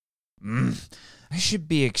I should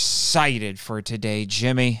be excited for today,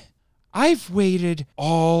 Jimmy. I've waited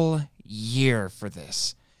all year for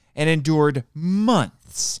this and endured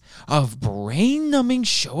months of brain-numbing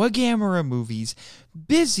Showa Gamera movies,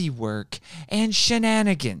 busy work, and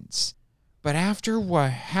shenanigans. But after what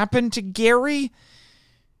happened to Gary,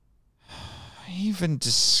 even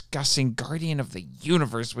discussing Guardian of the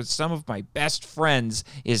Universe with some of my best friends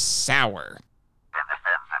is sour.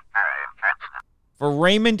 For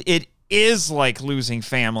Raymond, it is like losing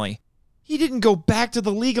family. He didn't go back to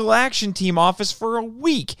the legal action team office for a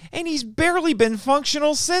week, and he's barely been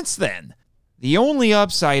functional since then. The only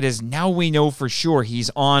upside is now we know for sure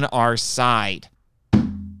he's on our side.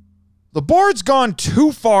 The board's gone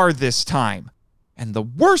too far this time, and the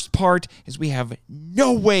worst part is we have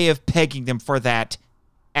no way of pegging them for that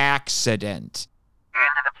accident.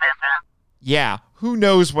 Yeah, who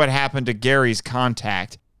knows what happened to Gary's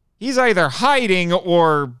contact? He's either hiding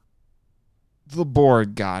or the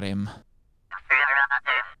board got him.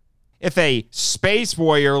 If a space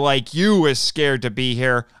warrior like you is scared to be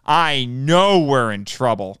here, I know we're in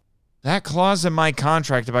trouble. That clause in my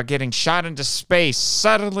contract about getting shot into space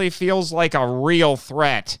suddenly feels like a real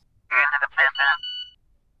threat.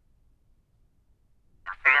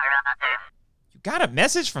 You got a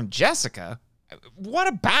message from Jessica? What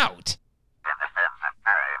about?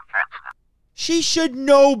 She should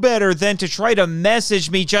know better than to try to message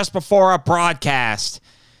me just before a broadcast.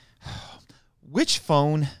 Which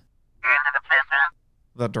phone?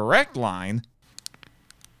 The direct line?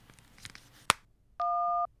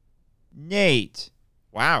 Nate.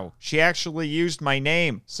 Wow, she actually used my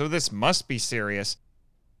name, so this must be serious.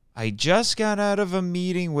 I just got out of a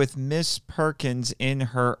meeting with Miss Perkins in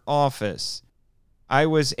her office. I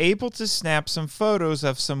was able to snap some photos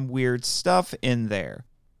of some weird stuff in there.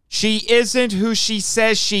 She isn't who she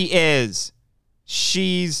says she is.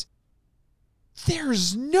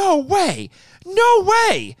 There's no way! No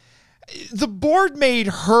way! The board made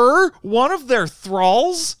her one of their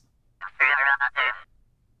thralls?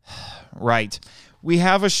 Right. We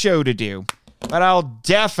have a show to do, but I'll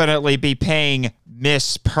definitely be paying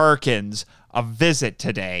Miss Perkins a visit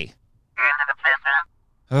today.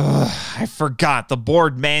 I forgot the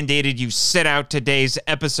board mandated you sit out today's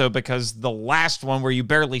episode because the last one where you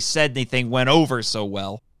barely said anything went over so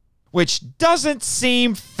well. Which doesn't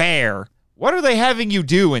seem fair. What are they having you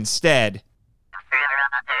do instead?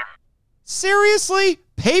 Seriously?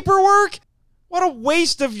 Paperwork? What a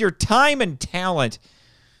waste of your time and talent.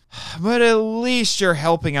 But at least you're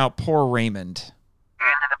helping out poor Raymond.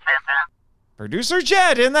 Producer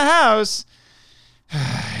Jet in the house.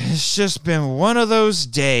 It's just been one of those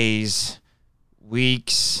days.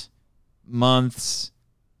 Weeks, months,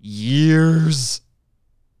 years.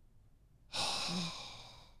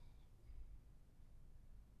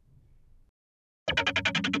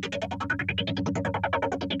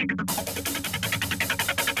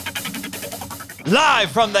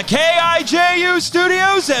 Live from the KIJU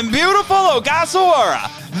studios in beautiful Ogasawara,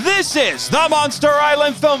 this is the Monster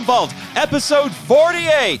Island Film Vault, episode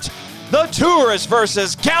 48, The Tourist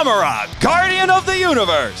vs. Gamera, Guardian of the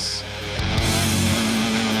Universe.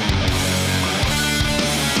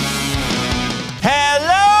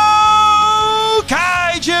 Hello,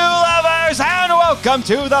 Kaiju lovers, and welcome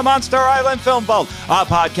to the Monster Island Film Vault, a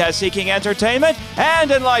podcast seeking entertainment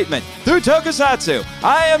and enlightenment through tokusatsu.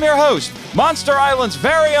 I am your host, Monster Island's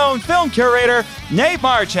very own film curator, Nate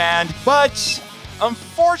Marchand, but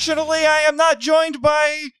unfortunately, I am not joined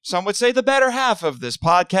by, some would say, the better half of this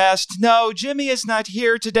podcast. No, Jimmy is not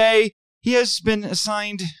here today. He has been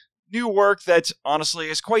assigned new work that, honestly,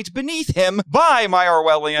 is quite beneath him by my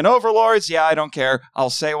Orwellian overlords. Yeah, I don't care. I'll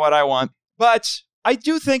say what I want. But I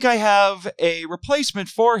do think I have a replacement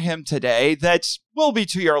for him today that will be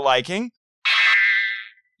to your liking.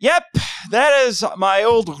 Yep, that is my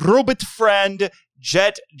old robot friend,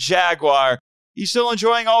 Jet Jaguar. You still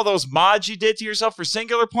enjoying all those mods you did to yourself for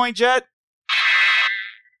Singular Point, Jet?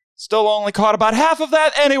 Still only caught about half of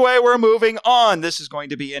that. Anyway, we're moving on. This is going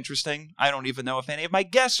to be interesting. I don't even know if any of my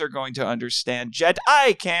guests are going to understand Jet.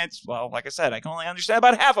 I can't, well, like I said, I can only understand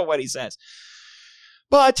about half of what he says.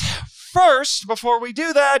 But first, before we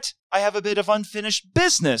do that, I have a bit of unfinished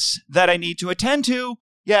business that I need to attend to.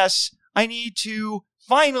 Yes, I need to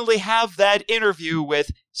finally have that interview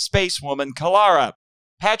with Spacewoman Kalara.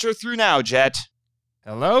 Patch her through now, Jet.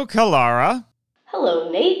 Hello, Kalara.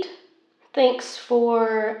 Hello, Nate. Thanks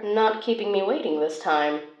for not keeping me waiting this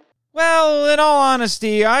time. Well, in all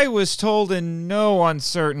honesty, I was told in no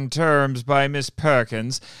uncertain terms by Miss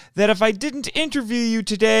Perkins that if I didn't interview you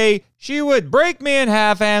today, she would break me in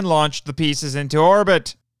half and launch the pieces into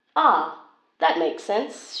orbit. Ah, That makes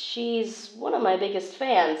sense. She's one of my biggest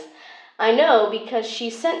fans. I know because she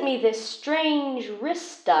sent me this strange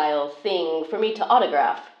wrist-style thing for me to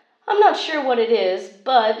autograph. I'm not sure what it is,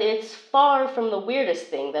 but it's far from the weirdest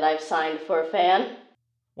thing that I've signed for a fan.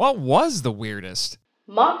 What was the weirdest?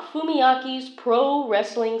 Mock Fumiyaki's pro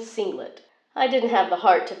wrestling singlet. I didn't have the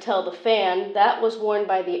heart to tell the fan that was worn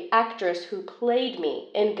by the actress who played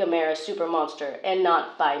me in Gamera Super Monster and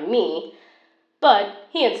not by me, but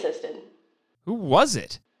he insisted. Who was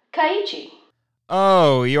it? Kaiichi.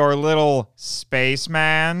 Oh, your little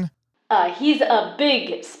spaceman? He's a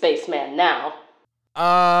big spaceman now.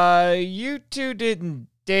 You two didn't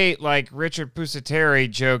date like Richard Pusateri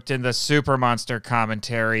joked in the Super Monster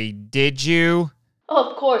commentary, did you?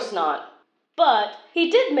 Of course not. But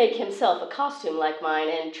he did make himself a costume like mine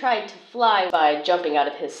and tried to fly by jumping out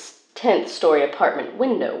of his 10th story apartment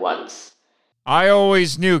window once. I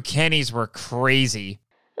always knew Kennys were crazy.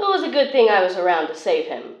 It was a good thing I was around to save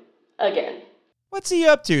him. Again. What's he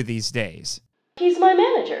up to these days? He's my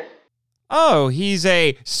manager. Oh, he's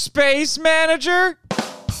a space manager?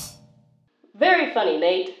 Very funny,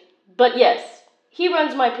 Nate. But yes, he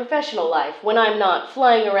runs my professional life when I'm not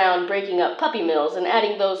flying around breaking up puppy mills and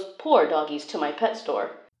adding those poor doggies to my pet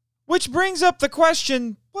store. Which brings up the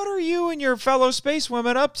question, what are you and your fellow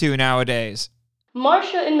spacewomen up to nowadays?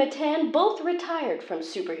 Marcia and Matan both retired from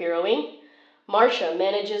superheroing. Marcia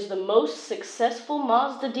manages the most successful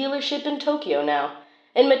Mazda dealership in Tokyo now,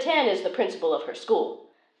 and Matan is the principal of her school.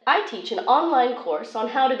 I teach an online course on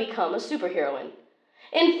how to become a superheroine.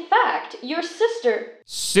 In fact, your sister...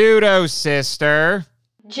 Pseudo-sister.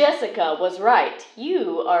 Jessica was right.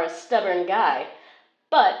 You are a stubborn guy.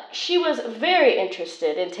 But she was very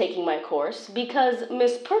interested in taking my course because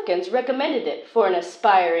Miss Perkins recommended it for an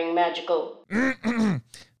aspiring magical...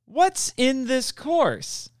 What's in this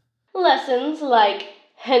course? Lessons like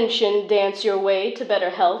henshin dance your way to better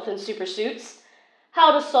health and supersuits,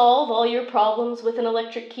 how to solve all your problems with an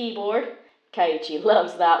electric keyboard. Kaiichi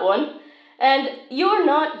loves that one. And you're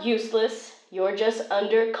not useless. You're just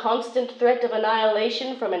under constant threat of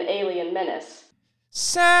annihilation from an alien menace.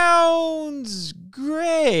 Sounds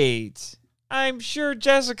great. I'm sure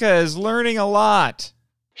Jessica is learning a lot.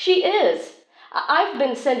 She is. I've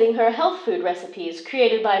been sending her health food recipes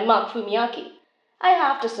created by Mock Fumiyaki. I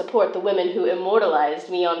have to support the women who immortalized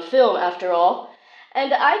me on film, after all,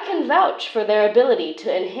 and I can vouch for their ability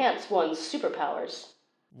to enhance one's superpowers.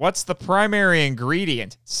 What's the primary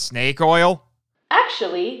ingredient? Snake oil?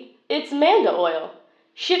 Actually, it's manda oil,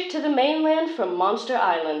 shipped to the mainland from Monster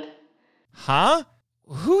Island. Huh?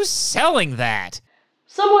 Who's selling that?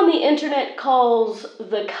 Someone the internet calls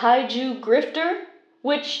the kaiju grifter,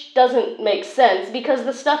 which doesn't make sense because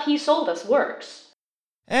the stuff he sold us works.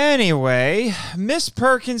 Anyway, Miss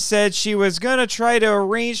Perkins said she was gonna try to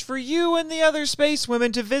arrange for you and the other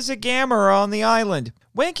spacewomen to visit Gamera on the island.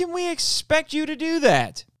 When can we expect you to do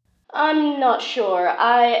that? I'm not sure.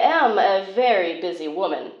 I am a very busy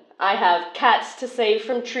woman. I have cats to save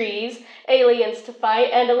from trees, aliens to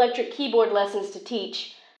fight, and electric keyboard lessons to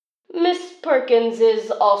teach. Miss Perkins is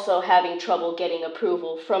also having trouble getting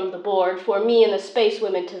approval from the board for me and the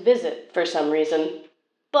spacewomen to visit for some reason.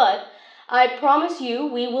 But I promise you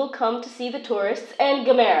we will come to see the tourists and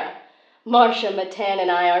Gamera. Marcia, Matan,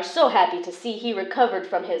 and I are so happy to see he recovered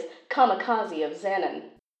from his kamikaze of Xanon.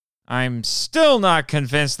 I'm still not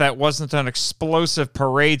convinced that wasn't an explosive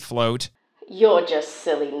parade float. You're just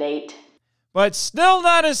silly, Nate. But still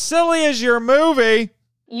not as silly as your movie.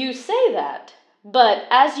 You say that, but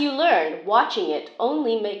as you learn, watching it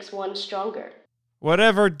only makes one stronger.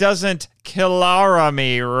 Whatever doesn't Killara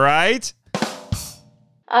me, right?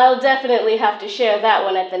 I'll definitely have to share that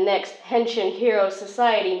one at the next Henshin Hero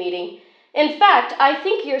Society meeting. In fact, I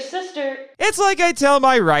think your sister... It's like I tell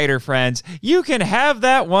my writer friends, you can have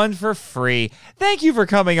that one for free. Thank you for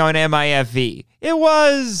coming on MIFV. It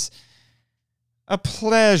was a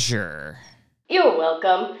pleasure. You're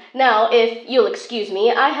welcome. Now, if you'll excuse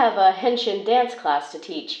me, I have a Henshin dance class to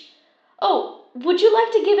teach. Oh, would you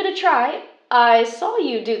like to give it a try? I saw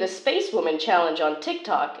you do the Spacewoman Challenge on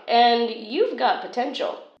TikTok, and you've got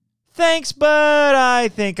potential. Thanks, but I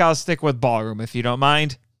think I'll stick with ballroom if you don't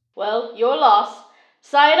mind. Well, your loss.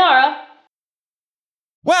 Sayonara.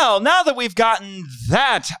 Well, now that we've gotten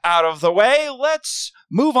that out of the way, let's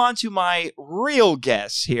move on to my real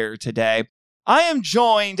guests here today. I am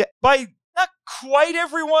joined by not quite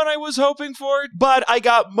everyone I was hoping for, but I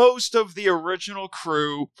got most of the original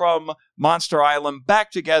crew from Monster Island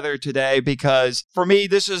back together today because, for me,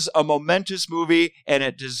 this is a momentous movie and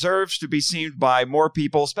it deserves to be seen by more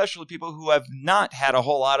people, especially people who have not had a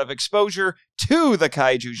whole lot of exposure to the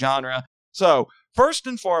kaiju genre. So, first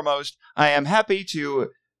and foremost, I am happy to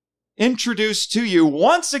introduce to you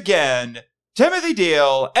once again Timothy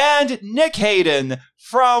Deal and Nick Hayden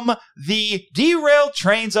from the Derailed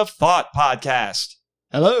Trains of Thought podcast.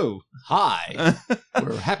 Hello. Hi.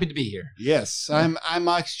 We're happy to be here. Yes, I'm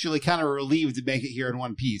actually kind of relieved to make it here in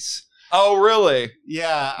one piece. Oh, really?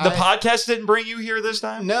 Yeah. The podcast didn't bring you here this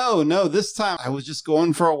time? No. This time I was just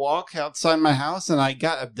going for a walk outside my house and I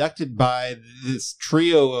got abducted by this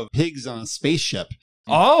trio of pigs on a spaceship.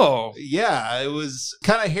 Oh. Yeah, it was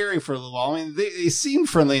kind of hairy for a little while. I mean, they seemed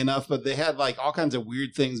friendly enough, but they had like all kinds of weird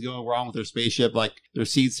things going wrong with their spaceship. Like their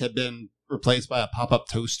seats had been replaced by a pop-up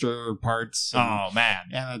toaster parts. Oh, man.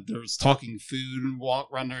 And there was talking food and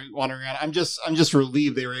wandering around. I'm just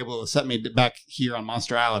relieved they were able to set me back here on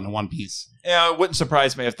Monster Island in one piece. Yeah, it wouldn't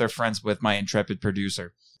surprise me if they're friends with my intrepid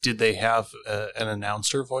producer. Did they have an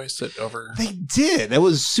announcer voice that over? They did. It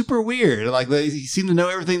was super weird. Like they seemed to know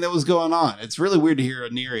everything that was going on. It's really weird to hear a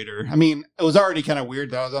narrator. I mean, it was already kind of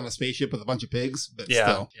weird that I was on a spaceship with a bunch of pigs, but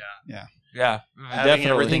still. Yeah, Having definitely.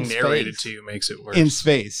 everything In narrated space. to you makes it worse. In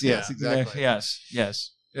space, yes, Yeah. exactly.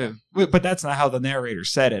 Yes. Yeah. But that's not how the narrator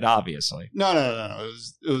said it, obviously. No.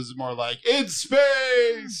 It was more like in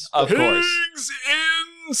space. Of course. Pigs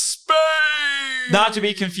in space! Not to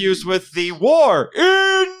be confused with the war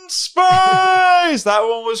in space. That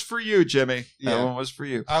one was for you, Jimmy. That Yeah. one was for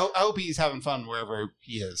you. I hope he's having fun wherever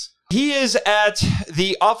he is. He is at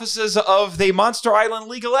the offices of the Monster Island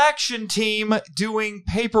Legal Action Team doing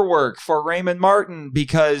paperwork for Raymond Martin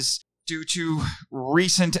because due to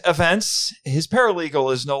recent events, his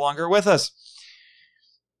paralegal is no longer with us.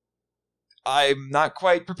 I'm not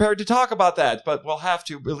quite prepared to talk about that, but we'll have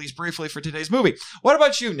to, at least briefly, for today's movie. What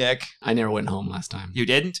about you, Nick? I never went home last time. You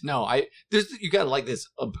didn't? No, you got like this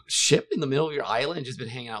ship in the middle of your island, just been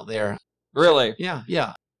hanging out there. Really? Yeah.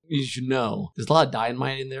 You should know. There's a lot of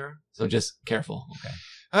dynamite in there, so just careful. Okay.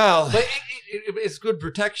 Well, But it's good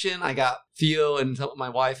protection. I got Theo and my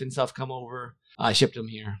wife and stuff come over. I shipped them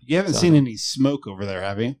here. You haven't seen any smoke over there,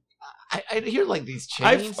 have you? I hear like these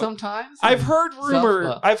chains sometimes. I've heard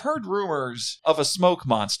Stuff, I've heard rumors of a smoke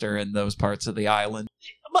monster in those parts of the island.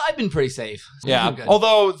 But I've been pretty safe. Yeah, I'm good.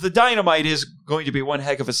 although the dynamite is going to be one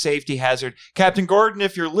heck of a safety hazard. Captain Gordon,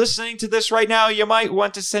 if you're listening to this right now, you might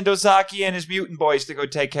want to send Ozaki and his mutant boys to go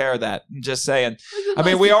take care of that. I'm just saying. I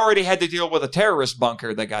mean, we already had to deal with a terrorist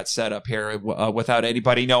bunker that got set up here without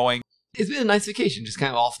anybody knowing. It's been a nice vacation, just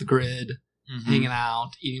kind of off the grid, hanging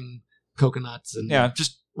out, eating coconuts and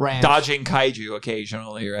Just ranch. dodging kaiju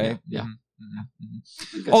occasionally, right? Yeah.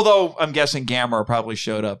 Mm-hmm. Although I'm guessing Gamera probably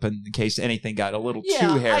showed up in case anything got a little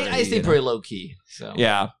too hairy. I stay pretty low key. So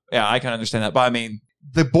Yeah, I can understand that. But I mean,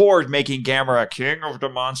 the board making Gamera king of the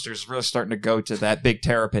monsters is really starting to go to that big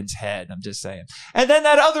terrapin's head. I'm just saying. And then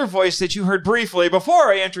that other voice that you heard briefly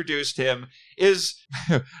before I introduced him is,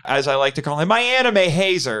 as I like to call him, my anime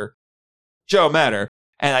hazer, Joe Metter.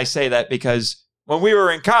 And I say that because when we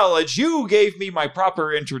were in college, you gave me my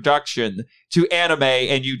proper introduction to anime,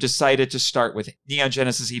 and you decided to start with Neon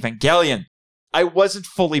Genesis Evangelion. I wasn't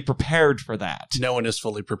fully prepared for that. No one is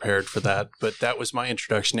fully prepared for that, but that was my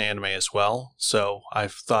introduction to anime as well. So I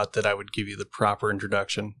thought that I would give you the proper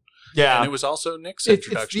introduction. Yeah. And it was also Nick's it's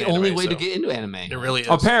introduction the to anime. only way to so get into anime. It really is.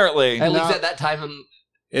 Apparently. At No. least at that time in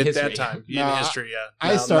At history. that time, in No, history,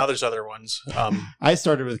 yeah. Now there's other ones. I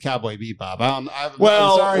started with Cowboy Bebop. I'm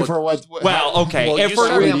Well, sorry for what. okay. Well, if you we're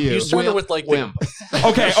started, you. you started with like Wimp.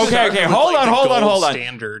 Okay. started with, Hold like, on. the gold Hold on.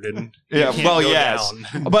 Standard and Yeah, you can't well, go yes.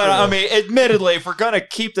 down. But I mean, admittedly, if we're going to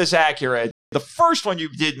keep this accurate, the first one you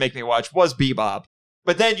did make me watch was Bebop.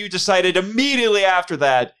 But then you decided immediately after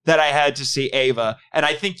that I had to see Ava. And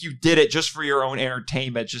I think you did it just for your own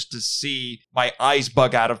entertainment, just to see my eyes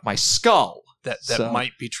bug out of my skull. That So-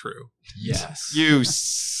 might be true. Yes. You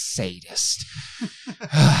sadist.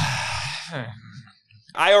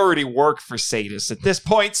 I already work for sadists at this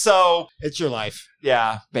point, so It's your life.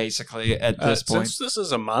 yeah, basically at this point. Since this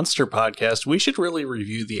is a monster podcast, we should really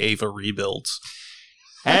review the Ava rebuilds.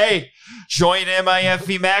 Hey, join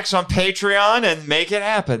MIFV Max on Patreon and make it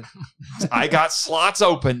happen. I got slots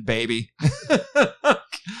open, baby.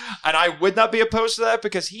 And I would not be opposed to that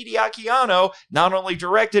because Hideaki Anno not only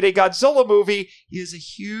directed a Godzilla movie, he is a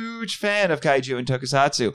huge fan of kaiju and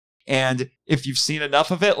tokusatsu. And if you've seen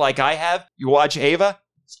enough of it, like I have, you watch Ava,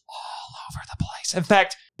 it's all over the place. In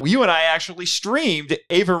fact, you and I actually streamed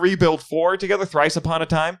Ava Rebuild 4 together thrice upon a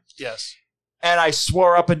time. Yes. And I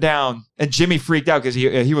swore up and down, and Jimmy freaked out because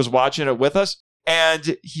he was watching it with us,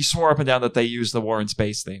 and he swore up and down that they used the War in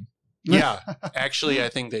Space theme. Yeah. Actually, I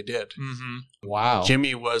think they did. Mm-hmm. Wow.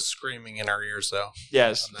 Jimmy was screaming in our ears, though.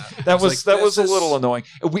 Yes, on that. that was like, a this is- little annoying.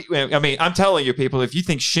 I'm telling you, people, if you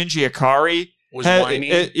think Shinji Ikari Was whiny.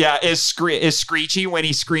 Is screechy when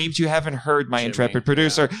he screams. You haven't heard my intrepid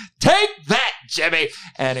producer. Yeah. Take that, Jimmy.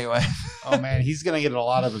 Anyway. Oh, man, he's going to get a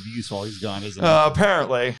lot of abuse while he's gone, isn't he?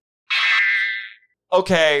 Apparently.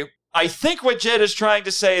 Okay, I think what Jed is trying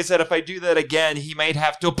to say is that if I do that again, he might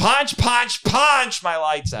have to punch my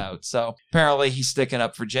lights out. So apparently he's sticking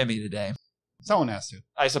up for Jimmy today. Someone has to.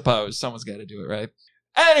 I suppose. Someone's got to do it, right?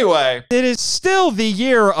 Anyway, it is still the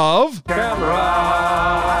year of...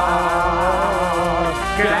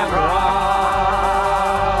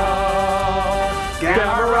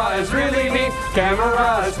 Gamera is really neat.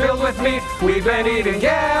 Gamera is filled with meat. We've been eating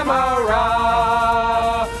Gamera.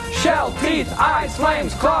 Shell, teeth, eyes,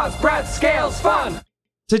 flames, claws, breath, scales, fun.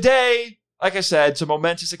 Today, like I said, it's a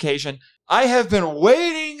momentous occasion. I have been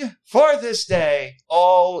waiting for this day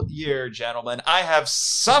all year, gentlemen. I have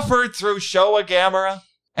suffered through Showa Gamera,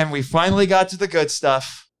 and we finally got to the good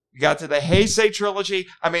stuff. We got to the Heisei trilogy.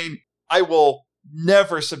 I mean, I will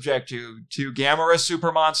never subject you to Gamera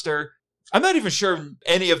Super Monster. I'm not even sure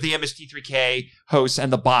any of the MST3K hosts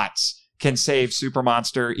and the bots can save Super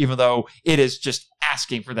Monster, even though it is just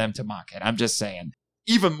asking for them to mock it. I'm just saying.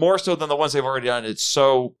 Even more so than the ones they've already done. It's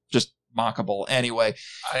so just mockable. Anyway.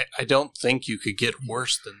 I don't think you could get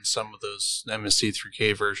worse than some of those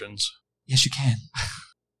MST3K versions. Yes, you can.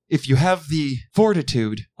 If you have the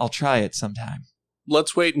fortitude, I'll try it sometime.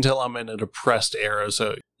 Let's wait until I'm in a depressed era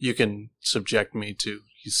so you can subject me to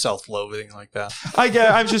self-loathing like that.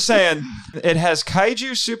 I'm just saying, it has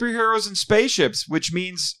kaiju, superheroes, and spaceships, which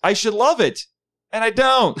means I should love it. And I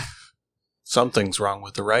don't. Something's wrong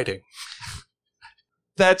with the writing.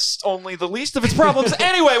 That's only the least of its problems.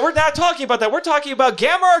 Anyway, we're not talking about that. We're talking about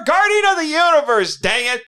Gamera, Guardian of the Universe.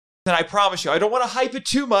 Dang it. And I promise you, I don't want to hype it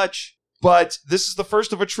too much, but this is the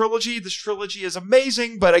first of a trilogy. This trilogy is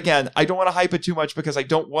amazing, but again, I don't want to hype it too much because I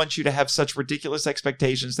don't want you to have such ridiculous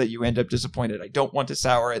expectations that you end up disappointed. I don't want to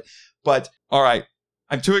sour it, but all right,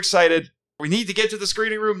 I'm too excited. We need to get to the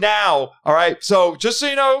screening room now, all right? So just so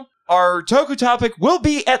you know, our Toku topic will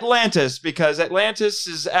be Atlantis because Atlantis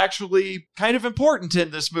is actually kind of important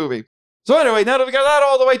in this movie. So anyway, now that we got that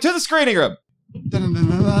all the way to the screening room.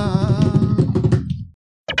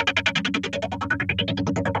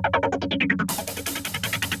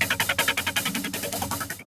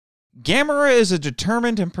 Gamera is a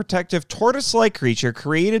determined and protective tortoise-like creature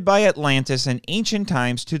created by Atlantis in ancient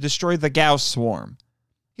times to destroy the Gauss swarm.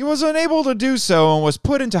 He was unable to do so and was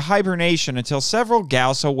put into hibernation until several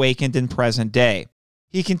Gauss awakened in present day.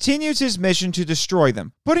 He continues his mission to destroy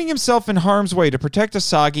them, putting himself in harm's way to protect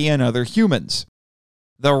Asagi and other humans.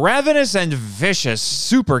 The ravenous and vicious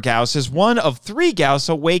Super Gauss is one of 3 Gauss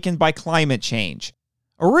awakened by climate change.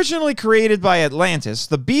 Originally created by Atlantis,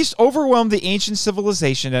 the beast overwhelmed the ancient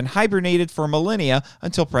civilization and hibernated for millennia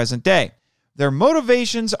until present day. Their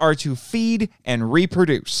motivations are to feed and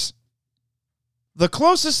reproduce. The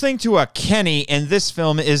closest thing to a Kenny in this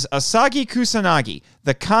film is Asagi Kusanagi,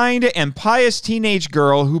 the kind and pious teenage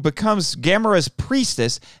girl who becomes Gamera's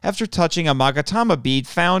priestess after touching a Magatama bead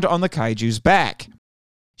found on the kaiju's back.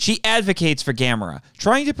 She advocates for Gamera,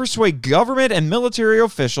 trying to persuade government and military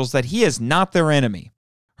officials that he is not their enemy.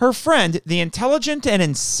 Her friend, the intelligent and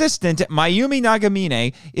insistent Mayumi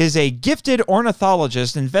Nagamine, is a gifted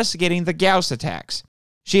ornithologist investigating the Gauss attacks.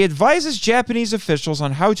 She advises Japanese officials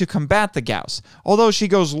on how to combat the Gauss, although she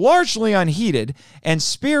goes largely unheeded and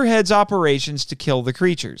spearheads operations to kill the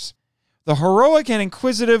creatures. The heroic and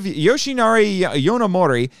inquisitive Yoshinari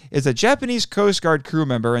Yonomori is a Japanese Coast Guard crew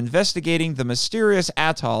member investigating the mysterious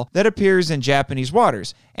atoll that appears in Japanese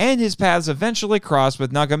waters, and his paths eventually cross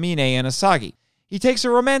with Nagamine and Asagi. He takes a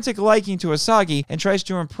romantic liking to Asagi and tries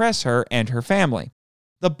to impress her and her family.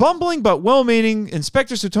 The bumbling but well-meaning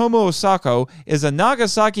Inspector Tsutomu Osako is a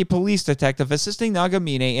Nagasaki police detective assisting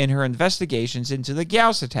Nagamine in her investigations into the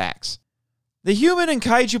Gauss attacks. The human and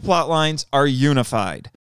kaiju plotlines are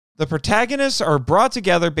unified. The protagonists are brought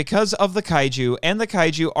together because of the kaiju, and the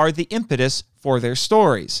kaiju are the impetus for their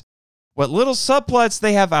stories. What little subplots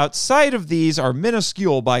they have outside of these are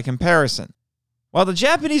minuscule by comparison. While the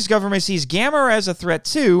Japanese government sees Gamera as a threat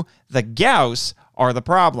too, the Gauss are the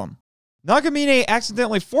problem. Nagamine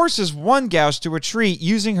accidentally forces one Gauss to retreat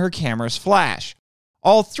using her camera's flash.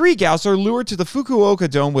 All 3 Gauss are lured to the Fukuoka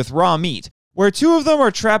Dome with raw meat, where 2 of them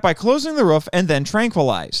are trapped by closing the roof and then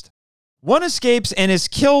tranquilized. One escapes and is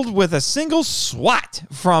killed with a single swat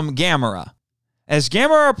from Gamera. As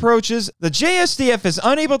Gamera approaches, the JSDF is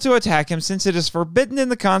unable to attack him since it is forbidden in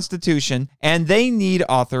the Constitution and they need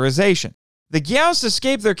authorization. The Gauss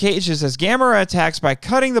escape their cages as Gamera attacks by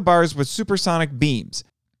cutting the bars with supersonic beams.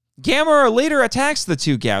 Gamera later attacks the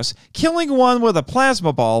 2 Gauss, killing one with a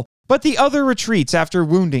plasma ball, but the other retreats after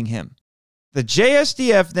wounding him. The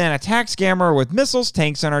JSDF then attacks Gamera with missiles,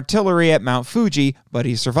 tanks, and artillery at Mount Fuji, but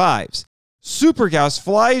he survives. Super Gauss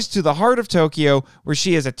flies to the heart of Tokyo, where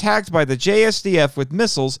she is attacked by the JSDF with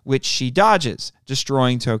missiles, which she dodges,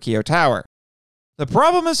 destroying Tokyo Tower. The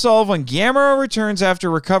problem is solved when Gamera returns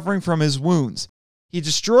after recovering from his wounds. He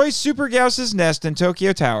destroys Super Gauss's nest in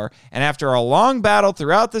Tokyo Tower, and after a long battle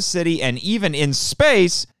throughout the city and even in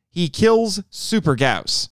space, he kills Super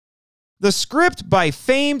Gauss. The script by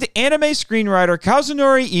famed anime screenwriter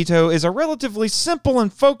Kazunori Ito is a relatively simple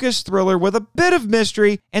and focused thriller with a bit of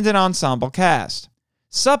mystery and an ensemble cast.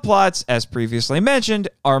 Subplots, as previously mentioned,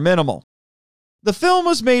 are minimal. The film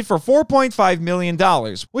was made for $4.5 million,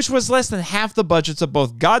 which was less than half the budgets of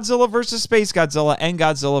both Godzilla vs. Space Godzilla and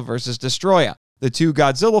Godzilla vs. Destroya, the two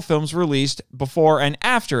Godzilla films released before and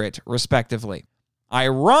after it, respectively.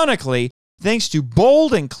 Ironically, thanks to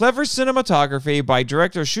bold and clever cinematography by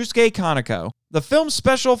director Shusuke Kaneko, the film's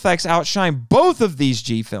special effects outshine both of these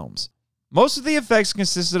G films. Most of the effects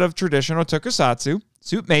consisted of traditional tokusatsu,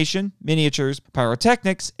 suitmation, miniatures,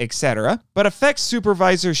 pyrotechnics, etc., but effects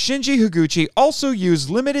supervisor Shinji Higuchi also used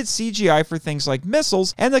limited CGI for things like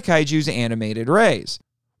missiles and the kaiju's animated rays.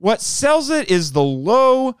 What sells it is the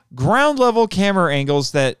low, ground-level camera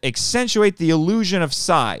angles that accentuate the illusion of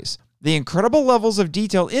size, the incredible levels of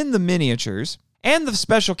detail in the miniatures, and the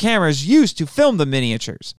special cameras used to film the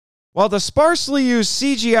miniatures. While the sparsely used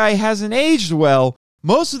CGI hasn't aged well,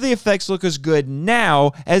 most of the effects look as good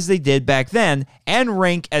now as they did back then and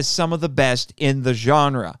rank as some of the best in the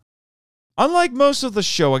genre. Unlike most of the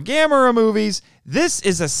Showa Gamera movies, this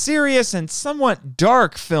is a serious and somewhat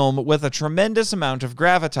dark film with a tremendous amount of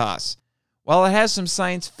gravitas. While it has some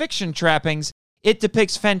science fiction trappings, it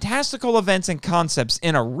depicts fantastical events and concepts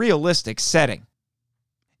in a realistic setting.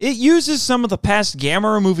 It uses some of the past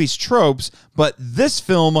Gamera movies' tropes, but this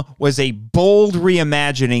film was a bold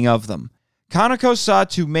reimagining of them. Kaneko sought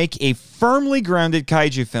to make a firmly grounded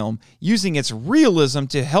kaiju film, using its realism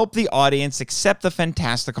to help the audience accept the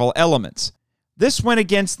fantastical elements. This went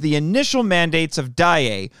against the initial mandates of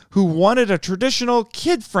Daiei, who wanted a traditional,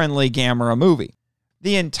 kid-friendly Gamera movie.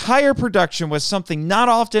 The entire production was something not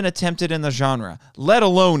often attempted in the genre, let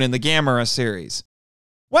alone in the Gamera series.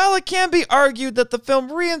 While it can be argued that the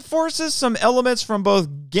film reinforces some elements from both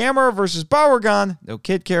Gamera vs. Bakugan, no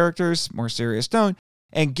kid characters, more serious tone,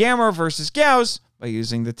 and Gamera vs. Gauss, by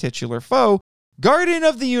using the titular foe, Guardian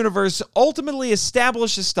of the Universe ultimately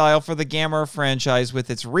established a style for the Gamera franchise with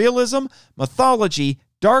its realism, mythology,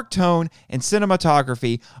 dark tone, and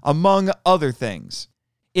cinematography, among other things.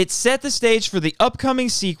 It set the stage for the upcoming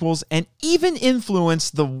sequels and even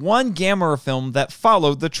influenced the one Gamera film that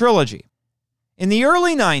followed the trilogy. In the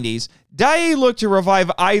early 90s, Daiei looked to revive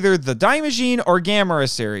either the Daimajin or Gamera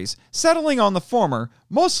series, settling on the former,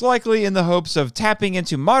 most likely in the hopes of tapping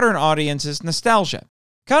into modern audiences' nostalgia.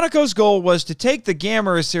 Kaneko's goal was to take the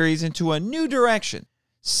Gamera series into a new direction.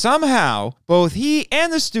 Somehow, both he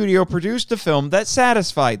and the studio produced a film that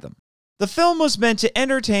satisfied them. The film was meant to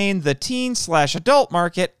entertain the teen/adult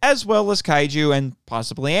market as well as kaiju and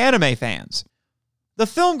possibly anime fans. The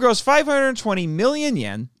film grossed 520 million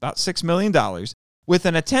yen, about $6 million, with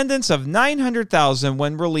an attendance of 900,000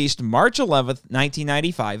 when released March 11,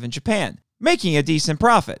 1995 in Japan, making a decent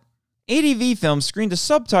profit. ADV Films screened a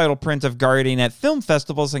subtitle print of Guardian at film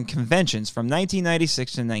festivals and conventions from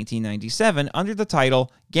 1996 to 1997 under the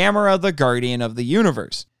title Gamera the Guardian of the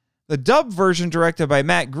Universe. The dubbed version, directed by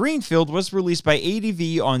Matt Greenfield, was released by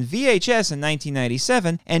ADV on VHS in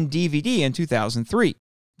 1997 and DVD in 2003.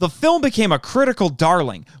 The film became a critical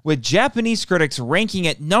darling, with Japanese critics ranking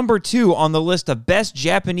it number 2 on the list of best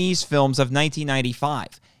Japanese films of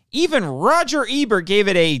 1995. Even Roger Ebert gave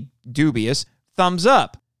it a dubious thumbs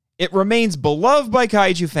up. It remains beloved by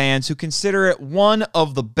kaiju fans who consider it one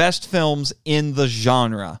of the best films in the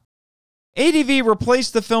genre. ADV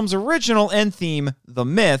replaced the film's original end theme, The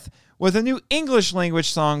Myth, with a new English-language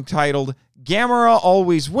song titled Gamera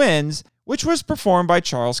Always Wins, which was performed by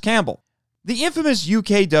Charles Campbell. The infamous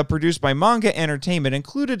UK dub produced by Manga Entertainment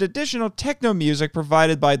included additional techno music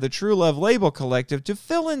provided by the True Love label collective to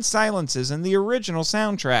fill in silences in the original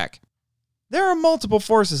soundtrack. There are multiple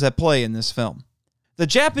forces at play in this film. The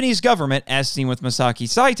Japanese government, as seen with Masaki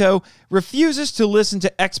Saito, refuses to listen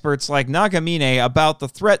to experts like Nagamine about the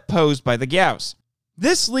threat posed by the Gauss.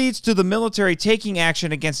 This leads to the military taking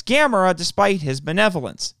action against Gamera despite his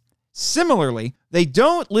benevolence. Similarly, they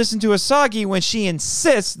don't listen to Asagi when she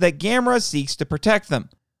insists that Gamera seeks to protect them.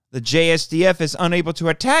 The JSDF is unable to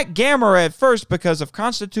attack Gamera at first because of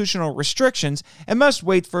constitutional restrictions and must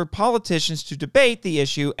wait for politicians to debate the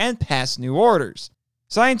issue and pass new orders.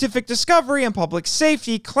 Scientific discovery and public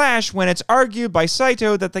safety clash when it's argued by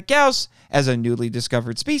Saito that the Gauss, as a newly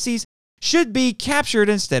discovered species, should be captured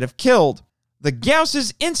instead of killed. The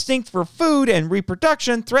Gauss's instinct for food and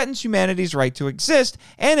reproduction threatens humanity's right to exist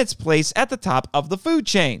and its place at the top of the food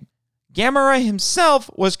chain. Gamera himself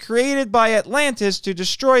was created by Atlantis to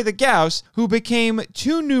destroy the Gauss, who became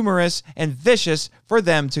too numerous and vicious for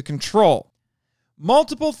them to control.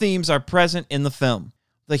 Multiple themes are present in the film.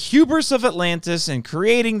 The hubris of Atlantis in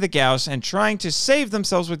creating the Gauss and trying to save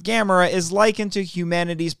themselves with Gamera is likened to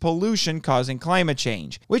humanity's pollution causing climate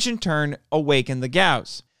change, which in turn awakened the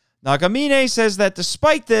Gauss. Nagamine says that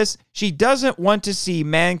despite this, she doesn't want to see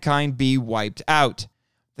mankind be wiped out.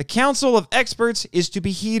 The Council of Experts is to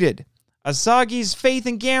be heeded. Asagi's faith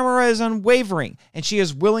in Gamera is unwavering, and she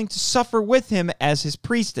is willing to suffer with him as his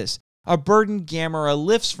priestess, a burden Gamera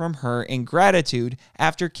lifts from her in gratitude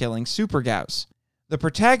after killing Super Gauss. The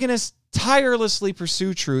protagonists tirelessly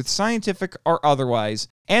pursue truth, scientific or otherwise,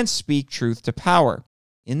 and speak truth to power.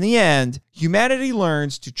 In the end, humanity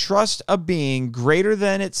learns to trust a being greater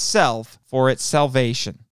than itself for its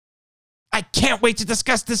salvation. I can't wait to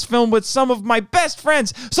discuss this film with some of my best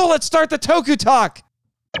friends, so let's start the Toku Talk!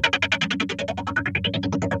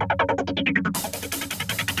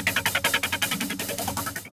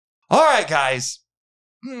 All right, guys.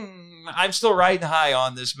 I'm still riding high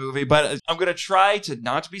on this movie, but I'm going to try to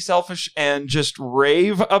not be selfish and just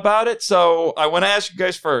rave about it. So I want to ask you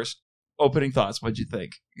guys first. Opening thoughts. What'd you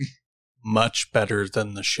think? Much better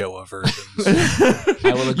than the Showa versions.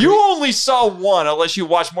 I will agree. You only saw one, unless you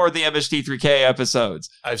watched more of the MST3K episodes.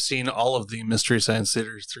 I've seen all of the Mystery Science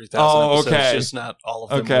Theater 3000 Oh, episodes, okay. just not all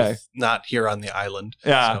of them. Okay. Not here on the island.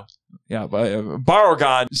 Yeah. So. Yeah, but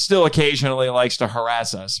Barugan still occasionally likes to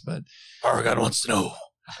harass us, but Barugan wants to know,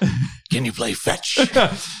 can you play fetch?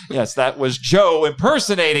 yes, that was Joe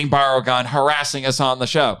impersonating Barugan harassing us on the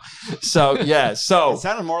show. So, yeah, so... It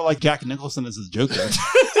sounded more like Jack Nicholson as his Joker.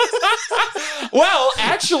 Well,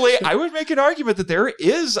 actually, I would make an argument that there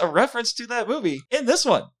is a reference to that movie in this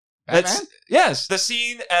one. Batman? Yes, the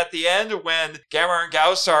scene at the end when Gamera and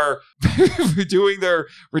Gauss are doing their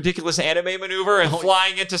ridiculous anime maneuver and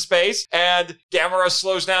flying into space, and Gamera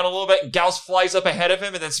slows down a little bit, and Gauss flies up ahead of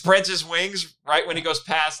him and then spreads his wings right when he goes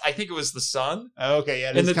past, I think it was the sun. Okay,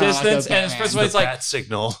 yeah. In the distance, and it spreads it's like, bat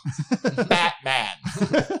signal. Batman.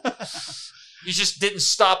 You just didn't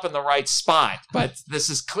stop in the right spot, but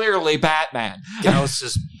this is clearly Batman. Gauss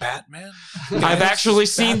is Batman? I've actually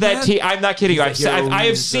seen that. I'm not kidding you. I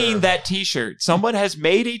have seen reserve. that T-shirt. Someone has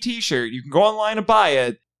made a T-shirt. You can go online and buy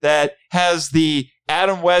it. That has the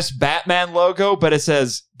Adam West Batman logo, but it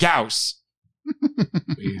says Gauss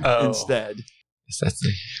instead.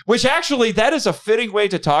 Which actually, that is a fitting way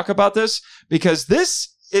to talk about this, because this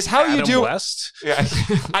is how Adam you do. West? Yeah,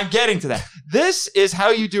 I'm getting to that. This is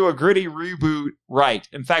how you do a gritty reboot right.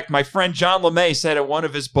 In fact, my friend John LeMay said in one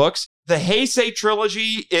of his books, the Heisei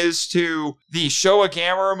trilogy is to the Showa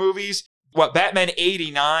Gamera movies what Batman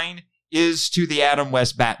 89 is to the Adam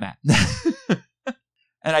West Batman.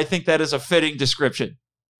 And I think that is a fitting description.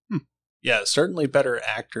 Yeah, certainly better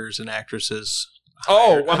actors and actresses.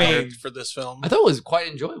 Oh, hired for this film. I thought it was quite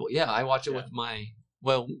enjoyable. Yeah, I watched it with my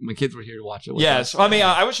kids were here to watch it with Yes. us. I mean,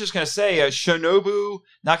 I was just going to say Shinobu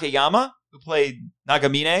Nakayama, who played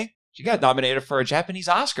Nagamine, she got nominated for a Japanese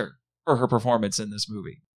Oscar for her performance in this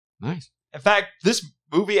movie. Nice. In fact, this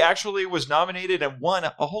movie actually was nominated and won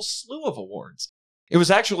a whole slew of awards. It was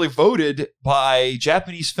actually voted by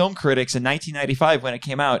Japanese film critics in 1995 when it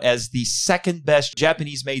came out as the second best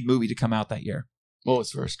Japanese-made movie to come out that year. What was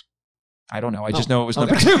first? I don't know. I just know it was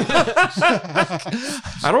number 2.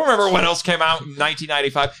 I don't remember what else came out in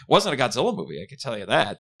 1995. It wasn't a Godzilla movie, I can tell you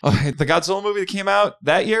that. The Godzilla movie that came out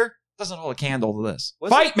that year doesn't hold a candle to this.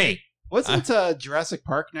 Fight me! Wasn't Jurassic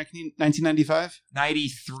Park 1995?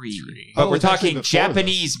 93. Oh, But we're it's actually talking before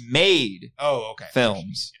Japanese-made Oh, okay.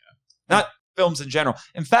 films. Not films in general.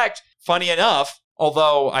 In fact, funny enough,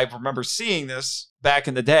 although I remember seeing this back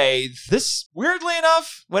in the day, this, weirdly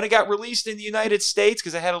enough, when it got released in the United States,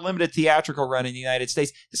 because it had a limited theatrical run in the United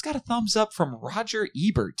States, this got a thumbs up from Roger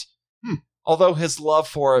Ebert. Although his love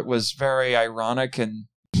for it was very ironic, and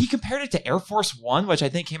he compared it to Air Force One, which I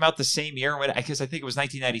think came out the same year, because I think it was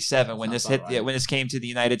 1997 when this hit, when this came to the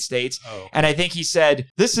United States. Oh. And I think he said,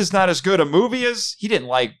 this is not as good a movie as, he didn't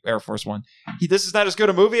like Air Force One. This is not as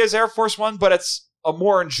good a movie as Air Force One, but it's a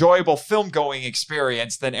more enjoyable film-going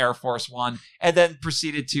experience than Air Force One, and then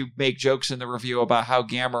proceeded to make jokes in the review about how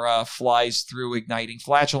Gamera flies through igniting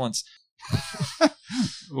flatulence.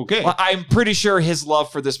 Okay. Well, I'm pretty sure his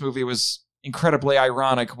love for this movie was incredibly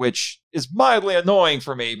ironic, which is mildly annoying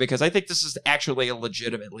for me because I think this is actually a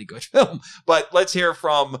legitimately good film. But let's hear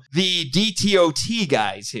from the DTOT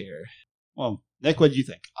guys here. Well, Nick, what did you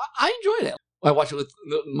think? I enjoyed it. I watched it with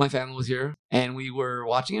my family was here, and we were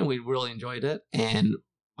watching it. And we really enjoyed it, and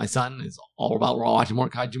my son is all about watching more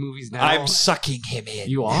kaiju movies now. I'm sucking him in.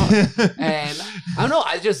 You are. And I don't know.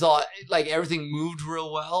 I just thought like everything moved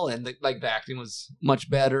real well, and the acting was much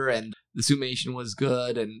better, and the summation was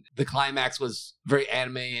good, and the climax was very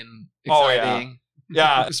anime and exciting.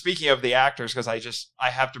 Yeah, speaking of the actors, because I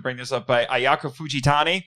have to bring this up by Ayako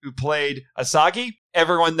Fujitani, who played Asagi.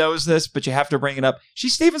 Everyone knows this, but you have to bring it up.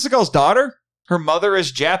 She's Steven Seagal's daughter. Her mother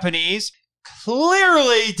is Japanese.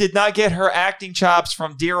 Clearly did not get her acting chops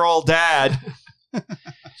from dear old dad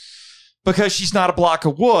because she's not a block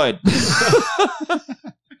of wood.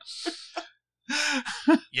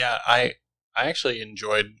 Yeah, I actually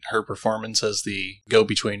enjoyed her performance as the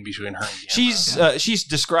go-between between her and Gamera. She's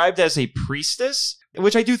described as a priestess,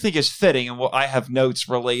 which I do think is fitting, and I have notes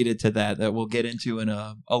related to that we'll get into in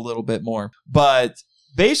a little bit more. But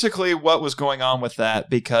basically what was going on with that,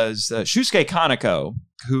 because Shusuke Kaneko,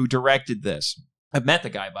 who directed this, I've met the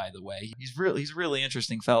guy, by the way. He's a really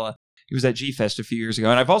interesting fella. He was at G-Fest a few years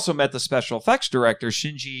ago. And I've also met the special effects director,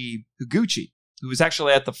 Shinji Higuchi, who was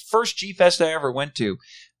actually at the first G-Fest I ever went to.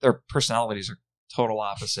 Their personalities are total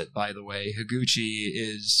opposite, by the way. Higuchi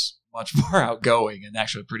is much more outgoing and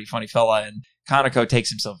actually a pretty funny fella. And Kaneko takes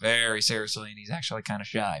himself very seriously, and he's actually kind of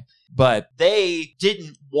shy. But they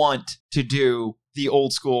didn't want to do the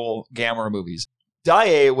old school Gamera movies.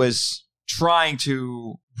 Daiei was trying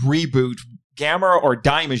to reboot Gamera, or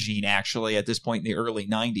Daimajin, actually, at this point in the early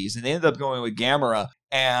 90s. And they ended up going with Gamera,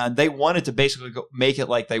 and they wanted to basically make it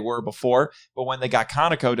like they were before. But when they got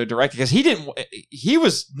Kaneko to direct it, because he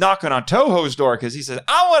was knocking on Toho's door because he said,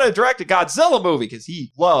 I want to direct a Godzilla movie, because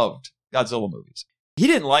he loved Godzilla movies. He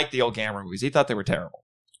didn't like the old Gamera movies. He thought they were terrible.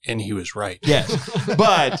 And he was right. Yes.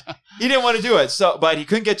 But he didn't want to do it. But he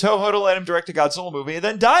couldn't get Toho to let him direct a Godzilla movie. And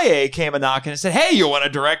then Daiei came a knocking and said, hey, you want to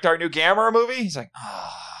direct our new Gamera movie? He's like,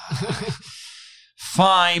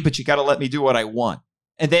 fine, but you got to let me do what I want.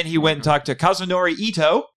 And then he went and talked to Kazunori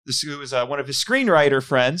Ito, who was one of his screenwriter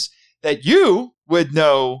friends, that you would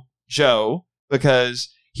know, Joe, because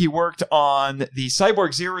he worked on the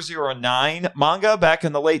Cyborg 009 manga back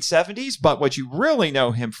in the late 70s. But what you really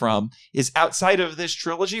know him from is, outside of this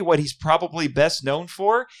trilogy, what he's probably best known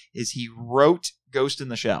for is he wrote Ghost in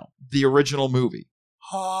the Shell, the original movie.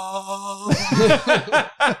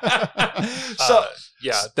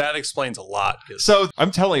 Yeah, that explains a lot. So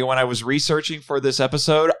I'm telling you, when I was researching for this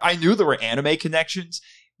episode, I knew there were anime connections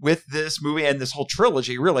with this movie and this whole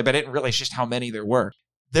trilogy, really, but I didn't realize just how many there were.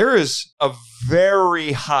 There is a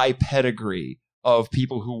very high pedigree of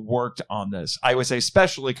people who worked on this, I would say,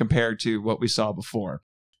 especially compared to what we saw before.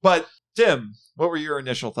 But, Tim, what were your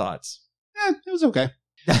initial thoughts? It was okay.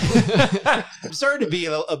 I'm sorry to be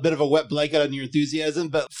a bit of a wet blanket on your enthusiasm,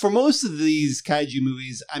 but for most of these kaiju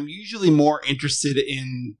movies, I'm usually more interested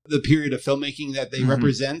in the period of filmmaking that they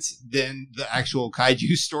represent than the actual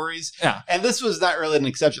kaiju stories. Yeah. And this was not really an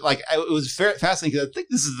exception. Like, it was fascinating because I think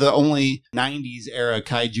this is the only 90s era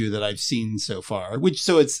kaiju that I've seen so far,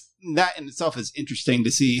 that in itself is interesting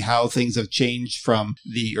to see how things have changed from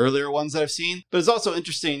the earlier ones that I've seen. But it's also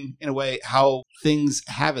interesting, in a way, how things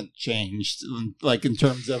haven't changed, like in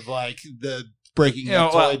terms of like the breaking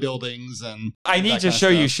of toy buildings. And I need to show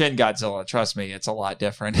you Shin Godzilla. Trust me, it's a lot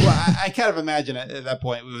different. Well, I kind of imagine it at that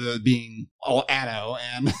point with it being all Anno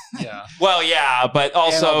and yeah. Well, yeah, but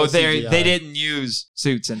also they didn't use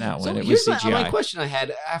suits in that one. It was CGI. My question I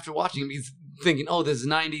had after watching it is thinking, this is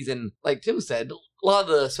 90s, and like Tim said, a lot of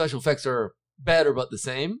the special effects are better but the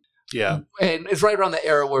same. Yeah. And it's right around the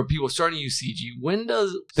era where people are starting to use CG.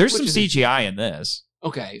 There's some CGI in this.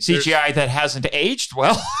 Okay. CGI that hasn't aged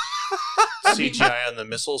well. CGI on the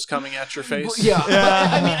missiles coming at your face. Yeah.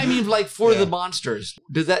 But, I mean, like for the monsters,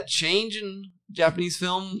 does that change in Japanese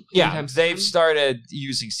film? Yeah, they've started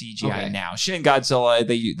using CGI now. Shin Godzilla,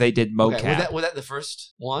 they did mocap. Okay. Was that the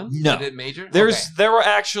first one? No. Did it major? There were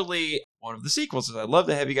actually one of the sequels. I'd love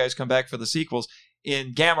to have you guys come back for the sequels.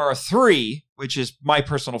 In Gamera 3, which is my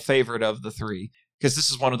personal favorite of the three, because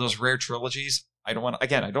this is one of those rare trilogies. I don't want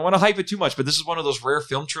to hype it too much, but this is one of those rare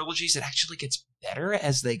film trilogies that actually gets better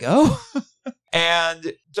as they go.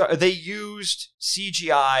 And they used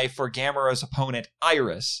CGI for Gamera's opponent,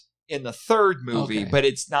 Iris, in the third movie, but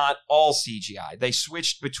it's not all CGI. They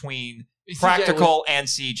switched between practical and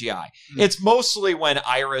CGI. It's mostly when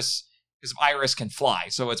Iris because Iris can fly.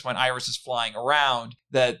 So it's when Iris is flying around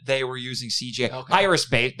that they were using CGI. Okay. Iris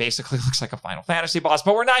basically looks like a Final Fantasy boss,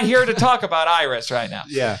 but we're not here to talk about Iris right now.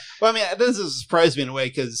 Yeah. Well, I mean, this has surprised me in a way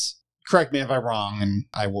because, correct me if I'm wrong, and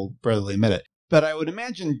I will readily admit it, but I would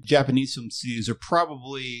imagine Japanese film studios are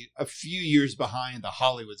probably a few years behind the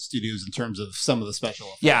Hollywood studios in terms of some of the special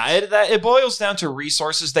effects. Yeah, it boils down to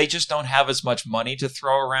resources. They just don't have as much money to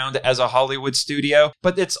throw around as a Hollywood studio.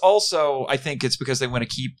 But it's also, I think it's because they want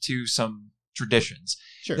to keep to some traditions.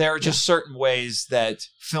 Sure. There are just certain ways that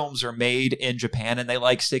films are made in Japan, and they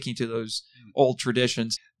like sticking to those old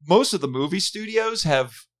traditions. Most of the movie studios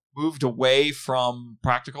have moved away from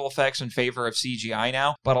practical effects in favor of CGI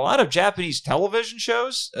now. But a lot of Japanese television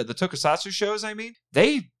shows, the tokusatsu shows, I mean,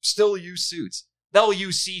 they still use suits. They'll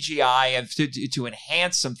use CGI and to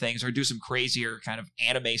enhance some things or do some crazier kind of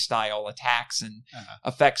anime-style attacks and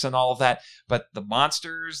effects and all of that. But the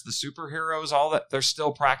monsters, the superheroes, all that, they're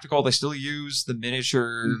still practical. They still use the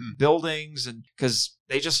miniature buildings and because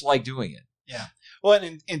they just like doing it. Yeah. Well,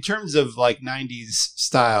 and in terms of like 90s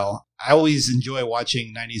style, I always enjoy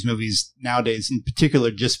watching 90s movies nowadays, in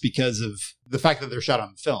particular, just because of the fact that they're shot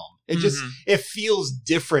on film. It just, it feels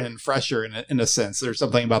different and fresher in a sense. There's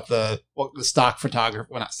something about the stock photography,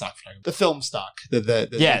 well, not stock photography, the film stock that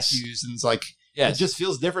yes. it's used. And it's like, yes. it just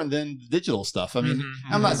feels different than the digital stuff. I mean,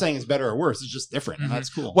 I'm not saying it's better or worse. It's just different. And that's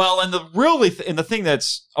cool. Well, and the thing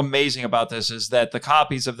that's amazing about this is that the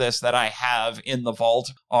copies of this that I have in the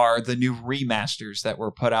vault are the new remasters that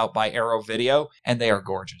were put out by Arrow Video, and they are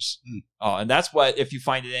gorgeous. And that's what, if you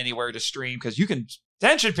find it anywhere to stream, because you can,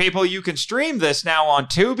 attention people, you can stream this now on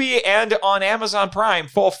Tubi and on Amazon Prime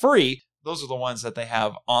for free. Those are the ones that they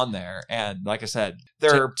have on there. And like I said,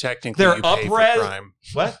 they're technically they're you pay for up-res. Prime.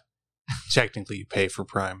 What? Technically, you pay for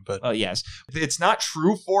Prime, but yes, it's not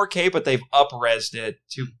true 4K, but they've up-resed it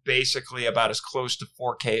to basically about as close to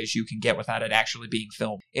 4K as you can get without it actually being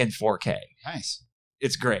filmed in 4K. Nice.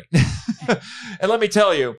 It's great. And let me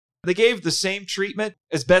tell you, they gave the same treatment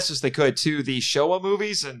as best as they could to the Showa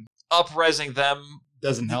movies, and up-resing them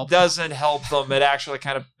doesn't help them. It actually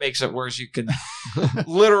kind of makes it worse. You can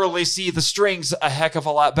literally see the strings a heck of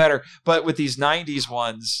a lot better. But with these 90s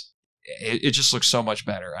ones, it just looks so much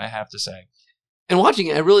better, I have to say. And watching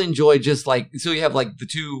it, I really enjoy just like, so you have like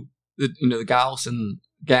the Gauss and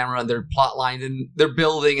Gamera and their plot lines, and they're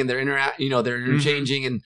building and they're interchanging,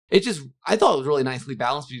 and it just, I thought it was really nicely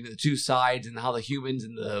balanced between the two sides and how the humans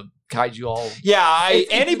and the kaiju all. Yeah,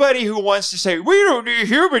 anybody who wants to say, we don't need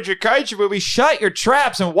humans in kaiju movies, shut your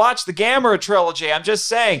traps and watch the Gamera trilogy. I'm just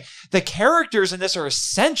saying, the characters in this are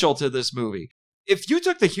essential to this movie. If you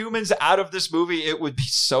took the humans out of this movie, it would be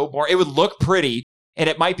so boring. It would look pretty, and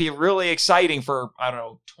it might be really exciting for,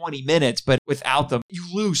 20 minutes, but without them, you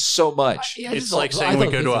lose so much. It's like saying we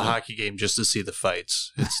go to a hockey game just to see the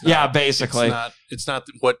fights. It's not, yeah, basically. It's not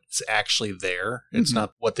what's actually there. It's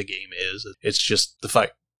not what the game is. It's just the fight.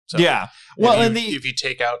 So yeah. Well, if you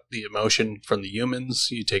take out the emotion from the humans,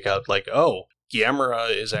 you take out like, oh, Gamera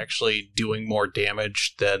is actually doing more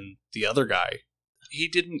damage than the other guy. He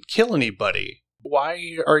didn't kill anybody.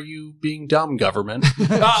 Why are you being dumb, government?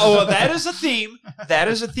 Well, that is a theme. That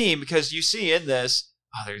is a theme, because you see in this,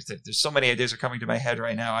 there's so many ideas are coming to my head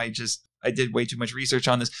right now. I did way too much research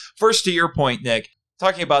on this. First, to your point, Nick,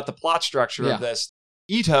 talking about the plot structure of this,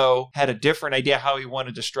 Ito had a different idea how he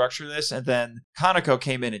wanted to structure this, and then Kaneko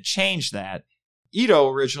came in and changed that. Ito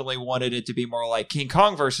originally wanted it to be more like King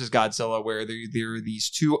Kong versus Godzilla, where there are these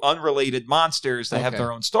two unrelated monsters that have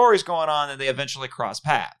their own stories going on, and they eventually cross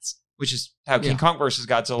paths. Which is how King Kong versus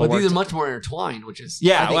Godzilla works. But these are much more intertwined, which is...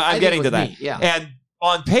 Yeah, I'm getting to that. Yeah. And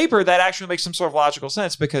on paper, that actually makes some sort of logical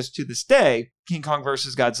sense, because to this day, King Kong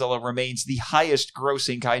versus Godzilla remains the highest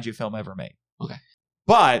grossing kaiju film ever made. Okay.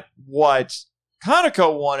 But what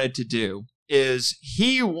Kaneko wanted to do is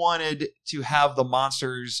he wanted to have the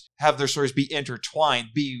monsters have their stories be intertwined,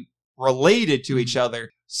 be related to each other,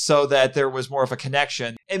 so that there was more of a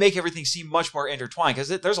connection and make everything seem much more intertwined. Because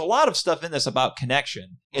there's a lot of stuff in this about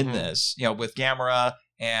connection in this, with Gamera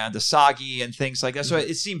and Asagi and things like that. So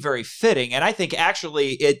it seemed very fitting. And I think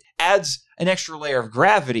actually it adds an extra layer of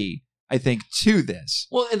gravity, I think, to this.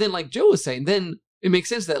 Well, and then like Joe was saying, then it makes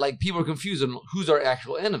sense that like people are confused on who's our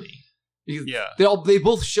actual enemy. Because they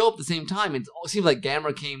both show up at the same time. And it seems like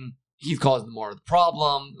Gamera he's causing more of the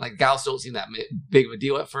problem. Like, Gauss don't seem that big of a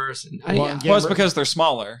deal at first. And well, it's because they're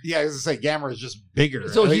smaller. Yeah, I was going to say, Gamera is just bigger.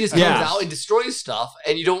 So he just comes out and destroys stuff,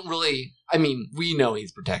 and you don't really... I mean, we know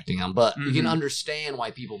he's protecting them, but you can understand why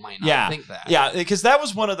people might not think that. Yeah, because that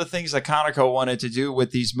was one of the things that Kaneko wanted to do with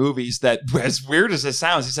these movies that, as weird as it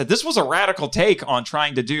sounds, he said this was a radical take on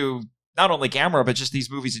trying to do not only Gamera, but just these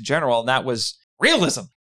movies in general, and that was realism.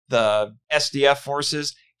 the SDF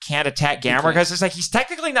forces can't attack Gamera because it's like he's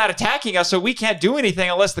technically not attacking us, so we can't do anything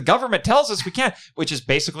unless the government tells us we can't, which is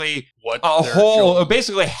basically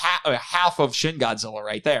basically half of Shin Godzilla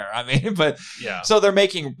right there. I mean, but so they're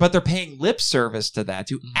paying lip service to that,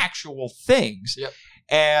 to actual things. Yep.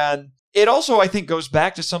 And it also, I think, goes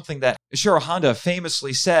back to something that Ishiro Honda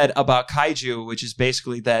famously said about kaiju, which is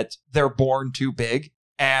basically that they're born too big.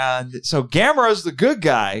 And so Gamera's the good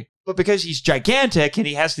guy, but because he's gigantic and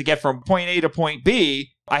he has to get from point A to point B,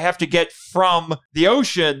 I have to get from the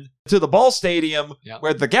ocean to the ball stadium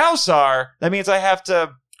where the Gauss are. That means I have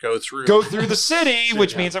to go through the city,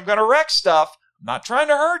 which means I'm going to wreck stuff. I'm not trying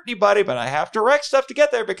to hurt anybody, but I have to wreck stuff to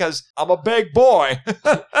get there because I'm a big boy.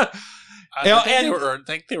 I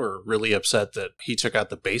think they were really upset that he took out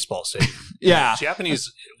the baseball stadium. Yeah.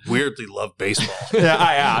 Japanese weirdly love baseball.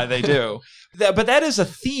 Yeah, they do. But that is a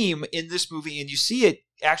theme in this movie, and you see it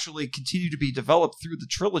actually continue to be developed through the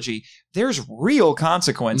trilogy. There's real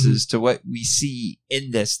consequences to what we see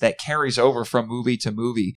in this that carries over from movie to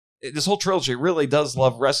movie. This whole trilogy really does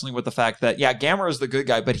love wrestling with the fact that, Gamera is the good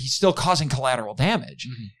guy, but he's still causing collateral damage.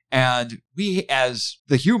 And we, as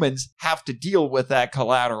the humans, have to deal with that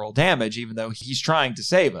collateral damage, even though he's trying to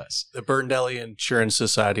save us. The Burndelli Insurance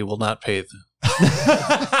Society will not pay them.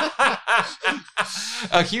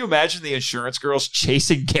 Can you imagine the insurance girls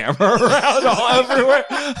chasing Gamera around all everywhere?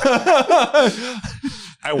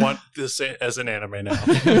 I want this as an anime now.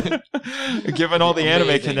 Given all the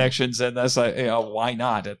anime connections, and that's like, why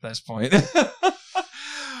not at this point?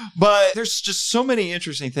 But there's just so many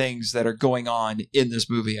interesting things that are going on in this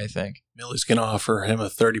movie, I think. Millie's going to offer him a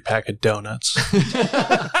 30-pack of donuts.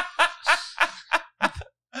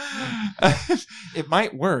 It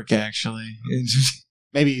might work, actually.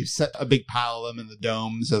 Maybe set a big pile of them in the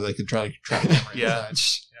dome so they could try to track them. Yeah.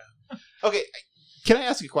 Okay, can I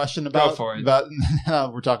ask a question about... Go for it.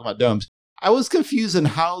 We're talking about domes. I was confused in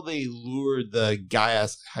how they lured the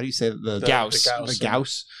Gaius. How do you say it? The Gauss. The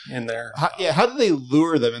Gauss in there. How did they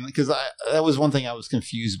lure them? Because that was one thing I was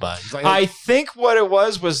confused by. I think what it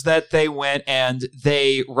was that they went and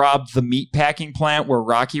they robbed the meat packing plant where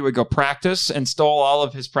Rocky would go practice and stole all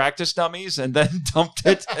of his practice dummies and then dumped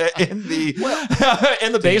it in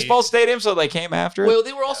the baseball stadium. So they came after it. Well,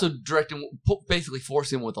 they were also directing, basically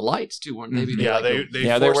forcing him with the lights too, weren't they?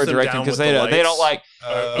 They were directing because they don't like.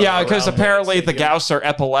 Because apparently the Gauss are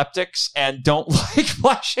epileptics and don't like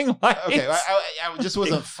flashing lights. Okay, I just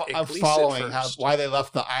wasn't following why they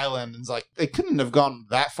left the island. It's like they couldn't have gone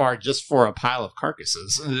that far just for a pile of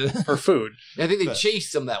carcasses for food. I think they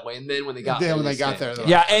chased them that way, and then when they got there,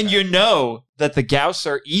 and you know that the Gauss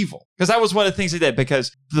are evil because that was one of the things they did.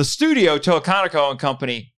 Because the studio told Kaneko and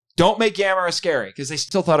company, don't make Gamera scary because they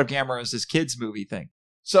still thought of Gamera as this kids movie thing.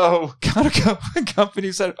 So Kaneko and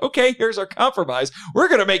company said, okay, here's our compromise. We're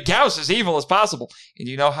going to make Gauss as evil as possible. And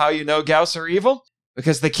you know how you know Gauss are evil?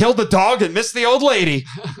 Because they killed the dog and missed the old lady.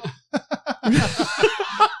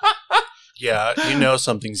 Yeah, you know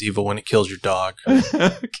something's evil when it kills your dog.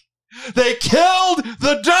 They killed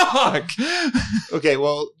the dog! Okay,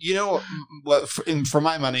 well, you know what, for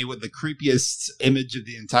my money, what the creepiest image of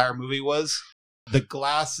the entire movie was? The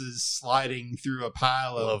glasses sliding through a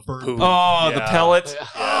pile of bird poop. Oh, the pellet. Yeah.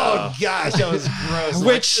 Oh, gosh, that was gross.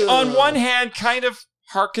 Which, on one hand, kind of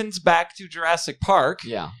harkens back to Jurassic Park.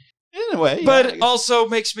 Yeah. In a way. But it also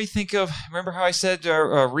makes me think of, remember how I said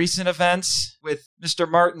recent events with Mr.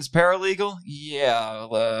 Martin's paralegal?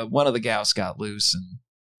 Yeah, one of the Gauss got loose and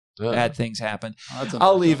bad things happened.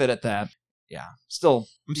 I'll leave it at that. Yeah, still.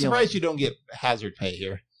 I'm surprised you don't get hazard pay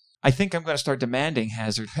here. I think I'm going to start demanding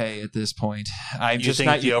hazard pay at this point. You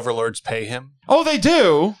think the overlords pay him? Oh, they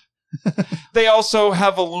do. They also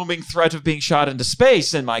have a looming threat of being shot into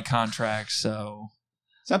space in my contract, so...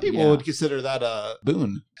 Some people would consider that a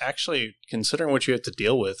boon. Actually, considering what you have to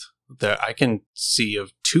deal with, I can see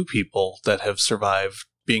of 2 people that have survived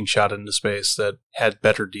being shot into space that had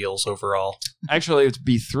better deals overall. Actually, it would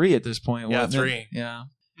be 3 at this point. Yeah, 3. It? Yeah.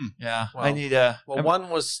 Yeah, well, I need a... Well, one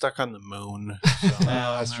was stuck on the moon. So.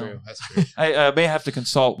 That's true. I may have to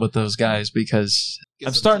consult with those guys because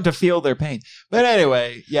I'm starting to feel their pain. But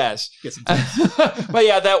anyway, yes. But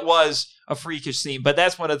yeah, that was a freakish scene. But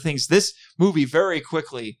that's one of the things this movie very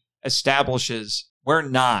quickly establishes. We're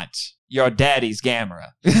not your daddy's Gamera.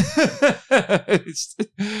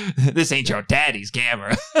 This ain't your daddy's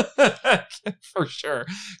Gamera. For sure.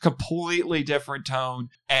 Completely different tone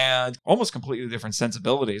and almost completely different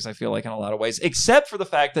sensibilities, I feel like, in a lot of ways, except for the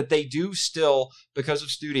fact that they do still, because of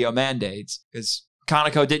studio mandates, because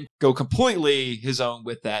Kaneko didn't go completely his own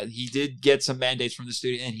with that. He did get some mandates from the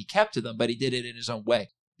studio and he kept to them, but he did it in his own way.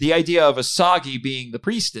 The idea of Asagi being the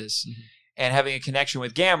priestess and having a connection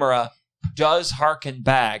with Gamera does harken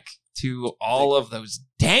back to all of those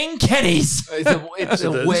dang kitties. It's a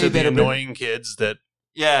So way the better. annoying kids that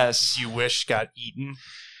Yes. you wish got eaten.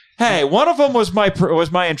 Hey, one of them was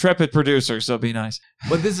my intrepid producer, so be nice.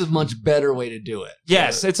 But this is a much better way to do it.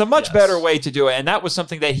 Yes, it's a much Yes. better way to do it, and that was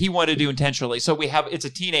something that he wanted to do intentionally. So it's a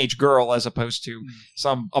teenage girl as opposed to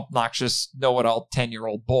some obnoxious know-it-all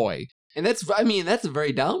 10-year-old boy. And that's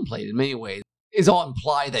very downplayed in many ways. It's all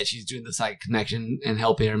implied that she's doing the psychic connection and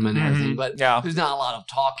helping him and everything, but Yeah. there's not a lot of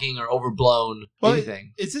talking or overblown Well,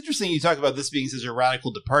 anything. It's interesting you talk about this being such a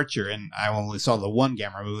radical departure, and I only saw the one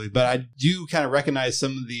Gamera movie, but I do kind of recognize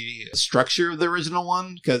some of the structure of the original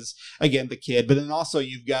one, because, again, the kid, but then also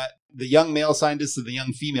you've got the young male scientists and the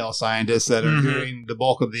young female scientists that are doing the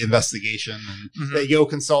bulk of the investigation, and they go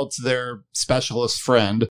consult their specialist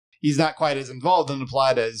friend. He's not quite as involved and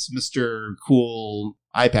applied as Mr. Cool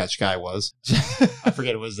Eye Patch guy was. I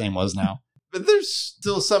forget what his name was now. But there's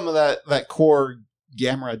still some of that core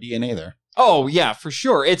Gamera DNA there. Oh, yeah, for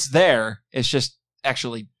sure. It's there. It's just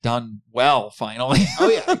actually done well, finally. Oh,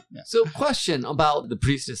 yeah. So, question about the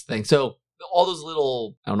priestess thing. So, all those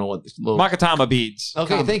little, I don't know what, little... Makatama beads.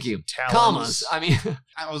 Okay, thank you. Talons. Commas. I mean,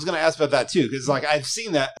 I was going to ask about that, too, because I've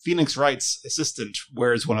seen that Phoenix Wright's assistant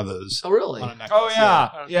wears one of those. oh, really? On a necklace.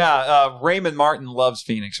 Oh, yeah. Raymond Martin loves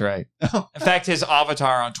Phoenix Wright. In fact, his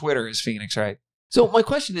avatar on Twitter is Phoenix Wright. So, my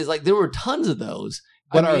question is, there were tons of those.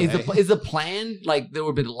 What are is they? is the plan, there would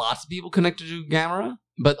have been lots of people connected to Gamera,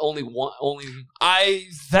 but only one,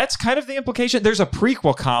 That's kind of the implication. There's a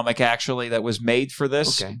prequel comic, actually, that was made for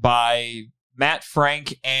this by Matt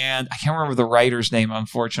Frank, and I can't remember the writer's name,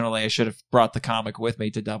 unfortunately. I should have brought the comic with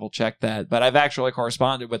me to double check that. But I've actually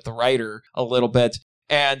corresponded with the writer a little bit.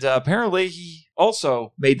 And apparently he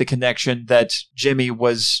also made the connection that Jimmy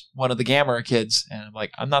was one of the Gamera kids. And I'm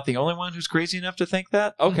like, I'm not the only one who's crazy enough to think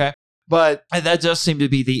that? Okay. But that does seem to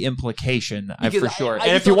be the implication, for sure.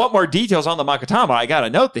 And if you want more details on the Makatama, I got a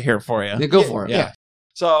note here for you. Yeah, go for it. Yeah.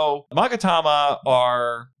 So, Makatama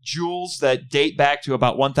are jewels that date back to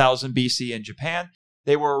about 1000 BC in Japan.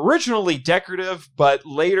 They were originally decorative, but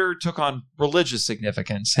later took on religious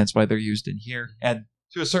significance, hence why they're used in here. And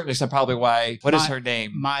to a certain extent, probably why, what is her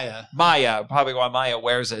name? Maya. Maya, probably why Maya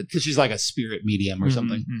wears it. Because she's like a spirit medium or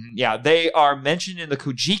something. Yeah, they are mentioned in the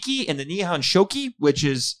Kojiki and the Nihon Shoki, which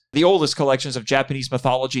is the oldest collections of Japanese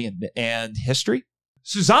mythology and history.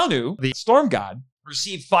 Susanoo, the storm god,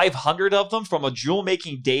 received 500 of them from a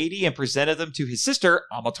jewel-making deity and presented them to his sister,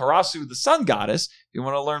 Amaterasu, the sun goddess. If you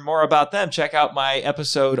want to learn more about them, check out my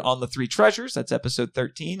episode on the three treasures. That's episode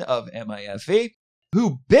 13 of MIFE.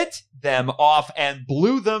 Who bit them off and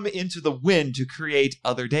blew them into the wind to create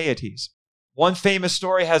other deities. One famous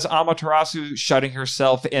story has Amaterasu shutting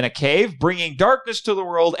herself in a cave, bringing darkness to the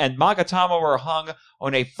world, and Makatama were hung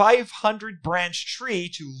on a 500-branch tree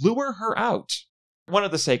to lure her out. One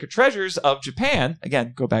of the sacred treasures of Japan,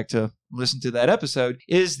 again, go back to listen to that episode,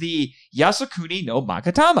 is the Yasukuni no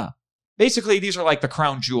Makatama. Basically, these are like the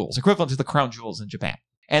crown jewels, equivalent to the crown jewels in Japan.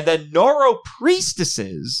 And the Noro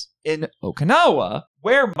priestesses in Okinawa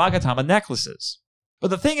wear Makatama necklaces. But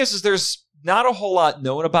the thing is there's not a whole lot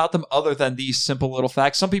known about them other than these simple little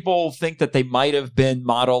facts. Some people think that they might have been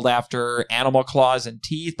modeled after animal claws and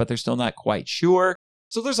teeth, but they're still not quite sure.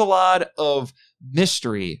 So there's a lot of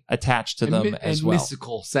mystery attached to them as well. And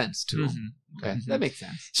mystical sense to them. Okay, that makes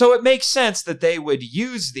sense. So it makes sense that they would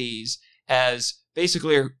use these as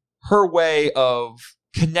basically her way of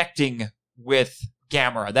connecting with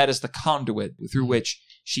Gamera. That is the conduit through which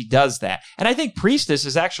she does that. And I think Priestess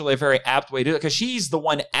is actually a very apt way to do it because she's the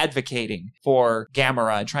one advocating for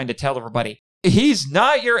Gamera and trying to tell everybody, he's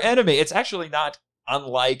not your enemy. It's actually not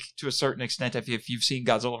unlike, to a certain extent, if you've seen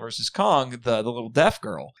Godzilla vs. Kong, the little deaf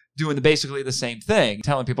girl doing basically the same thing,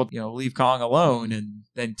 telling people, leave Kong alone, and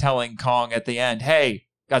then telling Kong at the end, hey,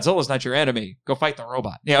 Godzilla's not your enemy. Go fight the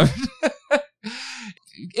robot.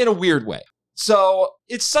 In a weird way. So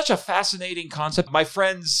it's such a fascinating concept. My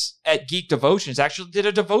friends at Geek Devotions actually did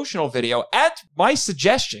a devotional video at my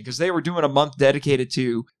suggestion because they were doing a month dedicated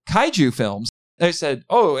to kaiju films. They said,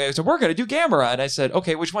 we're going to do Gamera. And I said,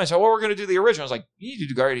 okay, which one? So, we're going to do the original. I was like, you need to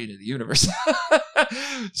do Guardian of the Universe.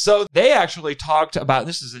 So they actually talked about,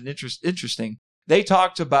 this is interesting, they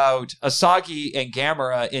talked about Asagi and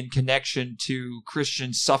Gamera in connection to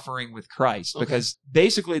Christian suffering with Christ. Okay. Because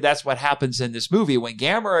basically that's what happens in this movie. When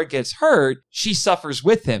Gamera gets hurt, she suffers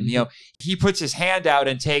with him. Mm-hmm. He puts his hand out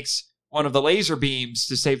and takes one of the laser beams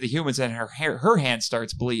to save the humans, and her hand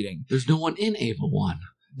starts bleeding. There's no one in Ava 1.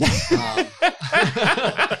 He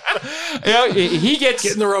gets...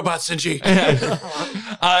 Get in the robot, Shinji.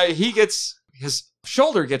 He gets his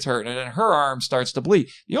shoulder gets hurt and then her arm starts to bleed.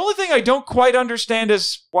 The only thing I don't quite understand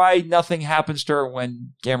is why nothing happens to her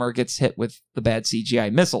when Gamera gets hit with the bad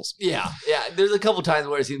CGI missiles. Yeah. There's a couple times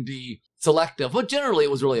where it seemed to be selective, but generally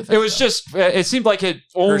it was really effective. It was just, it seemed like it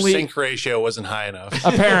only... Her sync ratio wasn't high enough.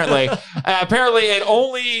 Apparently it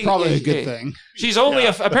only... Probably a good thing. She's only,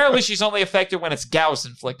 apparently she's only affected when it's Gauss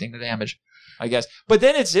inflicting the damage, I guess. But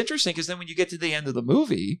then it's interesting because then when you get to the end of the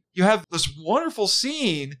movie, you have this wonderful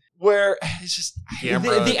scene where it's just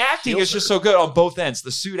the acting is just so good on both ends,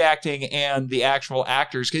 the suit acting and the actual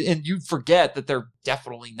actors. And you forget that they're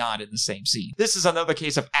definitely not in the same scene. This is another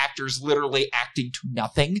case of actors literally acting to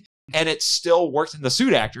nothing, and it still worked in the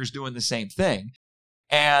suit actors doing the same thing.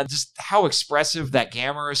 And just how expressive that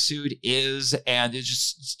Gamera suit is, and it's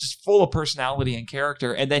just full of personality and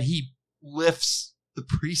character. And then he lifts the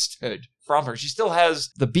priesthood from her. She still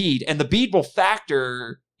has the bead, and the bead will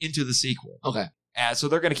factor into the sequel. Okay. And so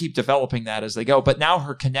they're going to keep developing that as they go. But now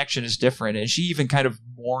her connection is different, and she even kind of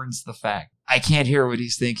mourns the fact, I can't hear what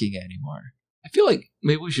he's thinking anymore. I feel like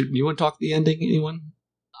maybe we should. You want to talk the ending, anyone?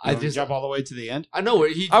 I just jump all the way to the end. I know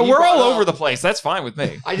where we're all over the place. That's fine with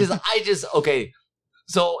me. I just okay.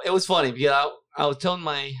 So it was funny because I was telling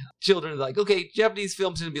my children, like, okay, Japanese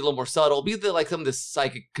films tend to be a little more subtle. Because they're like some of this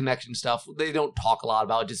psychic connection stuff, they don't talk a lot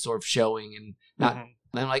about, just sort of showing and not. Mm-hmm.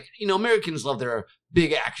 And I'm like, Americans love their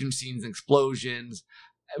big action scenes and explosions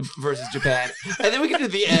versus Japan. And then we get to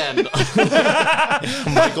the end.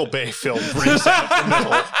 Michael Bay film brings out the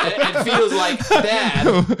middle. And it feels like,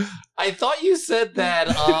 Dad, I thought you said that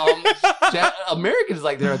Americans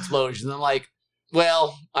like their explosions. I'm like,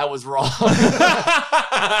 well, I was wrong.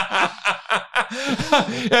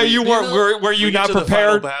 You weren't. Were you not prepared? The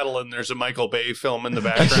final battle, and there's a Michael Bay film in the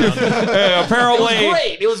background.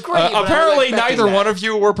 Apparently, it was great. Apparently, neither one of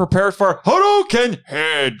you were prepared for Hadouken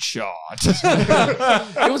headshot.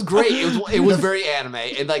 It was great. It was very anime,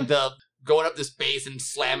 and like the going up the space and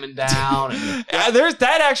slamming down. And,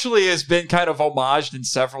 that actually has been kind of homaged in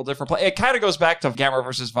several different places. It kind of goes back to Gamera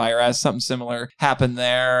versus Virus. Something similar happened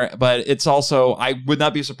there, but it's also, I would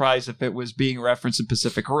not be surprised if it was being referenced in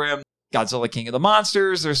Pacific Rim, Godzilla King of the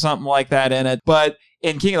Monsters, or something like that in it. But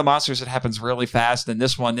in King of the Monsters, it happens really fast. In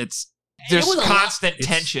this one, there's constant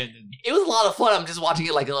tension. It was a lot of fun. I'm just watching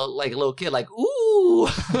it like a little kid, like, ooh.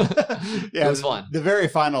 Yeah, it was fun. The very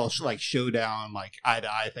final showdown, like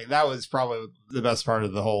eye-to-eye thing, that was probably the best part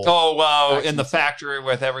of the whole. Oh, wow. In the factory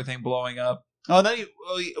with everything blowing up. Oh, no,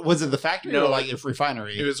 was it the factory or like a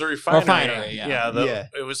refinery? It was a refinery. Yeah.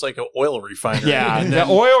 It was like an oil refinery. Yeah, the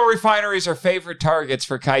oil refineries are favorite targets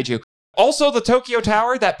for kaiju. Also, the Tokyo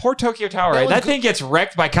Tower, that poor Tokyo Tower, that thing gets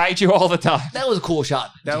wrecked by kaiju all the time. That was a cool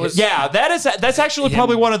shot. That's actually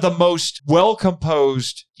probably one of the most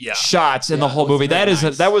well-composed shots in the whole movie.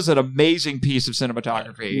 That was an amazing piece of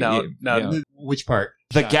cinematography. No. Which part?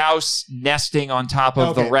 The Gauss nesting on top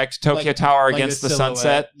of the wrecked Tokyo Tower against the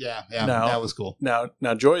sunset. Yeah, that was cool. Now,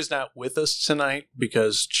 Joy's not with us tonight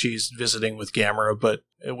because she's visiting with Gamera, but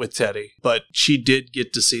with Teddy. But she did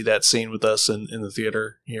get to see that scene with us in the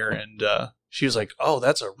theater here, and she was like, "Oh,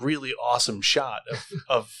 that's a really awesome shot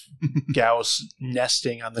of Gauss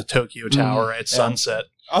nesting on the Tokyo Tower at sunset."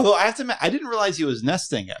 Although I have to admit, I didn't realize he was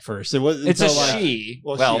nesting at first. It's a she.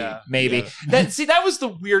 Well, maybe. Yeah. That was the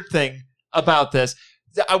weird thing about this.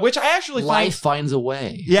 Which I actually life finds a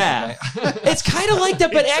way. Yeah, it's kind of like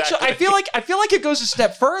that, but actually, I feel like it goes a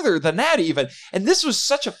step further than that even. And this was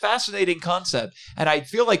such a fascinating concept, and I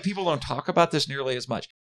feel like people don't talk about this nearly as much.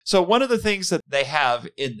 So one of the things that they have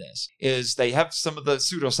in this is they have some of the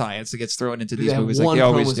pseudoscience that gets thrown into these movies, like they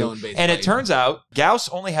always do. And it turns out Gauss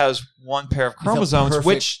only has one pair of chromosomes,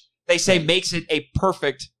 which they say makes it a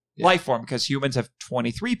perfect life form, because humans have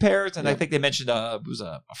 23 pairs, and I think they mentioned it was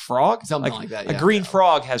a frog, something like that. A green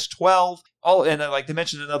frog has 12. And like they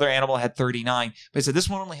mentioned another animal had 39. But they said this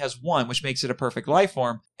one only has one, which makes it a perfect life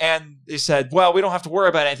form. And they said, well, we don't have to worry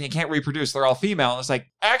about anything. It can't reproduce. They're all female. And it's like,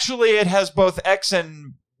 actually, it has both X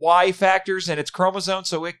and Y factors in its chromosomes,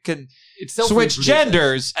 so it can switch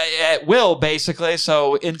genders at will, basically.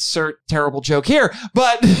 So insert terrible joke here.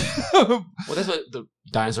 But well, that's what the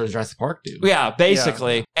dinosaurs in Jurassic Park do. Yeah,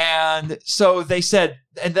 basically. Yeah. And so they said,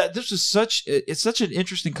 and this is such an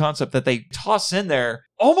interesting concept that they toss in there,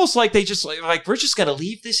 almost like they just like we're just going to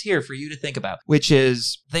leave this here for you to think about, which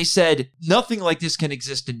is they said nothing like this can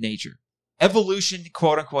exist in nature. Evolution,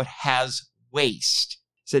 quote unquote, has waste.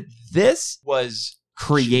 Said this was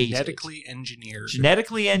created.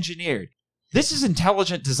 Genetically engineered. This is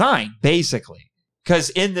intelligent design, basically. Because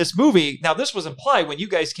in this movie, now this was implied when you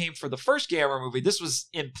guys came for the first Gamera movie, this was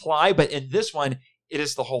implied, but in this one, it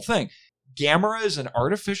is the whole thing. Gamera is an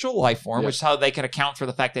artificial life form, Yeah. which is how they can account for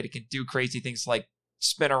the fact that it can do crazy things like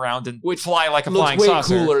spin around and fly like a Looks flying way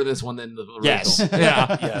saucer. cooler this one than the original. Yes.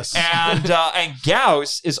 Yeah. Yes. And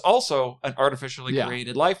Gauss is also an artificially Yeah.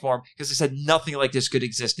 created life form because they said nothing like this could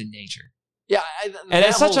exist in nature. Yeah, And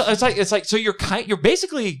it's such a it's like so you're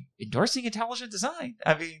basically endorsing intelligent design.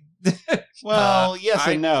 I mean, Well, yes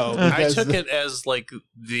and no. I because- took it as like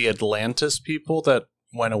the Atlantis people that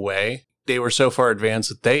went away. They were so far advanced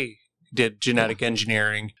that they did genetic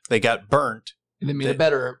engineering. They got burnt, and they made a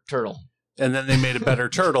better turtle. and then they made a better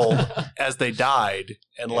turtle as they died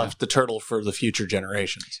and left the turtle for the future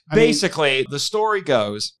generations. I mean- basically, the story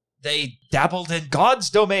goes they dabbled in God's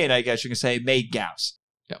domain, I guess you can say, made Gauss.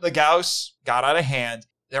 Yep. The Gauss got out of hand.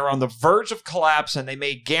 They were on the verge of collapse, and they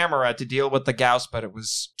made Gamera to deal with the Gauss, but it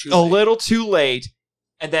was little too late.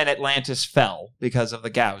 And then Atlantis fell because of the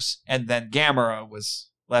Gauss, and then Gamera was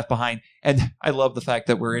left behind. And I love the fact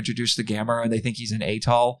that we're introduced to Gamera, and they think he's an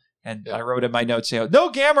atoll. And I wrote in my notes, no,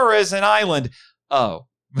 Gamera is an island. Oh.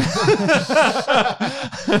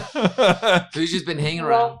 So he's just been hanging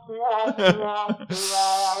around.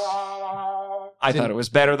 I thought it was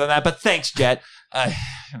better than that, but thanks, Jet.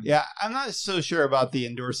 Yeah, I'm not so sure about the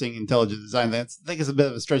endorsing intelligent design. I think it's a bit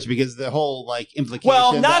of a stretch because the whole implication.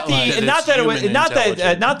 Well, not that, the that not it's that it was human not that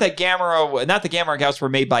intelligence. not that Gamera and Gauss were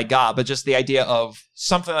made by God, but just the idea of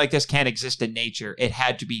something like this can't exist in nature. It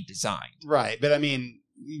had to be designed. right, but I mean,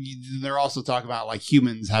 they're also talking about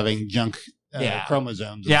humans having junk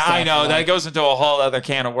chromosomes. and Yeah, I stuff, know and, that goes into a whole other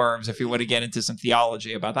can of worms. If you want to get into some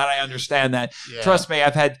theology about that, I understand that. yeah. Trust me,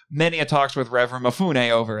 I've had many a talks with Reverend Mafune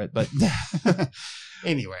over it, but.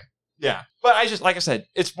 Anyway, Yeah. But I just, like I said,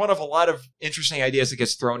 it's one of a lot of interesting ideas that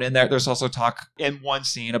gets thrown in there. There's also talk in one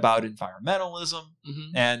scene about environmentalism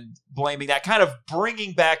and blaming that, kind of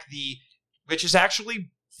bringing back which is actually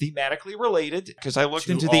thematically related, because I looked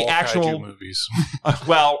To into the all actual, kaiju movies.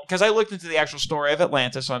 because I looked into the actual story of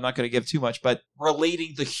Atlantis, so I'm not going to give too much, but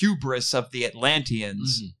relating the hubris of the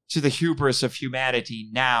Atlanteans to the hubris of humanity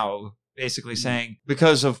now. Basically saying,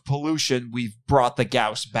 because of pollution, we've brought the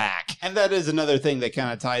Gauss back. and that is another thing that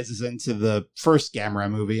kind of ties us into the first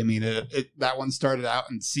Gamera movie. I mean, that one started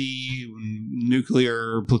out in sea,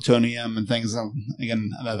 nuclear, plutonium, and things.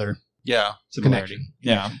 Again, another Yeah. similarity.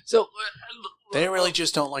 Yeah. So They really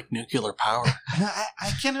just don't like nuclear power.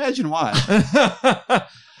 I can't imagine why.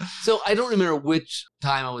 So I don't remember which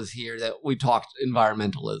time I was here that we talked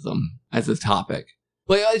environmentalism as a topic.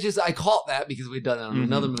 But I caught that because we'd done it on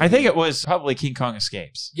another movie. I think it was probably King Kong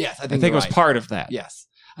Escapes. Yes, I I think think it you're was right. part of that. Yes,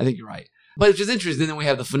 I think you're right. But it's just interesting. Then we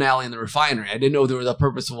have the finale in the refinery. I didn't know there was a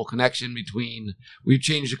purposeful connection between we've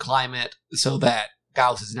changed the climate so that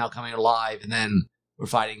Gauss is now coming alive, and then we're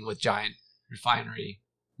fighting with giant refinery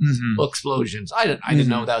explosions. I didn't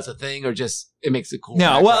know that was a thing, or just it makes it cool.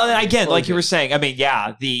 No, well, background. and again, like you were Explosion. saying, I mean,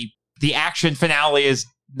 yeah, the action finale is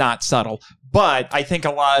not subtle, but I think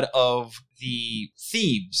a lot of the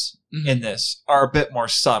themes in this are a bit more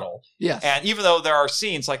subtle. Yes. And even though there are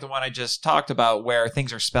scenes like the one I just talked about where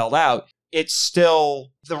things are spelled out, it's still,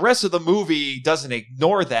 the rest of the movie doesn't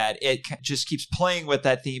ignore that. It just keeps playing with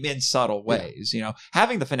that theme in subtle ways. You know,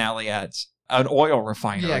 having the finale at an oil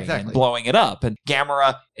refinery Yeah, exactly. and blowing it up. And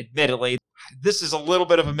Gamera, admittedly, this is a little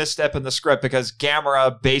bit of a misstep in the script because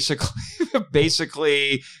Gamera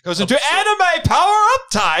basically goes into anime power up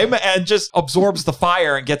time and just absorbs the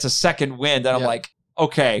fire and gets a second wind. And I'm like,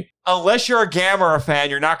 okay, unless you're a Gamera fan,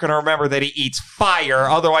 you're not going to remember that he eats fire.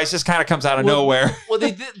 Otherwise, this kind of comes out of nowhere. Well,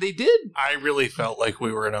 they did. I really felt like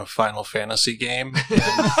we were in a Final Fantasy game.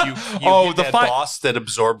 And you Oh, hit that boss that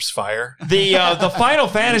absorbs fire. The Final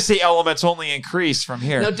Fantasy elements only increase from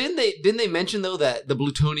here. Now, didn't they mention though that the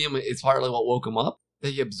plutonium is partly what woke him up? That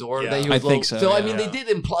he absorbed. Yeah. That he was I think so, So I yeah. mean, they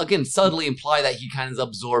did subtly imply that he kind of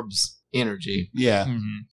absorbs energy. Yeah.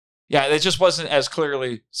 Mhm. Yeah, it just wasn't as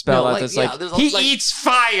clearly spelled No, out. It's there's he eats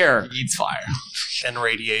fire. He eats fire. And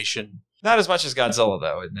radiation. Not as much as Godzilla,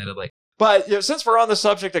 though, admittedly. But since we're on the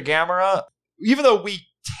subject of Gamera, even though we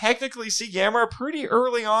technically see Gamera pretty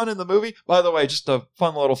early on in the movie, by the way, just a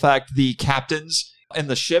fun little fact, the captains in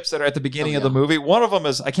the ships that are at the beginning of the movie, one of them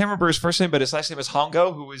is, I can't remember his first name, but his last name is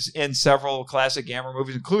Hongo, who was in several classic Gamera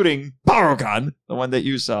movies, including Barugan, the one that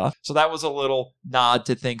you saw. So that was a little nod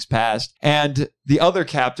to things past. And the other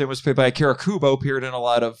captain was played by Akira Kubo, appeared in a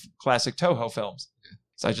lot of classic Toho films.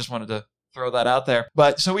 So I just wanted to throw that out there.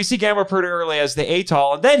 But so we see Gamera pretty early as the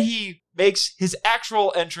atoll, and then he makes his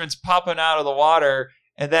actual entrance popping out of the water,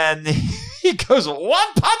 and then he goes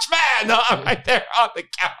One Punch Man right there on the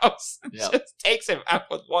Gauss. Yep. Just takes him out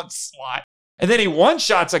with one slot. And then he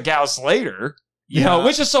one-shots a Gauss later, you know,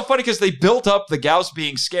 which is so funny because they built up the Gauss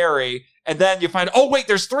being scary, and then you find, oh, wait,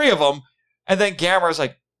 there's three of them. And then Gamera's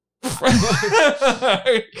like,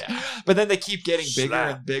 but then they keep getting bigger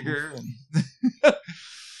and bigger and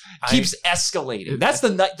keeps escalating. That's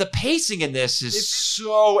the pacing in this is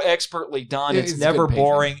so expertly done. It's never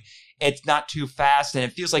boring. It's not too fast, and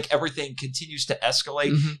it feels like everything continues to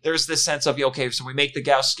escalate. Mm-hmm. There's this sense of, okay, so we make the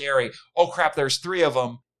Gauss scary. Oh crap, there's 3 of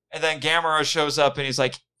them. And then Gamera shows up and he's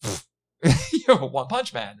like, One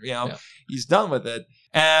Punch Man, he's done with it.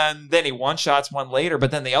 And then he one-shots one later,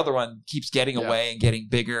 but then the other one keeps getting away and getting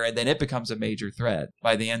bigger, and then it becomes a major threat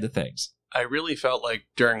by the end of things. I really felt like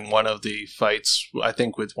during one of the fights, I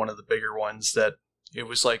think with one of the bigger ones, that it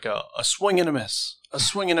was like a swing and a miss. A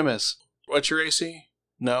swing and a miss. What's your AC?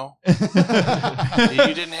 No? You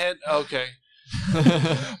didn't hit? Okay.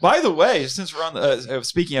 By the way, since we're on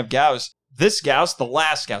speaking of Gauss, this Gauss, the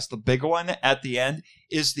last Gauss, the big one at the end,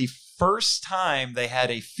 is the first time they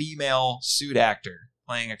had a female suit actor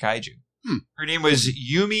playing a kaiju. Her name was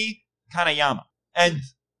Yumi Kanayama. And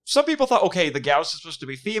some people thought, okay, the Gauss is supposed to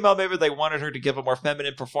be female. Maybe they wanted her to give a more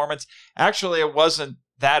feminine performance. Actually, it wasn't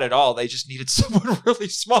that at all. They just needed someone really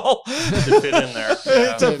small to fit in there.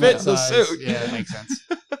 To fit in the suit. Yeah, that makes sense.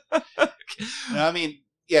 No, I mean,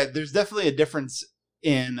 there's definitely a difference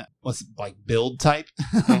in build type.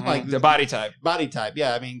 Like the body type. Body type,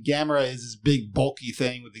 yeah. I mean, Gamera is this big bulky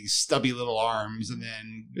thing with these stubby little arms, and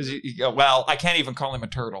then well, I can't even call him a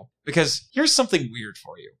turtle, because here's something weird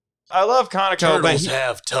for you. I love Kaneko, turtles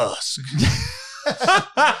have tusks.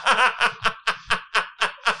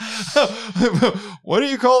 What do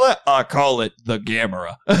you call that? I call it the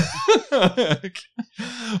Gamera.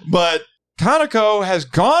 But Kaneko has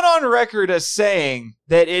gone on record as saying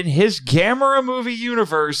that in his Gamera movie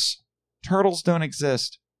universe, turtles don't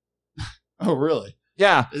exist. Oh, really?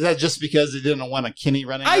 Yeah. Is that just because he didn't want a Kinney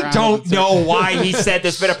running around? I don't know why he said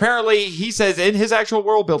this, but apparently he says in his actual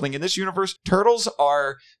world building in this universe, turtles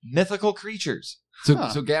are mythical creatures. So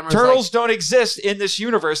Gamera's turtles don't exist in this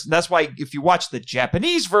universe, and that's why if you watch the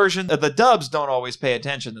Japanese version, the dubs don't always pay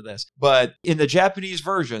attention to this. But in the Japanese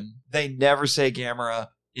version, they never say Gamera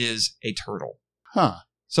is a turtle. Huh.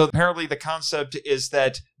 So apparently the concept is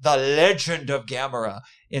that the legend of Gamera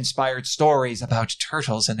inspired stories about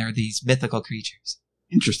turtles, and they're these mythical creatures.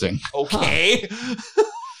 Interesting. Okay.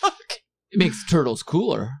 It makes turtles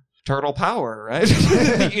cooler. Turtle power, right?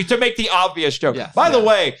 To make the obvious joke. Yes, By the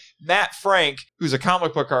way, Matt Frank, who's a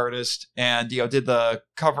comic book artist and did the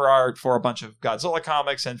cover art for a bunch of Godzilla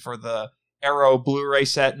comics and for the Arrow Blu-ray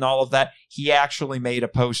set and all of that, he actually made a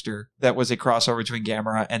poster that was a crossover between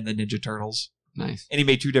Gamera and the Ninja Turtles. Nice. And he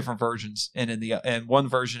made 2 different versions. And in one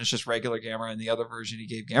version, it's just regular Gamera, and the other version, he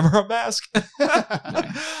gave Gamera a mask.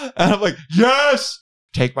 Nice. And I'm like, yes!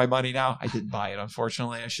 Take my money now. I didn't buy it,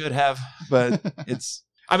 unfortunately. I should have, but it's...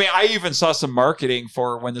 I mean, I even saw some marketing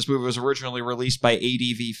for when this movie was originally released by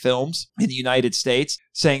ADV Films in the United States,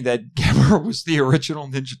 saying that Gamera was the original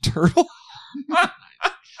Ninja Turtle.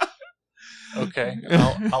 Okay,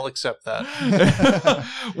 I'll accept that.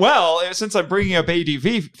 Well, since I'm bringing up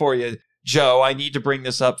ADV for you, Joe, I need to bring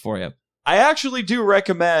this up for you. I actually do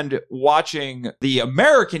recommend watching the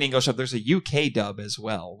American English dub. There's a UK dub as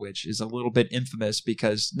well, which is a little bit infamous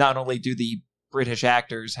because not only do the British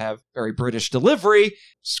actors have very British delivery,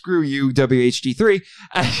 screw you, WHD3,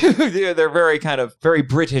 they're very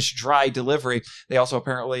British dry delivery. They also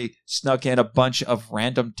apparently snuck in a bunch of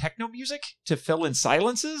random techno music to fill in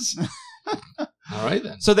silences. All right,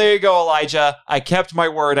 then. So there you go, Elijah. I kept my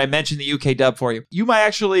word. I mentioned the UK dub for you. You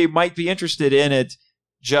might be interested in it,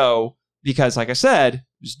 Joe, because like I said, it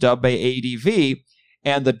was dubbed by ADV,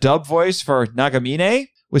 and the dub voice for Nagamine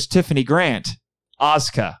was Tiffany Grant,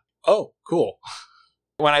 Asuka. Oh, cool.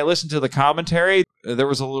 When I listened to the commentary, there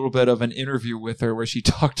was a little bit of an interview with her where she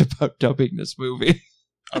talked about dubbing this movie.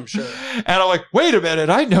 I'm sure. And I'm like, wait a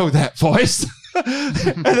minute, I know that voice.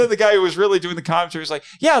 And then the guy who was really doing the commentary was like,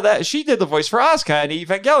 yeah, she did the voice for Asuka in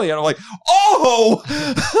Evangelion. I'm like, oh!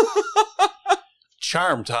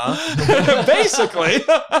 Charmed, huh? Basically.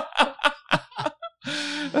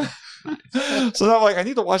 So now I'm like, I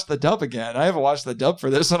need to watch the dub again. I haven't watched the dub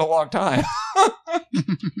for this in a long time.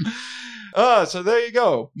 So there you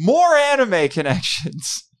go. More anime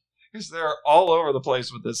connections. Because they're all over the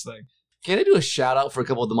place with this thing. Can I do a shout out for a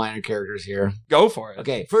couple of the minor characters here? Go for it.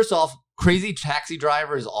 Okay, first off, Crazy Taxi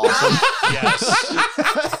Driver is awesome. Yes.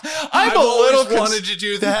 I've always wanted to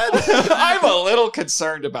do that. I'm a little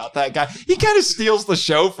concerned about that guy. He kind of steals the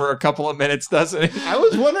show for a couple of minutes, doesn't he? I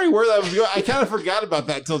was wondering where that was going. I kind of forgot about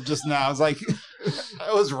that till just now. I was like,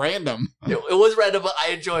 that was random. It was random, but I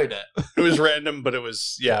enjoyed it. It was random, but it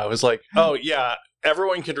was like, oh, yeah.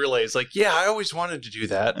 Everyone could relate. It's like, yeah, I always wanted to do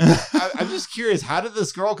that. I'm just curious, how did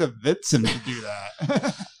this girl convince him to do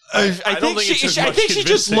that? I think it's as much she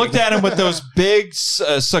just convincing. looked at him with those big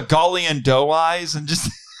Segalian doe eyes and just.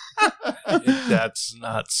 That's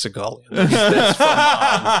not Segalian. That's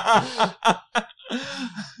from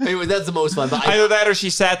Anyway, that's the most fun. But Either that or she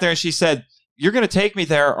sat there and she said, "You're going to take me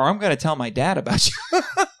there or I'm going to tell my dad about you."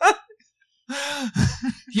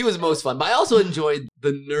 he was most fun. But I also enjoyed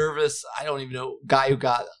the nervous, I don't even know, guy who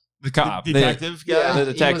got... The cop. Detective guy? Yeah, The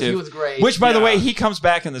detective. He was great. Which, by the Yeah. way, he comes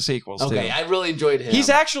back in the sequels, Okay, too. I really enjoyed him. He's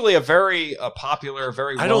actually a very popular,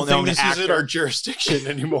 very I don't well-known think this actor. is in our jurisdiction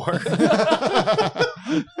anymore.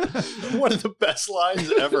 One of the best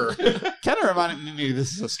lines ever. Kind of reminded me,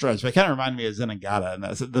 this is a stretch, but kind of reminded me of Zenigata, and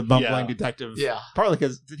that's the bumbling Yeah. detective. Yeah. Partly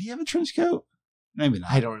because, did he have a trench coat? Maybe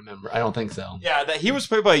not. I don't remember. I don't think so. Yeah, that he was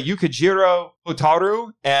played by Yukijiro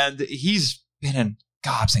Hotaru, and he's been in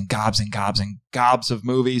gobs and gobs and gobs and gobs of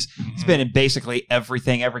movies. He's been in basically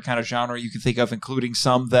everything, every kind of genre you can think of, including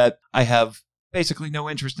some that I have basically no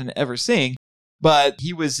interest in ever seeing. But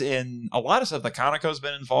he was in a lot of stuff that Kaneko's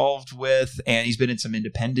been involved with, and he's been in some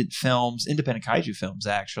independent films, independent kaiju films,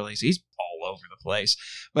 actually. So he's all over the place.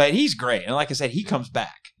 But he's great. And like I said, he comes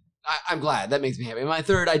back. I'm glad. That makes me happy. My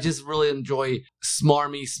third, I just really enjoy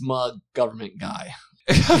smarmy, smug government guy.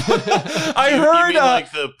 I You heard... mean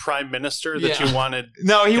like the prime minister that Yeah. you wanted?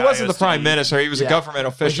 no, he wasn't the Gaius prime to- minister. He was a Yeah. government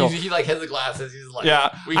official. He like has the glasses. He's like,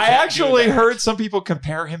 Yeah, we I can't do actually that. heard some people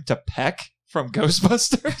compare him to Peck from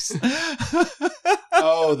Ghostbusters.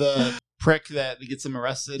 Oh, the prick that gets him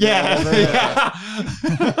arrested. yeah.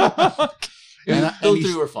 Yeah. And Those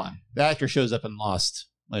he's- three were fun. The actor shows up in Lost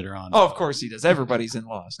later on. Oh, of course he does. Everybody's in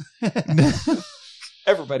Lost.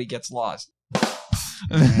 Everybody gets lost.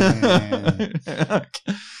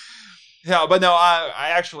 Yeah, but no, I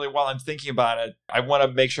actually, while I'm thinking about it, I want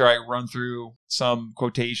to make sure I run through some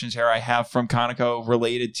quotations here I have from Kaneko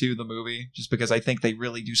related to the movie, just because I think they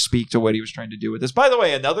really do speak to what he was trying to do with this. By the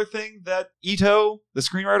way, another thing that Ito, the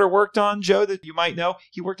screenwriter, worked on, Joe, that you might know,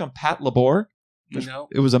 he worked on Pat Labor. No,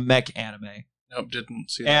 It was a mech anime. nope,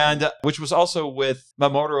 didn't see that. And which was also with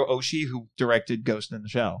Mamoru Oshii, who directed Ghost in the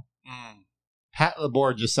Shell. Pat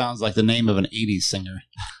Labor just sounds like the name of an 80s singer.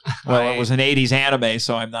 Well, it was an 80s anime,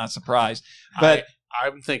 so I'm not surprised. But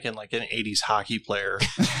I'm thinking like an 80s hockey player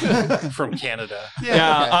from Canada.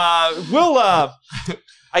 we'll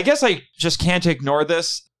I guess I just can't ignore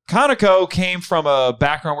this. Kaneko came from a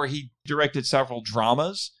background where he directed several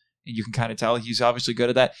dramas, and you can kind of tell he's obviously good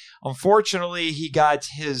at that. Unfortunately, he got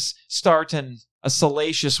his start in a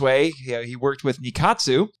salacious way. He worked with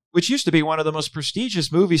Nikatsu, which used to be one of the most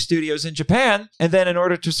prestigious movie studios in Japan, and then in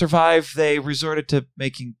order to survive, they resorted to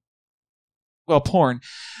making, well, porn.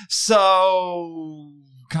 So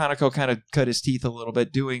Kaneko kind of cut his teeth a little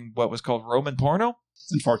bit doing what was called Roman porno.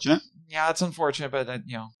 It's unfortunate. Yeah, it's unfortunate, but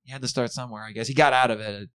he had to start somewhere, I guess. He got out of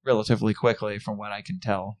it relatively quickly, from what I can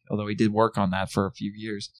tell, although he did work on that for a few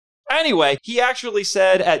years. Anyway, he actually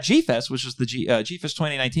said at G-Fest, which was the G-Fest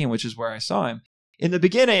 2019, which is where I saw him, in the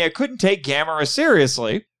beginning, I couldn't take Gamera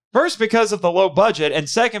seriously. First, because of the low budget, and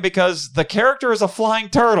second, because the character is a flying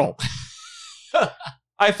turtle.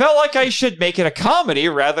 I felt like I should make it a comedy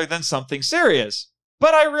rather than something serious.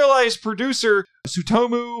 But I realized producer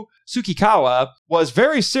Tsutomu Tsukikawa was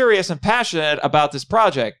very serious and passionate about this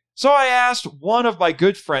project. So I asked one of my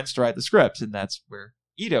good friends to write the script, and that's where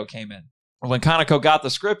Ito came in. When Kaneko got the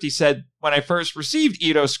script, he said, when I first received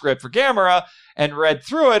Ito's script for Gamera and read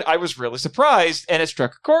through it, I was really surprised, and it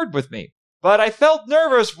struck a chord with me. But I felt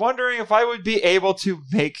nervous, wondering if I would be able to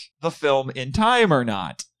make the film in time or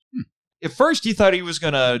not. At first, he thought he was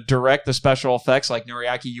going to direct the special effects like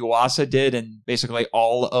Noriaki Yuasa did in basically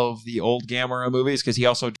all of the old Gamera movies, because he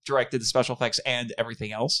also directed the special effects and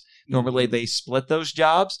everything else. Normally, they split those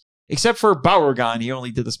jobs. Except for Bauergan, he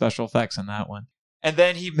only did the special effects in that one. And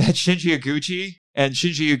then he met Shinji Iguchi, and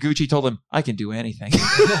Shinji Iguchi told him, I can do anything.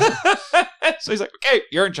 So he's like, okay,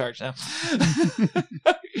 you're in charge now.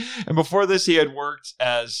 And before this, he had worked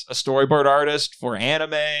as a storyboard artist for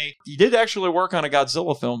anime. He did actually work on a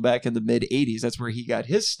Godzilla film back in the mid-'80s. That's where he got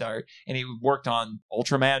his start. And he worked on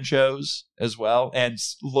Ultraman shows as well, and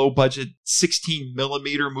low-budget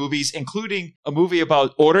 16mm movies, including a movie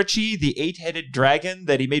about Orochi, the 8-headed dragon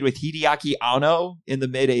that he made with Hideaki Anno in the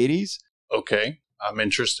mid-'80s. Okay, I'm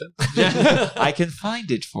interested. I can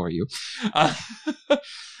find it for you.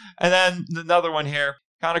 And then another one here.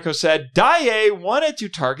 Kaneko said, Daiei wanted to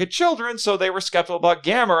target children, so they were skeptical about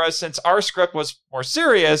Gamera since our script was more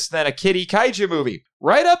serious than a kiddie kaiju movie.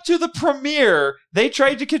 Right up to the premiere, they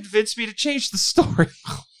tried to convince me to change the story.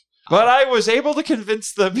 But I was able to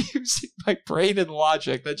convince them using my brain and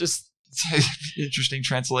logic. That just interesting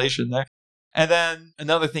translation there. And then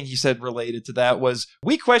another thing he said related to that was,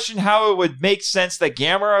 we questioned how it would make sense that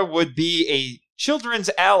Gamera would be a children's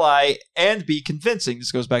ally and be convincing.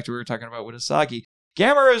 This goes back to what we were talking about with Asagi.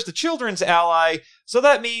 Gamera is the children's ally, so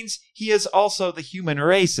that means he is also the human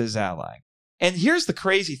race's ally. And here's the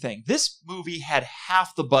crazy thing. This movie had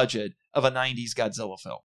half the budget of a 90s Godzilla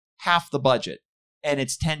film. Half the budget. And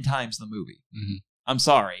it's 10 times the movie. Mm-hmm. I'm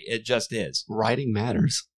sorry. It just is. Writing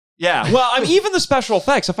matters. Yeah, well, I mean, even the special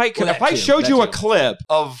effects. If I showed you a clip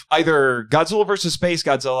of either Godzilla versus Space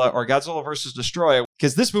Godzilla or Godzilla versus Destroyer,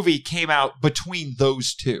 because this movie came out between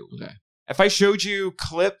those two. Okay. If I showed you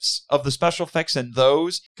clips of the special effects in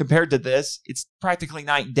those compared to this, it's practically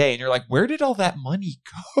night and day. And you're like, where did all that money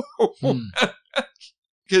go?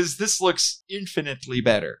 Because this looks infinitely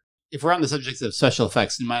better. If we're on the subject of special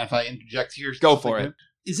effects, do you mind if I interject here? Go for it.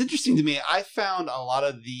 It's interesting to me. I found a lot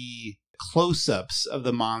of the close-ups of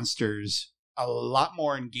the monsters a lot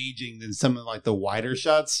more engaging than some of like the wider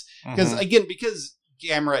shots. Because again, because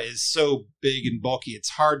Gamera is so big and bulky,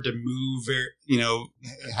 it's hard to move,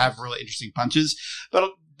 have really interesting punches.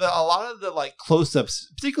 But a lot of the like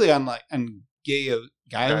close-ups, particularly on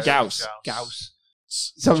Gauss.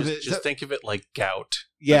 Just think of it like gout.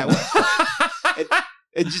 Yeah.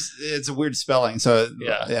 It's a weird spelling. So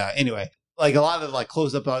yeah. Anyway, like a lot of like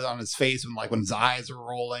close up on his face when his eyes are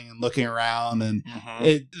rolling and looking around, and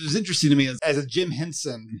it was interesting to me as a Jim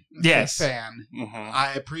Henson fan.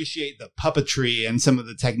 I appreciate the puppetry and some of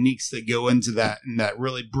the techniques that go into that and that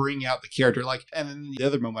really bring out the character. And then the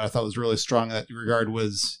other moment I thought was really strong in that regard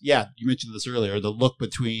was, you mentioned this earlier, the look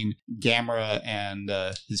between Gamera and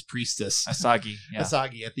his priestess Asagi. Yeah.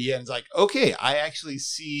 Asagi at the end. It's like, okay, I actually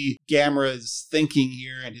see Gamera's thinking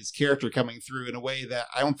here and his character coming through in a way that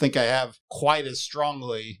I don't think I have quite as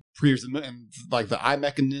strongly previously, and like the eye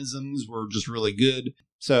mechanisms were just really good.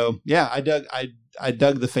 So yeah, I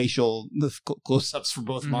dug the close-ups for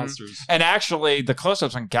both monsters. And actually, the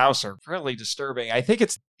close-ups on Gauss are really disturbing. I think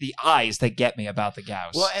it's the eyes that get me about the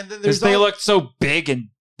Gauss. Well, and then they look so big and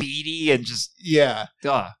beady and just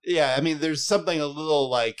duh. Yeah, I mean, there's something a little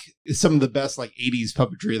like some of the best like 80s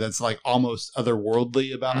puppetry that's like almost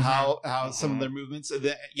otherworldly about how some of their movements.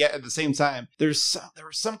 And yet at the same time, there was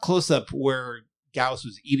some close up where Gauss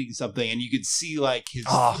was eating something, and you could see like his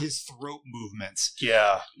throat movements.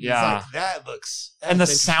 Yeah. It's like, that looks. And the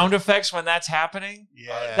sound effects when that's happening.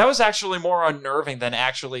 Yeah, that was actually more unnerving than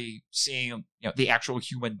actually seeing the actual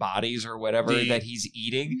human bodies or whatever that he's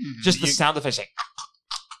eating. Just the sound effects. Like,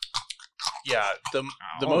 yeah, the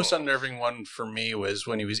most unnerving one for me was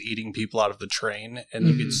when he was eating people out of the train, and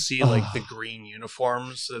you could see like the green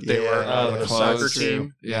uniforms that they were on the soccer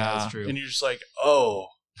team. Yeah, that's true. And you're just like, oh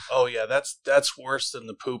yeah, that's worse than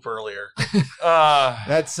the poop earlier.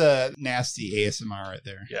 That's nasty ASMR right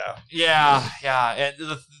there. Yeah. And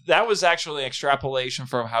that was actually an extrapolation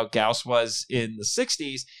from how Gauss was in the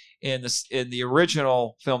 60s. In the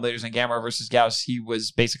original film that was in Gamera versus Gauss, he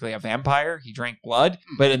was basically a vampire. He drank blood.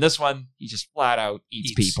 But in this one, he just flat out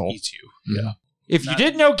eats people. Eats you. Yeah. If you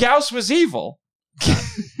didn't know Gauss was evil.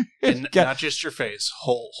 And not just your face,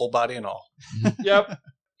 whole body and all. Yep.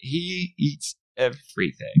 He eats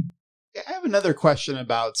everything. I have another question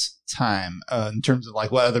about time in terms of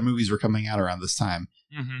like what other movies were coming out around this time.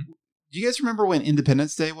 Do you guys remember when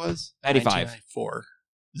Independence Day was? 95. 1994.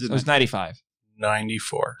 It was 95.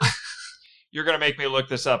 94. You're going to make me look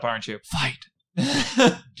this up, aren't you? Fight.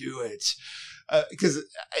 Do it. Because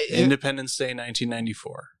Independence Day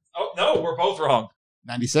 1994. Oh, no, we're both wrong.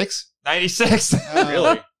 96? 96.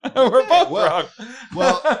 Really? We're both wrong.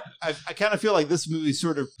 Well, I kind of feel like this movie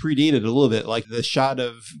sort of predated a little bit. Like the shot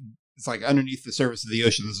of, it's like underneath the surface of the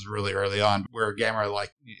ocean. This is really early on, where Gamera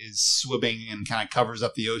like is swimming and kind of covers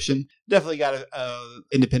up the ocean. Definitely got a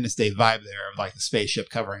Independence Day vibe there of like the spaceship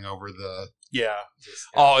covering over the. Yeah.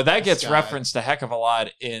 That gets referenced a heck of a lot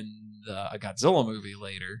in a Godzilla movie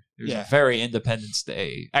later. There's a very Independence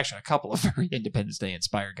Day, actually a couple of very Independence Day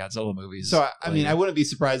inspired Godzilla movies. So, I mean, I wouldn't be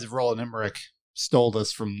surprised if Roland Emmerich stole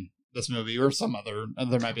this from this movie or some other.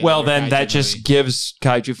 There might be. Well, then that just gives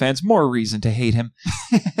kaiju fans more reason to hate him.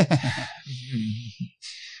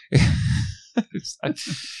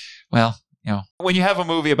 Well, when you have a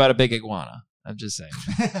movie about a big iguana. I'm just saying.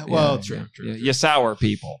 True. You sour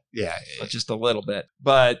people. Yeah. Just a little bit.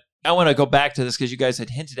 But I want to go back to this because you guys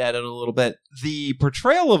had hinted at it a little bit. The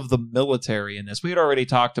portrayal of the military in this, we had already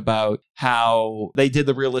talked about how they did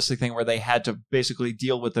the realistic thing where they had to basically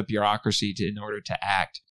deal with the bureaucracy in order to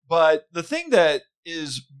act. But the thing that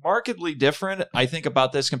is markedly different, I think,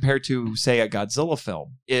 about this compared to, say, a Godzilla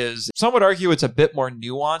film is some would argue it's a bit more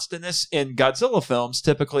nuanced in this. In Godzilla films,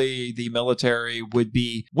 typically the military would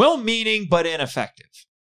be well-meaning but ineffective.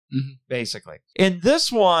 basically. In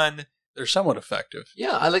this one, They're somewhat effective.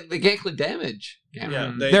 Yeah, I like they can't click damage.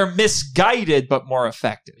 Yeah, they're misguided but more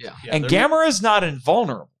effective. Yeah. And Gamera is not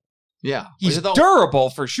invulnerable. Yeah. He's durable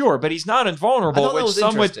for sure, but he's not I invulnerable, thought that was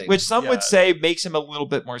interesting. which some would say makes him a little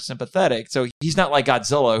bit more sympathetic. So he's not like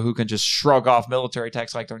Godzilla, who can just shrug off military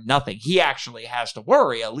attacks like they're nothing. He actually has to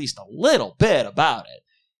worry at least a little bit about it.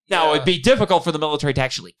 Now, it'd be difficult for the military to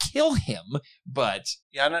actually kill him, but...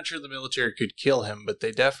 Yeah, I'm not sure the military could kill him, but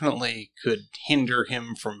they definitely could hinder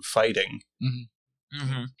him from fighting.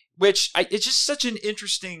 Which, it's just such an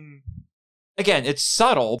interesting... Again, it's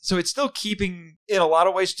subtle, so it's still keeping, in a lot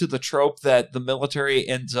of ways, to the trope that the military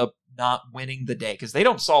ends up not winning the day, because they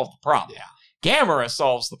don't solve the problem. Gamera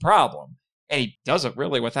solves the problem, and he does it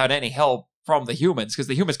really without any help from the humans, because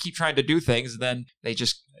the humans keep trying to do things, and then they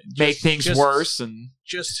just make things worse. And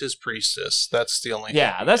just his priestess. That's the only.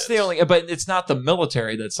 Yeah, that's the only. But it's not the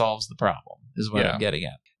military that solves the problem. Is what I'm getting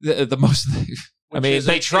at. The most. I mean,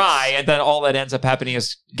 they try, and then all that ends up happening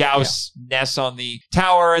is Gauss nests on the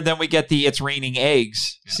tower, and then we get the "it's raining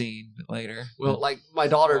eggs" scene later. Well, like my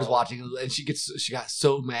daughter is watching, and she got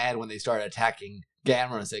so mad when they started attacking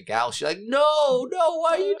Gamera and said Gauss. She's like, "No, why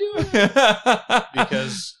are you doing that?"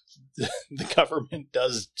 Because the government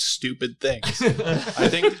does stupid things. I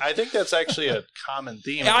think that's actually a common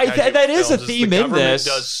theme. That is a theme in this.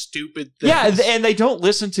 Does stupid things. Yeah, and they don't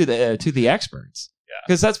listen to the experts.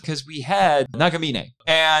 Because we had Nagamine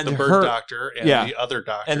and the bird doctor and the other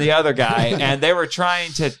doctor. And the other guy. And they were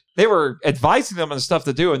they were advising them on the stuff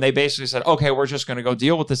to do. And they basically said, okay, we're just going to go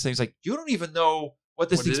deal with this thing. It's like, you don't even know what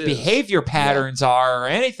this thing's behavior patterns are or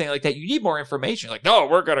anything like that. You need more information. Like, no,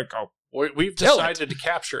 we're going to go. We've decided to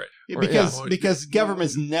capture it. Because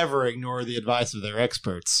governments never ignore the advice of their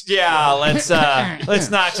experts. Yeah, let's not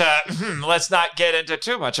get into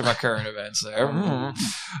too much of our current events there,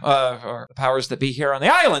 or the powers that be here on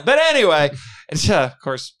the island. But anyway, and of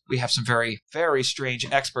course we have some very, very strange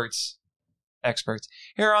experts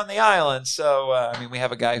here on the island. So I mean, we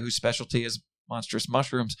have a guy whose specialty is monstrous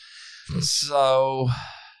mushrooms. So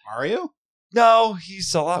Mario? No,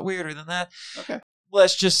 he's a lot weirder than that. Okay.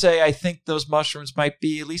 Let's just say I think those mushrooms might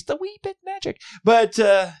be at least a wee bit magic. But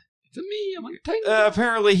to me, I'm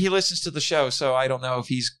apparently he listens to the show, so I don't know if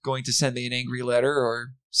he's going to send me an angry letter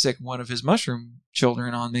or sick one of his mushroom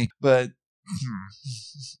children on me. But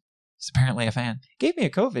he's apparently a fan. Gave me a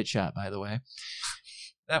COVID shot, by the way.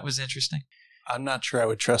 That was interesting. I'm not sure I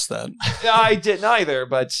would trust that. I didn't either,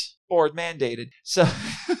 but board mandated. So,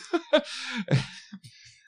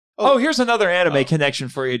 here's another anime connection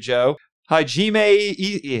for you, Joe.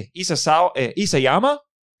 Hajime Isayama,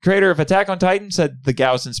 creator of Attack on Titan, said the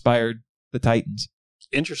Gauss inspired the Titans.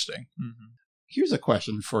 Interesting. Here's a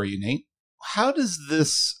question for you, Nate. How does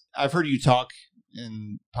this... I've heard you talk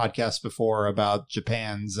in podcasts before about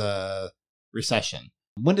Japan's recession.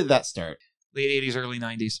 When did that start? Late 80s, early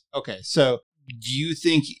 90s. Okay, so do you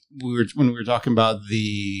think when we were talking about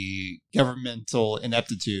the governmental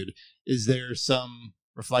ineptitude, is there some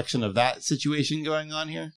reflection of that situation going on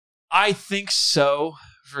here? I think so,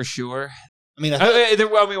 for sure. I mean,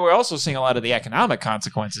 we're also seeing a lot of the economic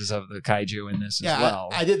consequences of the kaiju in this as well.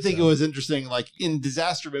 I did think it was interesting. Like in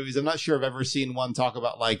disaster movies, I'm not sure I've ever seen one talk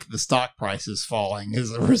about like the stock prices falling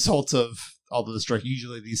as a result of all the destruction.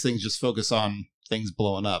 Usually these things just focus on things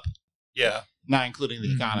blowing up. Yeah. Not including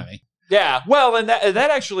the economy. Yeah, well, and that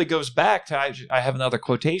actually goes back to, I have another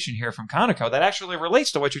quotation here from Kaneko that actually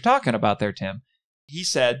relates to what you're talking about there, Tim. He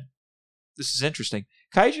said, this is interesting,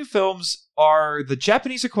 kaiju films are the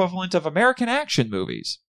Japanese equivalent of American action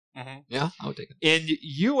movies. Mm-hmm. Yeah, I would take it. In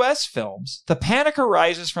U.S. films, the panic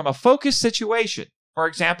arises from a focused situation. For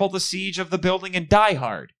example, the siege of the building in Die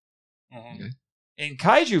Hard. Mm-hmm. Okay. In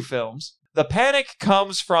kaiju films, the panic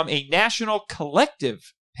comes from a national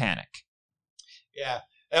collective panic. Yeah.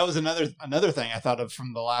 That was another thing I thought of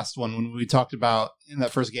from the last one when we talked about in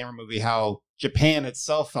that first Gamera movie how Japan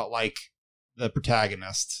itself felt like the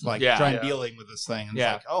protagonist, dealing with this thing. And it's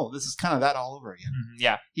like, oh, this is kind of that all over again. Mm-hmm.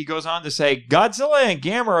 Yeah. He goes on to say, Godzilla and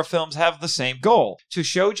Gamera films have the same goal, to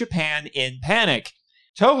show Japan in panic.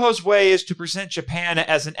 Toho's way is to present Japan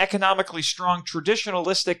as an economically strong,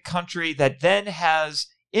 traditionalistic country that then has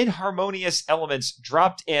inharmonious elements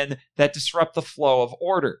dropped in that disrupt the flow of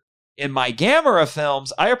order. In my Gamera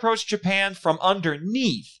films, I approach Japan from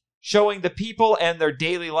underneath, showing the people and their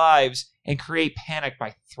daily lives, and create panic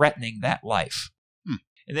by threatening that life.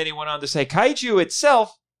 And then he went on to say, kaiju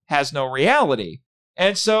itself has no reality,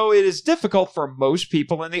 and so it is difficult for most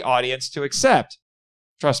people in the audience to accept.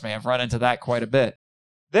 Trust me, I've run into that quite a bit.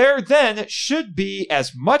 There then should be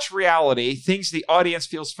as much reality, things the audience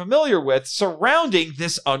feels familiar with, surrounding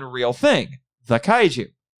this unreal thing, the kaiju.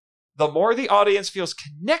 the more the audience feels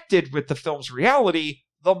connected with the film's reality,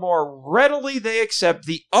 the more readily they accept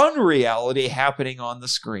the unreality happening on the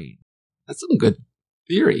screen. That's some good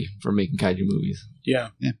theory for making kaiju movies. Yeah.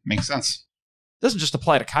 Yeah, makes sense. Doesn't just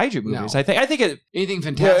apply to kaiju movies. No. I think it Anything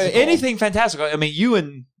fantastic. anything fantastical. I mean, you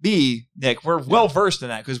and me, Nick, we're well versed in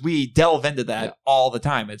that because we delve into that all the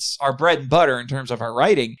time. It's our bread and butter in terms of our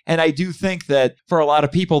writing. And I do think that for a lot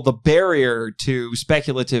of people, the barrier to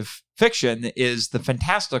speculative fiction is the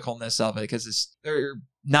fantasticalness of it because they're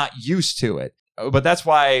not used to it. But that's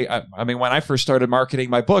why, I mean, when I first started marketing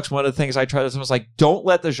my books, one of the things I tried to do was like, don't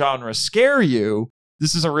let the genre scare you.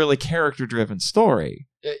 This is a really character-driven story.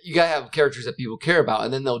 You gotta have characters that people care about,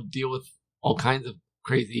 and then they'll deal with all kinds of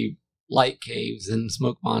crazy light caves and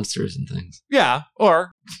smoke monsters and things. Yeah,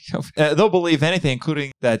 or they'll believe anything,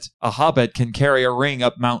 including that a hobbit can carry a ring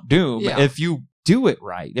up Mount Doom if you do it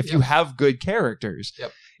right, if you have good characters.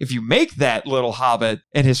 Yep. If you make that little hobbit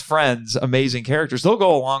and his friends amazing characters, they'll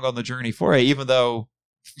go along on the journey for you, even though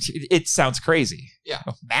it sounds crazy. Yeah.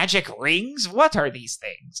 Magic rings? What are these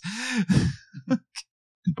things?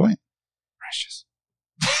 Good point. Precious.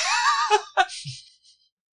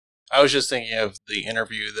 I was just thinking of the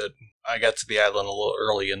interview that I got to the island a little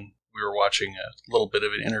early, and we were watching a little bit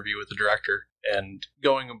of an interview with the director. And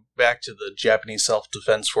going back to the Japanese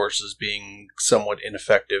self-defense forces being somewhat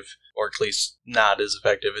ineffective, or at least not as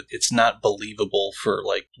effective, it's not believable for,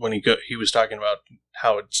 like, when he was talking about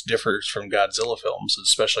how it differs from Godzilla films,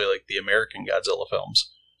 especially like the American Godzilla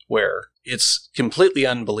films, where it's completely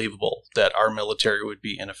unbelievable that our military would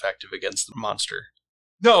be ineffective against the monster.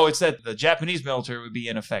 No, it's that the Japanese military would be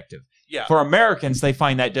ineffective. Yeah. For Americans, they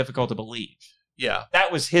find that difficult to believe. Yeah.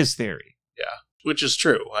 That was his theory. Yeah. Which is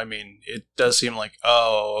true. I mean, it does seem like,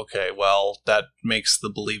 oh, okay, well, that makes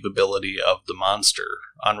the believability of the monster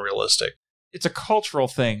unrealistic. It's a cultural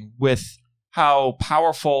thing with how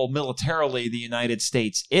powerful militarily the United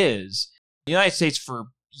States is. The United States for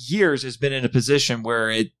years has been in a position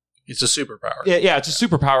where it's a superpower. It's a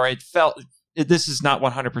superpower. It felt, this is not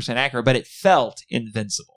 100% accurate, but it felt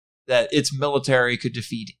invincible, that its military could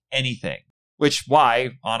defeat anything. Which,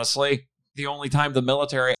 why, honestly, the only time the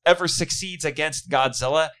military ever succeeds against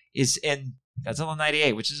Godzilla is in Godzilla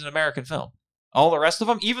 98, which is an American film. All the rest of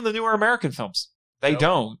them, even the newer American films, they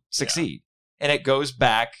don't succeed. Yeah. And it goes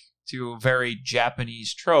back to a very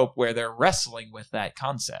Japanese trope where they're wrestling with that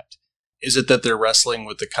concept. Is it that they're wrestling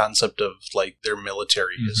with the concept of, like, their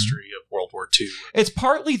military history of World War II? It's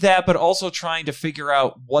partly that, but also trying to figure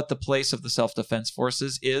out what the place of the self-defense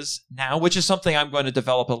forces is now, which is something I'm going to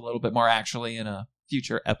develop a little bit more actually in a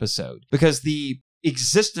future episode. Because the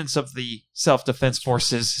existence of the self-defense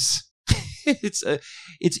forces,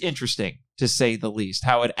 it's interesting, to say the least,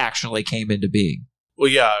 how it actually came into being.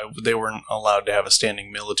 Well, yeah, they weren't allowed to have a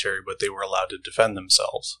standing military, but they were allowed to defend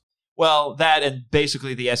themselves. Well, that and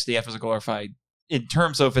basically the SDF is a glorified, in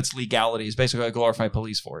terms of its legality, is basically a glorified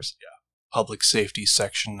police force. Yeah. Public Safety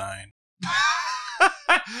Section 9.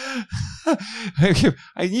 I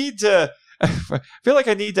feel like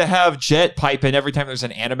I need to have Jet pipe in every time there's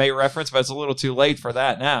an anime reference, but it's a little too late for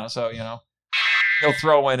that now, so, he'll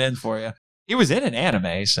throw one in for you. He was in an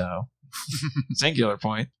anime, so singular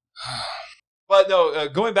point. But no,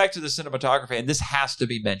 going back to the cinematography, and this has to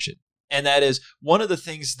be mentioned, and that is one of the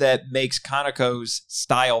things that makes Kaneko's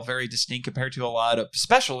style very distinct compared to a lot of,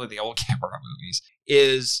 especially the old Gamera movies,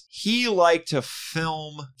 is he liked to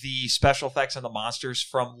film the special effects and the monsters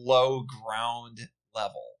from low ground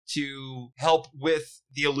level to help with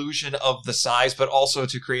the illusion of the size, but also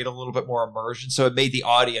to create a little bit more immersion. So it made the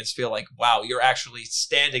audience feel like, wow, you're actually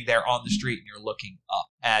standing there on the street and you're looking up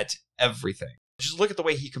at everything. Just look at the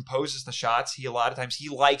way he composes the shots. A lot of times he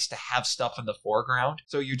likes to have stuff in the foreground,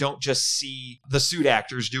 so you don't just see the suit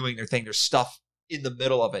actors doing their thing. There's stuff in the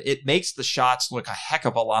middle of it. It makes the shots look a heck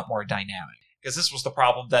of a lot more dynamic. Because this was the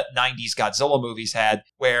problem that 90s Godzilla movies had,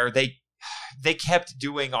 where they kept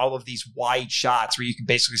doing all of these wide shots where you can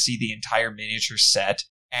basically see the entire miniature set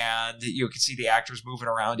and you can see the actors moving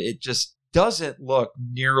around. It just doesn't look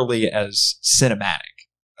nearly as cinematic.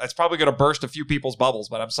 That's probably going to burst a few people's bubbles,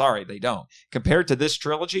 but I'm sorry, they don't. Compared to this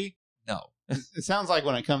trilogy, no. It sounds like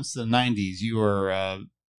when it comes to the 90s, you were,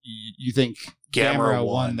 you think Gamera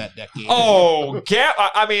won that decade. Oh,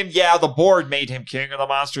 I mean, yeah, the board made him king of the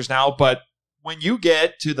monsters now, but when you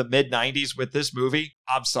get to the mid-90s with this movie,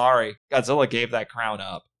 I'm sorry, Godzilla gave that crown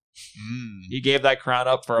up. He gave that crown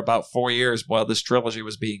up for about 4 years while this trilogy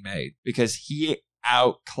was being made, because he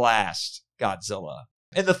outclassed Godzilla.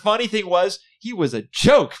 And the funny thing was, he was a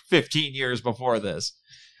joke 15 years before this.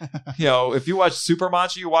 If you watch Super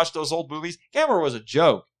Monster, you watch those old movies, Gamera was a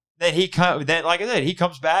joke. Then like I said, he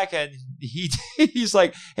comes back and he's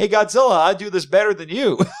like, "Hey, Godzilla, I do this better than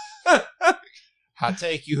you." Hot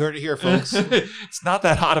take. You heard it here, folks. It's not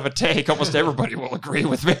that hot of a take. Almost everybody will agree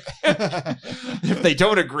with me. If they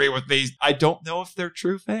don't agree with me, I don't know if they're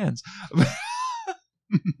true fans.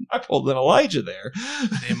 I pulled an Elijah there.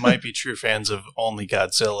 They might be true fans of only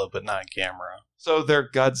Godzilla, but not Gamera. So they're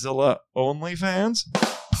Godzilla only fans?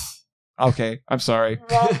 Okay, I'm sorry.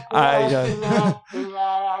 I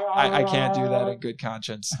can't do that in good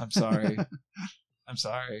conscience. I'm sorry. I'm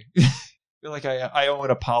sorry. I feel like I owe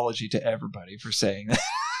an apology to everybody for saying that.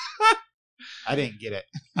 I didn't get it.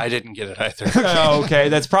 I didn't get it either. Okay,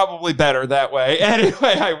 that's probably better that way.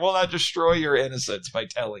 Anyway, I will not destroy your innocence by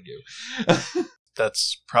telling you.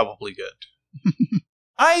 That's probably good.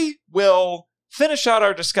 I will finish out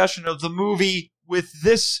our discussion of the movie with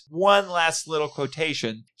this one last little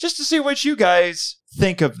quotation, just to see what you guys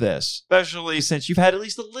think of this, especially since you've had at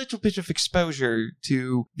least a little bit of exposure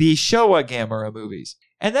to the Showa Gamera movies.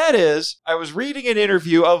 And that is, I was reading an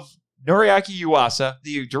interview of Noriaki Yuasa,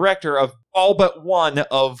 the director of all but one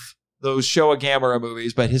of those Showa Gamera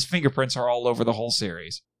movies, but his fingerprints are all over the whole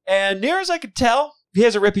series. And near as I could tell, he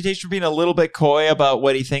has a reputation for being a little bit coy about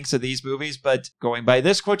what he thinks of these movies, but going by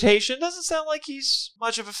this quotation, doesn't sound like he's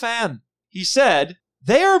much of a fan. He said,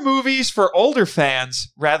 "They are movies for older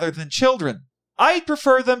fans rather than children. I'd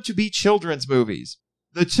prefer them to be children's movies.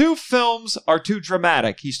 The two films are too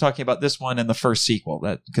dramatic." He's talking about this one and the first sequel,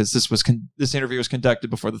 because this interview was conducted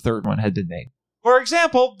before the third one had been made. "For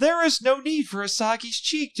example, there is no need for Asagi's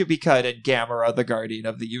cheek to be cut in Gamera, the Guardian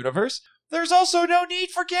of the Universe. There's also no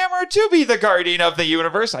need for Gamera to be the Guardian of the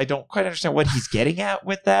Universe." I don't quite understand what he's getting at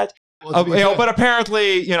with that. Well, but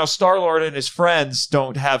apparently, Star-Lord and his friends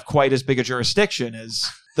don't have quite as big a jurisdiction as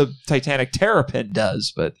the Titanic Terrapin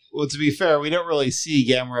does. But to be fair, we don't really see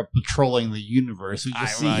Gamera patrolling the universe. We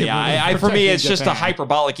just see him. For me, it's just a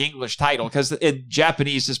hyperbolic English title, because in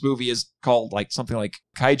Japanese, this movie is called like something like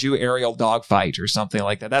Kaiju Aerial Dogfight or something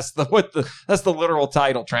like that. That's the literal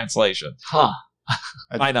title translation. Huh.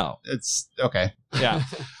 I know. It's okay. Yeah.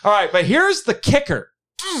 All right, but here's the kicker.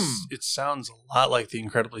 It sounds a lot like the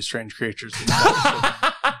Incredibly Strange Creatures.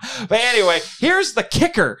 But anyway, here's the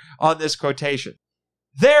kicker on this quotation.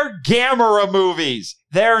 They're Gamera movies.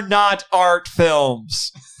 They're not art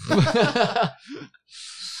films.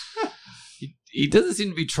 He doesn't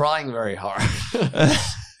seem to be trying very hard.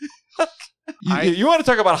 You want to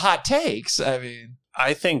talk about hot takes? I mean,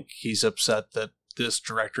 I think he's upset that this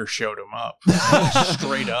director showed him up.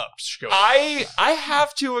 Straight up showed him. I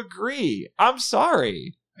have to agree. I'm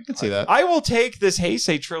sorry. I can see that. I will take this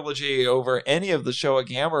Heisei trilogy over any of the Showa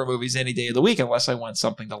Gamera movies any day of the week, unless I want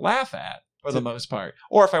something to laugh at, for the most part.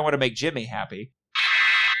 Or if I want to make Jimmy happy.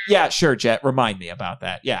 Yeah, sure, Jet. Remind me about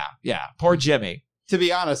that. Yeah. Poor Jimmy. To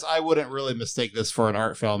be honest, I wouldn't really mistake this for an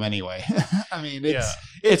art film anyway. I mean,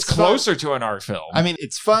 it's closer to an art film. I mean,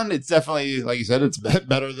 it's fun. It's definitely, like you said, it's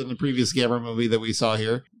better than the previous Gamera movie that we saw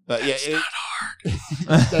here. But yeah, it's not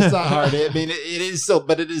hard. That's not hard. I mean, it is still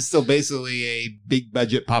basically a big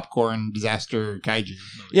budget popcorn disaster kaiju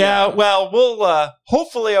movie. Yeah, well, we'll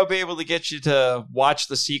hopefully I'll be able to get you to watch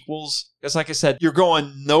the sequels. Because like I said, you're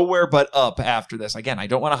going nowhere but up after this. Again, I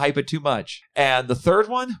don't want to hype it too much. And the third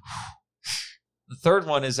one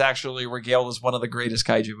is actually regaled as one of the greatest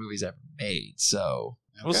kaiju movies ever made. So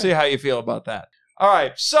We'll see how you feel about that. All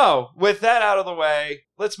right, so with that out of the way,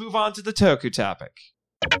 let's move on to the Toku topic.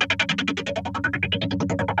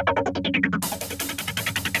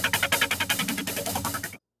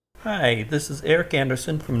 Hi, this is Eric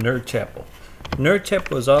Anderson from Nerd Chapel. Nerd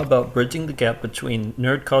Chapel is all about bridging the gap between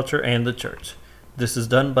nerd culture and the church. This is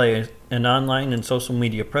done by an online and social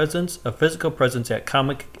media presence, a physical presence at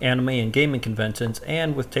comic, anime, and gaming conventions,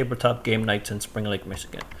 and with tabletop game nights in Spring Lake,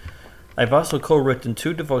 Michigan. I've also co-written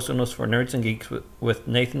 2 devotionals for Nerds and Geeks with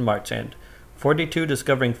Nathan Marchand, 42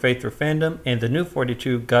 Discovering Faith Through Fandom, and the new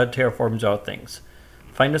 42 God Terraforms All Things.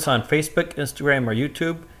 Find us on Facebook, Instagram, or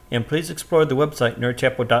YouTube, and please explore the website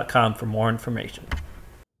nerdchapel.com for more information.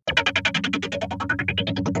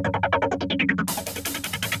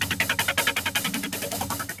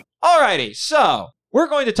 Alrighty, so we're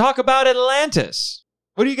going to talk about Atlantis.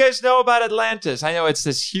 What do you guys know about Atlantis? I know it's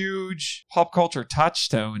this huge pop culture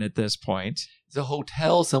touchstone at this point. It's a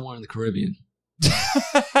hotel somewhere in the Caribbean.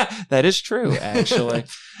 That is true, actually.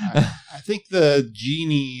 I think the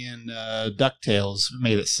genie in DuckTales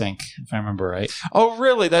made it sink, if I remember right. Oh,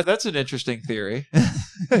 really? That's an interesting theory.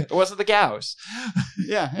 It wasn't the Gauss.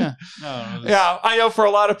 Yeah. No, Yeah, I know for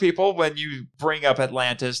a lot of people, when you bring up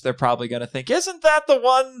Atlantis, they're probably going to think, isn't that the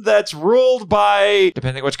one that's ruled by,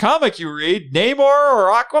 depending which comic you read, Namor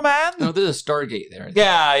or Aquaman? No, there's a Stargate there.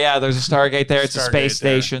 Yeah, there's a Stargate there. It's a space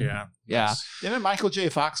there, station. Yeah. Didn't Michael J.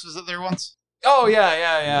 Fox visit there once? Oh, yeah.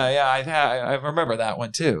 I remember that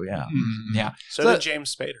one, too. Yeah. Mm. Yeah. So did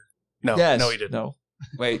James Spader. No, Yes. no, he didn't. No.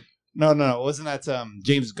 Wait. No. Wasn't that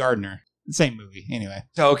James Gardner? Same movie. Anyway.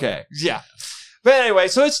 Okay. Yeah. But anyway,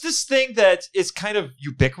 so it's this thing that is kind of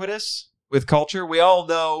ubiquitous with culture. We all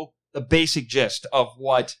know the basic gist of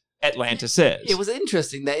what Atlantis is. It was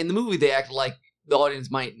interesting that in the movie they act like the audience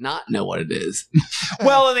might not know what it is.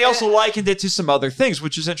 Well, and they also likened it to some other things,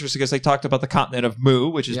 which is interesting because they talked about the continent of Mu,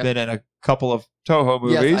 which has been in a couple of Toho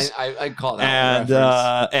movies. Yes, I call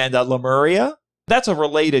that and Lemuria. That's a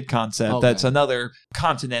related concept. Okay. That's another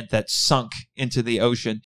continent that sunk into the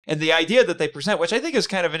ocean. And the idea that they present, which I think is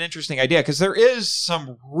kind of an interesting idea, because there is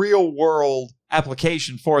some real world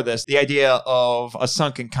application for this. The idea of a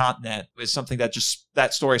sunken continent is something that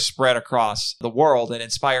that story spread across the world and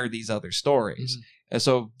inspired these other stories. Mm-hmm. And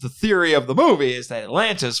so the theory of the movie is that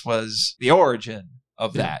Atlantis was the origin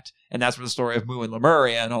of that. And that's where the story of Mu and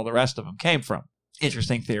Lemuria and all the rest of them came from.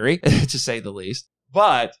 Interesting theory, to say the least.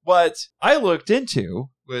 But what I looked into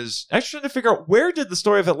was actually trying to figure out, where did the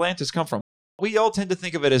story of Atlantis come from? We all tend to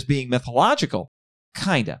think of it as being mythological.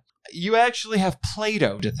 Kinda. You actually have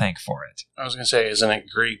Plato to thank for it. I was going to say, isn't it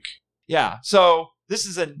Greek? Yeah. So this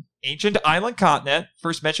is an ancient island continent,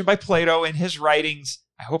 first mentioned by Plato in his writings.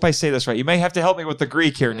 I hope I say this right. You may have to help me with the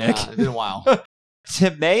Greek here, Nick. It's been a while.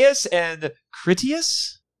 Timaeus and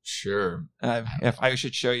Critias? Sure. If I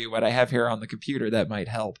should show you what I have here on the computer, that might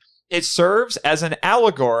help. It serves as an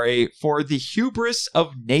allegory for the hubris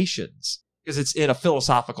of nations, because it's in a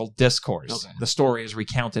philosophical discourse. Okay. The story is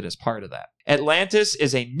recounted as part of that. Atlantis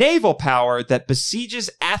is a naval power that besieges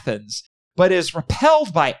Athens, but is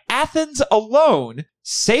repelled by Athens alone,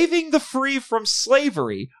 saving the free from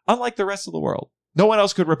slavery, unlike the rest of the world. No one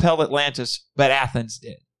else could repel Atlantis, but Athens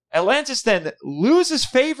did. Atlantis then loses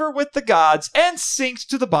favor with the gods and sinks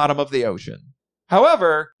to the bottom of the ocean.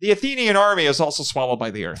 However, the Athenian army is also swallowed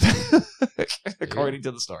by the earth, according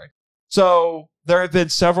to the story. So there have been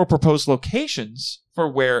several proposed locations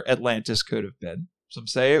for where Atlantis could have been. Some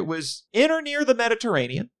say it was in or near the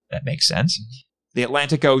Mediterranean. That makes sense. The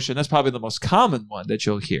Atlantic Ocean, that's probably the most common one that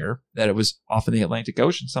you'll hear, that it was off in the Atlantic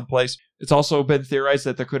Ocean someplace. It's also been theorized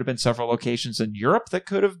that there could have been several locations in Europe that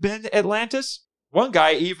could have been Atlantis. One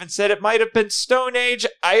guy even said it might have been Stone Age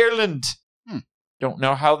Ireland. Don't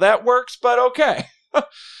know how that works, but okay.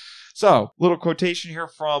 So, little quotation here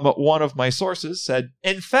from one of my sources said,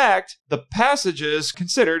 in fact, the passages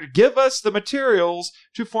considered give us the materials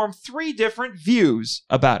to form 3 different views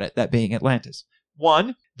about it, that being Atlantis.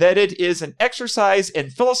 1, that it is an exercise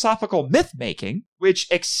in philosophical myth-making, which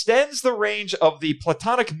extends the range of the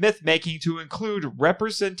Platonic myth-making to include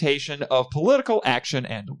representation of political action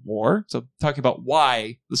and war. So, talking about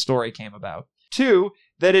why the story came about. 2,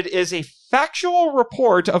 that it is a factual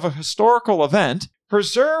report of a historical event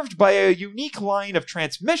preserved by a unique line of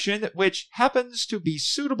transmission which happens to be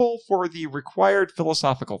suitable for the required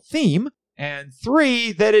philosophical theme. And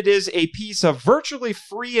 3, that it is a piece of virtually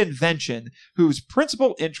free invention whose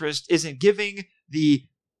principal interest is in giving the,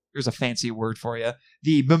 here's a fancy word for you,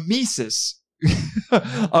 the mimesis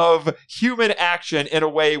of human action in a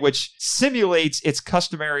way which simulates its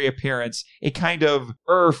customary appearance, a kind of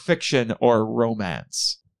fiction or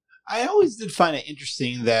romance. I always did find it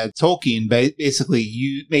interesting that Tolkien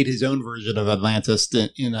basically made his own version of Atlantis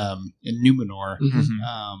in Numenor,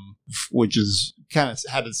 which is kind of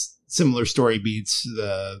had a similar story beats,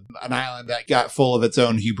 an island that got full of its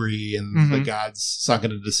own hubris and the gods sunk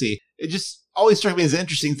into the sea. It just always struck me as an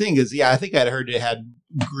interesting thing because, I think I'd heard it had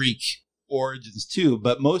Greek origins too,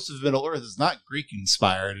 but most of Middle Earth is not Greek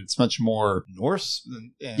inspired. It's much more Norse.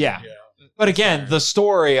 But again, the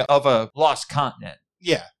story of a lost continent.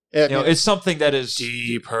 Yeah. It's something that is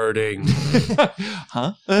deep hurting.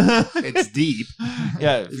 Huh? It's deep.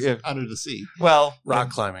 It's under the sea. Well, rock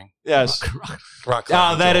climbing. Yes. Rock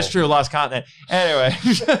climbing. That is true. Lost continent. Anyway.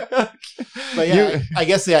 But I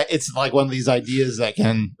guess it's like one of these ideas that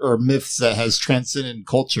or myths that has transcended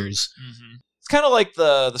cultures. Mm-hmm. It's kind of like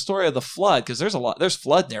the story of the flood, because there's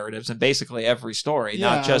flood narratives in basically every story,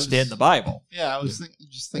 not just in the Bible. Yeah, I was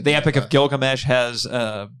thinking the Epic of Gilgamesh has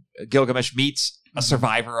Gilgamesh meets a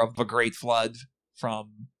survivor of a great flood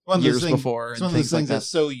from years before. It's one of those things that's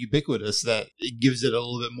so ubiquitous that it gives it a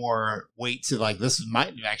little bit more weight to like, this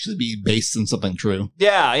might actually be based on something true.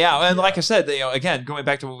 Yeah. And like I said, again, going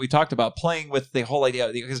back to what we talked about, playing with the whole idea,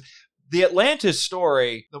 because the Atlantis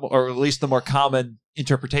story, or at least the more common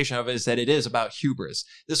interpretation of it, is that it is about hubris.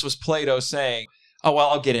 This was Plato saying, oh, well,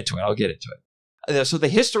 I'll get into it. So the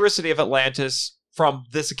historicity of Atlantis from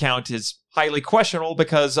this account is highly questionable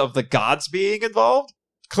because of the gods being involved.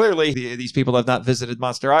 Clearly, these people have not visited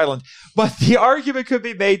Monster Island, but the argument could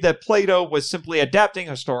be made that Plato was simply adapting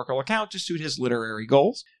a historical account to suit his literary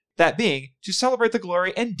goals, that being to celebrate the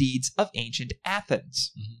glory and deeds of ancient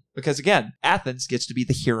Athens. Mm-hmm. Because again, Athens gets to be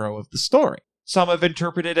the hero of the story. Some have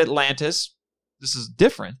interpreted Atlantis, this is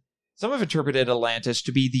different, some have interpreted Atlantis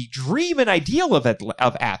to be the dream and ideal of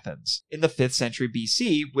Athens in the 5th century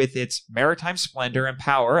BC, with its maritime splendor and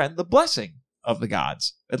power and the blessing of the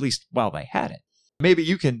gods, at least while they had it. Maybe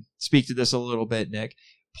you can speak to this a little bit, Nick.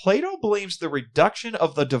 Plato blames the reduction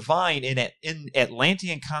of the divine in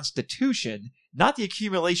Atlantean constitution, not the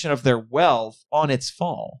accumulation of their wealth, on its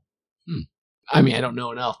fall. I mean, I don't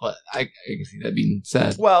know enough, but I can see that being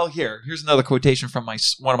said. Well, here's another quotation from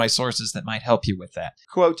one of my sources that might help you with that.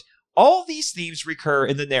 Quote, all these themes recur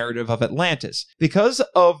in the narrative of Atlantis. Because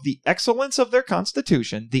of the excellence of their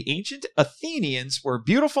constitution, the ancient Athenians were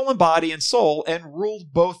beautiful in body and soul and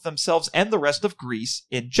ruled both themselves and the rest of Greece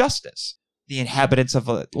in justice. The inhabitants of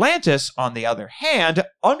Atlantis, on the other hand,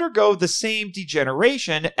 undergo the same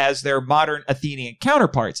degeneration as their modern Athenian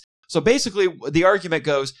counterparts. So basically, the argument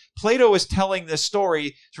goes, Plato is telling this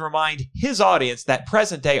story to remind his audience, that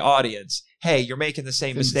present-day audience, hey, you're making the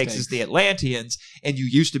same mistakes as the Atlanteans, and you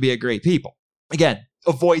used to be a great people. Again,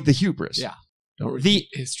 avoid the hubris. Yeah, don't repeat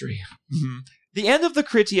history. Mm-hmm. The end of the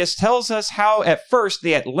Critias tells us how, at first,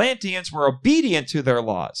 the Atlanteans were obedient to their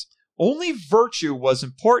laws. Only virtue was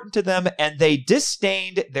important to them, and they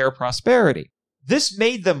disdained their prosperity. This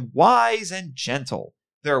made them wise and gentle.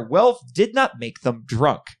 Their wealth did not make them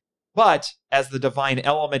drunk. But as the divine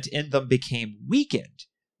element in them became weakened,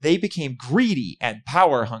 they became greedy and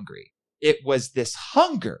power-hungry. It was this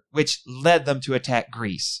hunger which led them to attack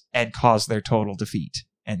Greece and cause their total defeat.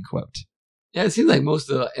 End quote. Yeah, it seems like most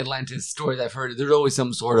of the Atlantis stories I've heard, there's always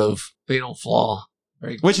some sort of fatal flaw.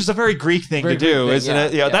 Which is a very Greek thing to do, isn't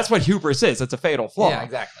it? That's what hubris is. It's a fatal flaw. Yeah,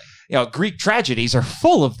 exactly. Greek tragedies are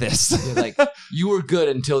full of this. Like, you were good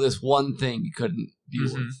until this one thing you couldn't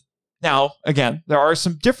deal with. Now, again, there are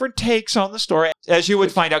some different takes on the story, as you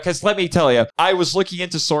would find out, because let me tell you, I was looking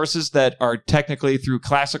into sources that are technically through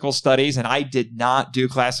classical studies, and I did not do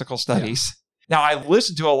classical studies. Yeah. Now, I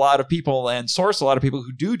listened to a lot of people and source a lot of people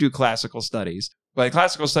who do classical studies, but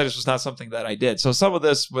classical studies was not something that I did. So some of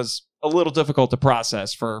this was a little difficult to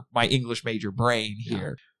process for my English major brain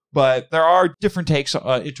here. Yeah. But there are different takes,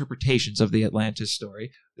 interpretations of the Atlantis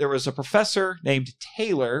story. There was a professor named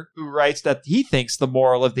Taylor who writes that he thinks the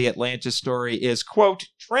moral of the Atlantis story is, quote,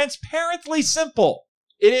 transparently simple.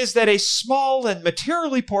 It is that a small and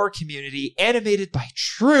materially poor community animated by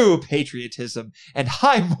true patriotism and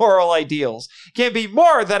high moral ideals can be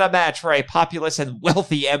more than a match for a populous and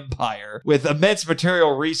wealthy empire with immense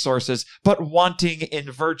material resources but wanting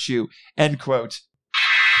in virtue, end quote.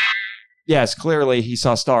 Yes, clearly he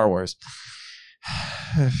saw Star Wars.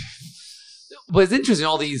 But it's interesting,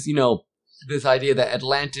 all these, this idea that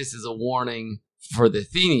Atlantis is a warning for the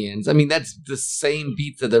Athenians. I mean, that's the same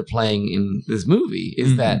beats that they're playing in this movie,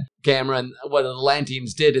 is that Gamera and what the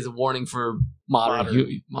Atlanteans did is a warning for modern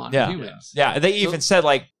humans. Yeah, they even said,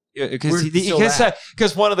 like,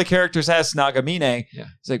 because one of the characters asked Nagamine,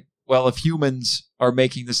 it's like, well, if humans are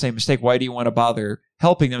making the same mistake, why do you want to bother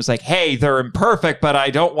helping them? It's like, hey, they're imperfect, but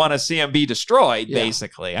I don't want to see them be destroyed,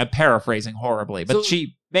 basically. I'm paraphrasing horribly, but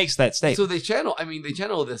she makes that statement. So they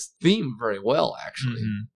channel this theme very well, actually.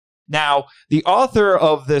 Mm-hmm. Now, the author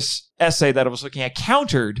of this essay that I was looking at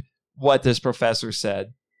countered what this professor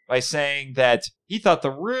said by saying that he thought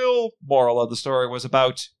the real moral of the story was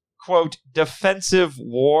about, quote, defensive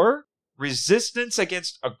war, resistance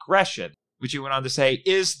against aggression, which he went on to say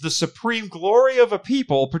is the supreme glory of a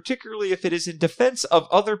people, particularly if it is in defense of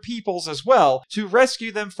other peoples as well, to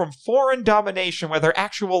rescue them from foreign domination, whether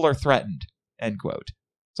actual or threatened, end quote.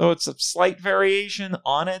 So it's a slight variation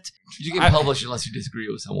on it. You can publish unless you disagree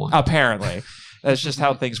with someone. Apparently. That's just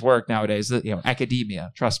how things work nowadays.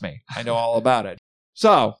 Academia, trust me, I know all about it.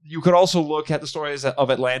 So, you could also look at the stories of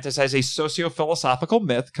Atlantis as a socio-philosophical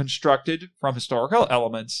myth constructed from historical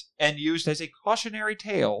elements and used as a cautionary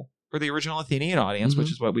tale for the original Athenian audience, which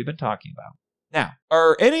is what we've been talking about. Now,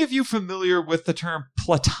 are any of you familiar with the term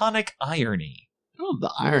Platonic irony? I don't know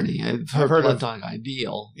the irony. I've heard Platonic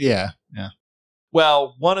ideal. Yeah.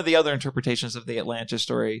 Well, one of the other interpretations of the Atlantis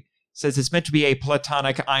story says it's meant to be a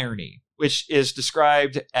Platonic irony, which is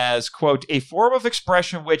described as, quote, a form of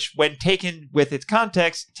expression which, when taken with its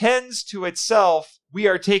context, tends to itself. We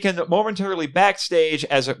are taken momentarily backstage,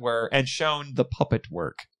 as it were, and shown the puppet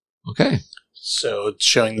work. Okay. So it's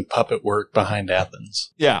showing the puppet work behind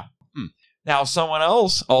Athens. Yeah. Now, someone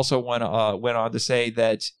else also went on to say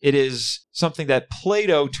that it is something that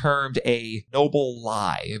Plato termed a noble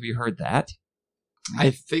lie. Have you heard that? I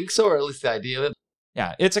think so, or at least the idea of it.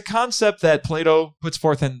 Yeah, it's a concept that Plato puts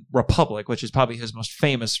forth in Republic, which is probably his most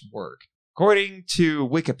famous work. According to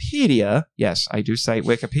Wikipedia, yes, I do cite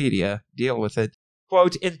Wikipedia, deal with it.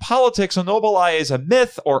 Quote, in politics, a noble lie is a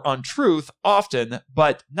myth or untruth, often,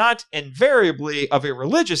 but not invariably of a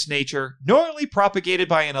religious nature, normally propagated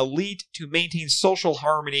by an elite to maintain social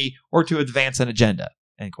harmony or to advance an agenda,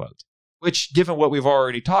 end quote. Which, given what we've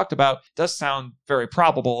already talked about, does sound very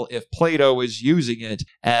probable if Plato is using it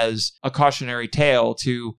as a cautionary tale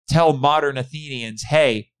to tell modern Athenians,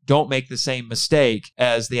 hey, don't make the same mistake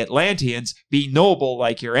as the Atlanteans, be noble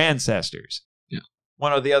like your ancestors.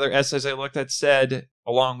 One of the other essays I looked at said,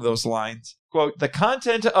 along those lines, quote, the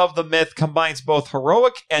content of the myth combines both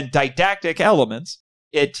heroic and didactic elements.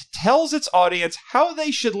 It tells its audience how they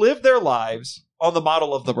should live their lives on the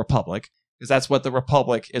model of the Republic, because that's what the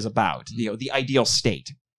Republic is about, the ideal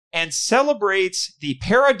state, and celebrates the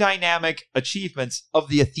paradigmatic achievements of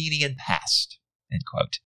the Athenian past, end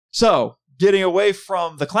quote. So, getting away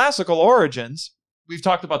from the classical origins, we've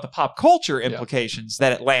talked about the pop culture implications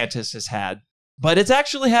that Atlantis has had. But it's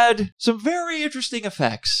actually had some very interesting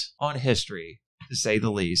effects on history, to say the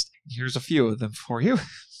least. Here's a few of them for you.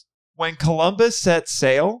 When Columbus set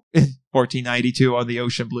sail in 1492 on the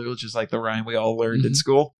ocean blue, which is like the rhyme we all learned in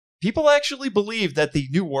school, people actually believed that the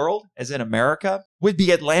New World, as in America, would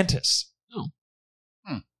be Atlantis. Oh.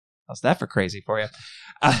 How's that for crazy for you?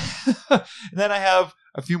 And then I have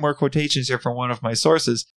a few more quotations here from one of my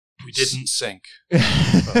sources. We didn't sink.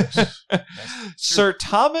 Sir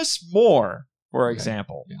Thomas More, for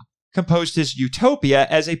example, composed his Utopia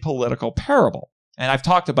as a political parable. And I've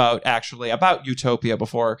talked about Utopia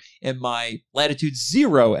before in my Latitude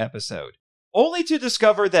Zero episode, only to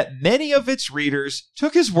discover that many of its readers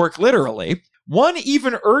took his work literally, one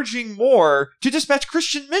even urging More to dispatch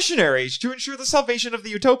Christian missionaries to ensure the salvation of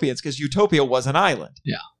the Utopians, because Utopia was an island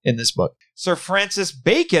in this book. Sir Francis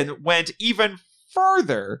Bacon went even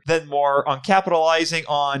further than More on capitalizing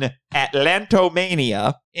on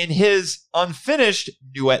Atlantomania. In his unfinished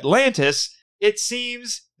New Atlantis, it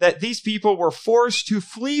seems that these people were forced to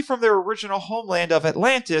flee from their original homeland of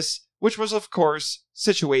Atlantis, which was, of course,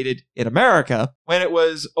 situated in America, when it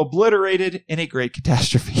was obliterated in a great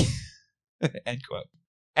catastrophe. End quote.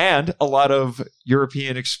 And a lot of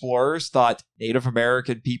European explorers thought Native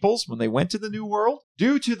American peoples, when they went to the New World,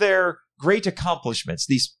 due to their great accomplishments,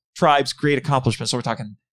 these tribes' great accomplishments, so we're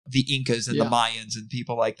talking the Incas and the Mayans and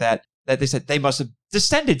people like that, that they said they must have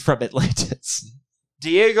descended from Atlantis.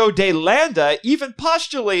 Diego de Landa even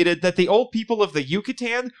postulated that the old people of the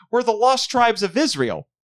Yucatan were the lost tribes of Israel.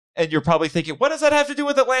 And you're probably thinking, what does that have to do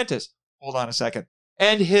with Atlantis? Hold on a second.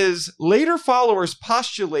 And his later followers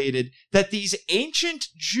postulated that these ancient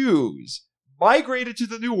Jews migrated to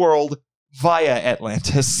the New World via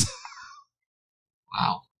Atlantis.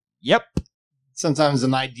 Wow. Yep. Sometimes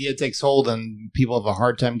an idea takes hold and people have a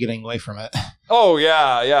hard time getting away from it. Oh,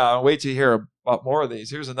 yeah. Wait to hear about more of these.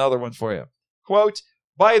 Here's another one for you. Quote,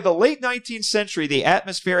 by the late 19th century, the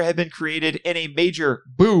atmosphere had been created in a major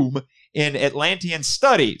boom in Atlantean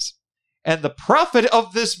studies. And the prophet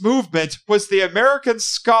of this movement was the American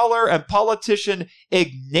scholar and politician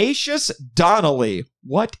Ignatius Donnelly.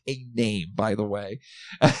 What a name, by the way.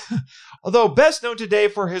 Although best known today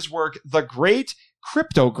for his work, The Great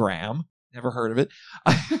Cryptogram, never heard of it,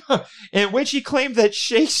 in which he claimed that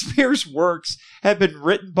Shakespeare's works had been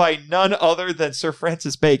written by none other than Sir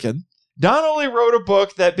Francis Bacon. Donnelly wrote a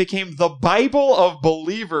book that became the Bible of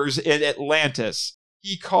believers in Atlantis.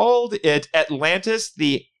 He called it Atlantis,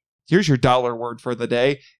 here's your dollar word for the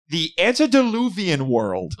day, the antediluvian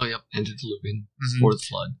world. Oh, yep, antediluvian, before the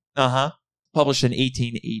flood. Published in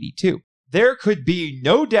 1882. There could be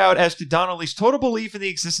no doubt as to Donnelly's total belief in the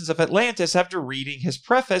existence of Atlantis after reading his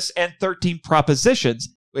preface and 13 propositions,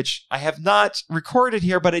 which I have not recorded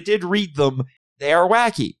here, but I did read them. They are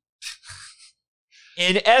wacky.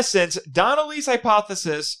 In essence, Donnelly's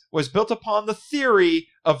hypothesis was built upon the theory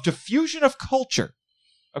of diffusion of culture.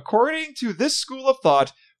 According to this school of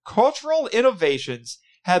thought, cultural innovations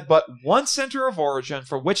had but one center of origin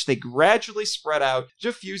from which they gradually spread out,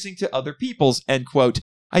 diffusing to other peoples, end quote.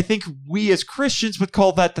 I think we as Christians would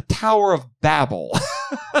call that the Tower of Babel.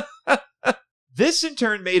 This in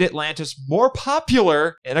turn made Atlantis more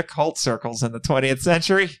popular in occult circles in the 20th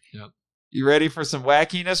century. Yep. You ready for some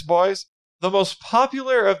wackiness, boys? The most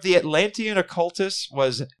popular of the Atlantean occultists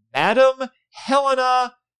was Madame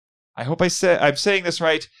Helena, I hope I'm saying this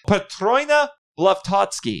right, Petrona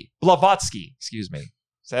Blavatsky, excuse me,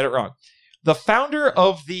 said it wrong. The founder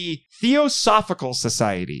of the Theosophical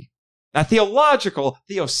Society. Not theological,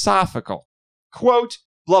 theosophical. Quote,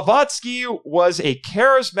 Blavatsky was a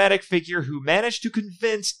charismatic figure who managed to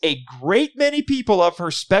convince a great many people of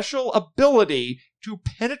her special ability to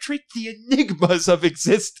penetrate the enigmas of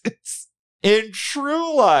existence. In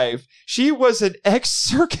true life, she was an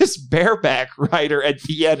ex-circus bareback rider and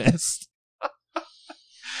pianist.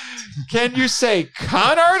 Can you say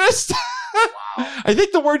con artist? Wow. I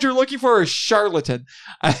think the word you're looking for is charlatan.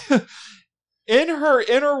 In her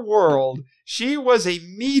inner world, she was a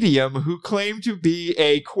medium who claimed to be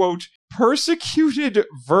a, quote, persecuted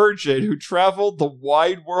virgin who traveled the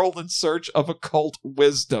wide world in search of occult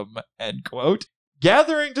wisdom, end quote.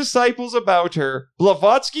 Gathering disciples about her,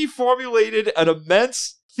 Blavatsky formulated an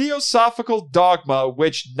immense theosophical dogma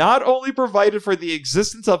which not only provided for the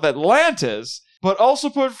existence of Atlantis, but also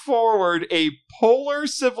put forward a polar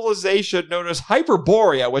civilization known as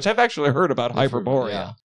Hyperborea, which I've actually heard about Hyperborea,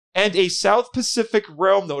 Yeah. and a South Pacific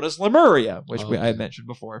realm known as Lemuria, which I had mentioned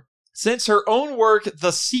before. Since her own work,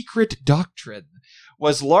 The Secret Doctrine,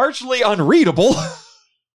 was largely unreadable,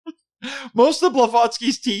 most of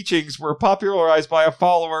Blavatsky's teachings were popularized by a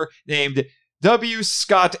follower named W.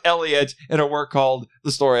 Scott Elliott in a work called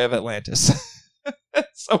The Story of Atlantis.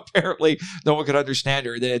 So apparently no one could understand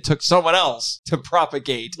her. Then it took someone else to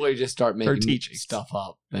propagate Well, you just start making teachings. stuff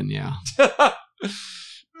up, then yeah.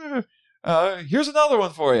 Here's another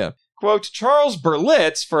one for you. Quote, Charles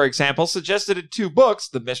Berlitz, for example, suggested in 2 books,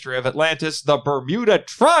 The Mystery of Atlantis, The Bermuda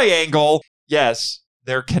Triangle, yes,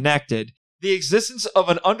 they're connected, the existence of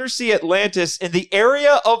an undersea Atlantis in the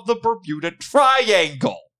area of the Bermuda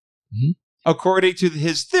Triangle. Mm-hmm. According to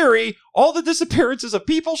his theory, all the disappearances of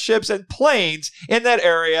people, ships, and planes in that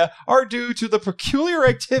area are due to the peculiar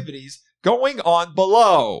activities going on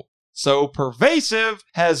below. So pervasive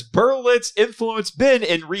has Berlitz's influence been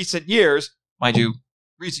in recent years, mind you,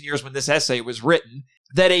 recent years when this essay was written,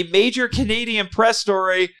 that a major Canadian press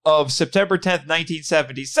story of September 10th,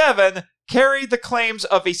 1977 carried the claims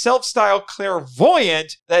of a self-styled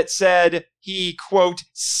clairvoyant that said he, quote,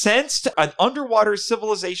 sensed an underwater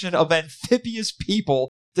civilization of amphibious people,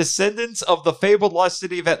 descendants of the fabled lost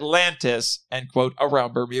city of Atlantis, end quote,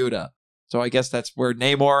 around Bermuda. So I guess that's where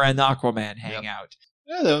Namor and Aquaman hang out.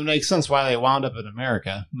 Yeah, that would make sense why they wound up in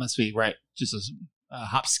America. Must be right. Just a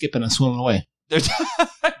hop, skip, and a swim away.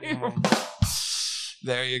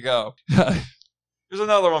 There you go. Here's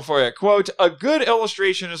another one for you. Quote, a good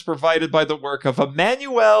illustration is provided by the work of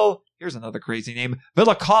Emanuel, here's another crazy name,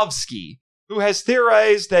 Velikovsky, who has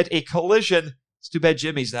theorized that a collision, it's too bad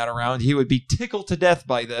Jimmy's not around, he would be tickled to death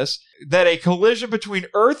by this, that a collision between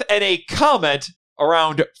Earth and a comet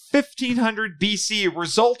around 1500 BC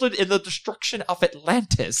resulted in the destruction of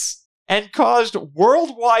Atlantis and caused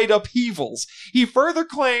worldwide upheavals. He further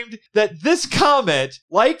claimed that this comet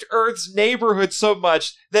liked Earth's neighborhood so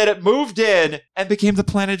much that it moved in and became the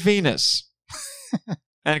planet Venus.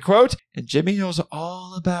 End quote. And Jimmy knows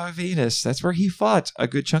all about Venus. That's where he fought a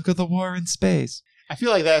good chunk of the war in space. I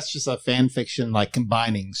feel like that's just a fan fiction, like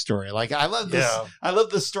combining story. Like I love this. Yeah. I love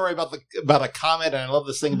this story about a comet, and I love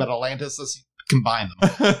this thing about Atlantis. Let's combine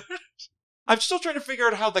them. I'm still trying to figure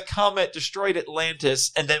out how the comet destroyed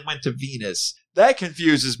Atlantis and then went to Venus. That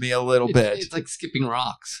confuses me a little bit. It's like skipping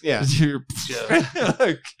rocks. Yeah,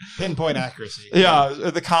 Yeah. pinpoint accuracy. Yeah,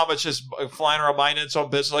 the comet's just flying around minding its own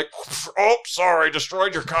business, like, oh, sorry,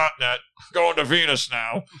 destroyed your continent. Going to Venus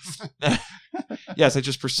now. Yes, I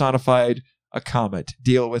just personified a comet.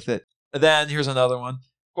 Deal with it. Then here's another one.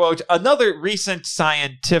 Quote, another recent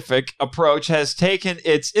scientific approach has taken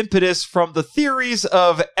its impetus from the theories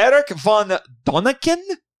of Erich von Däniken.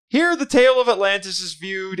 Here, the tale of Atlantis is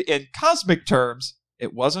viewed in cosmic terms.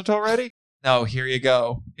 It wasn't already? No, here you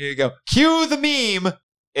go. Here you go. Cue the meme.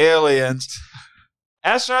 Aliens.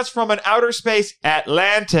 Astronauts from an outer space,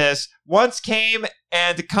 Atlantis, once came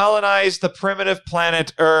and colonized the primitive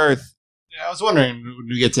planet Earth. Yeah, I was wondering when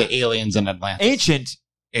we get to aliens in Atlantis. Ancient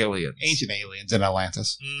aliens. Ancient aliens in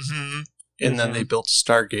Atlantis. Mm-hmm. And then they built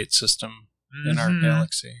a Stargate system in our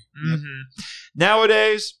galaxy. Mm-hmm.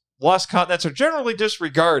 Nowadays, lost continents are generally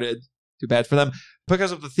disregarded, too bad for them,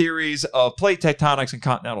 because of the theories of plate tectonics and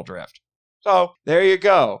continental drift. So, there you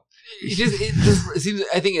go. It seems,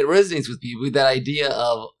 I think it resonates with people, that idea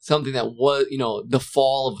of something that was, the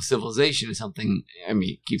fall of a civilization is something,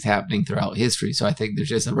 it keeps happening throughout history. So I think there's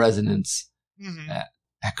just a resonance Mhm.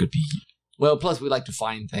 That could be. Well, plus we like to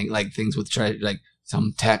find things with like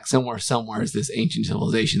some tech somewhere is this ancient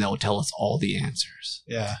civilization that will tell us all the answers.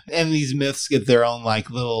 Yeah. And these myths get their own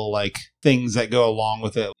little things that go along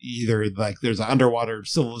with it. Either there's an underwater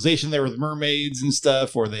civilization there with mermaids and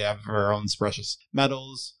stuff, or they have their own precious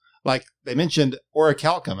metals. Like they mentioned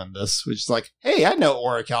orichalcum in this, which is hey, I know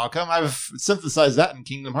orichalcum. I've synthesized that in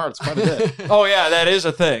Kingdom Hearts quite a bit. Oh yeah, that is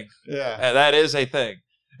a thing. Yeah. That is a thing.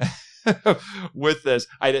 With this,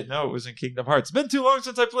 I didn't know it was in Kingdom Hearts. It's been too long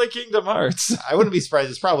since I played Kingdom Hearts. I wouldn't be surprised.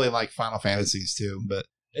 It's probably in Final Fantasies too, but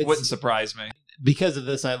It wouldn't surprise me. Because of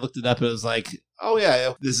this, I looked it up and it was oh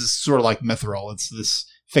yeah, this is sort of like mithril. It's this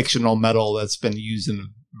fictional metal that's been used in a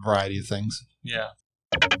variety of things. Yeah.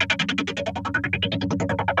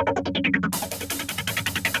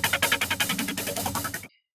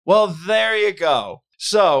 Well, there you go.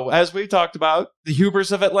 So, as we talked about, the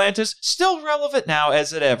hubris of Atlantis, still relevant now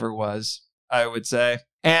as it ever was, I would say.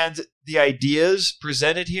 And the ideas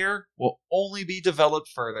presented here will only be developed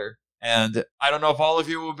further. And I don't know if all of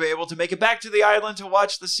you will be able to make it back to the island to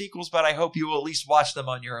watch the sequels, but I hope you will at least watch them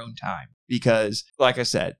on your own time. Because, like I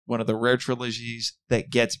said, one of the rare trilogies that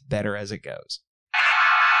gets better as it goes.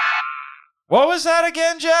 What was that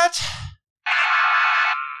again, Jet?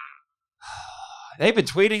 They've been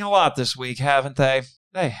tweeting a lot this week, haven't they?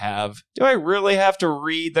 They have. Do I really have to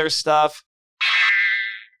read their stuff?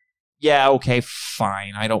 Yeah, okay,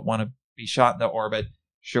 fine. I don't want to be shot into orbit.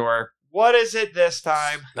 Sure. What is it this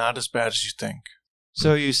time? Not as bad as you think.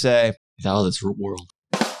 So you say. It's out of this world.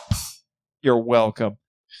 You're welcome.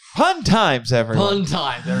 Pun times, everyone. Fun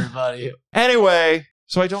times, everybody. Anyway,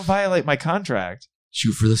 so I don't violate my contract.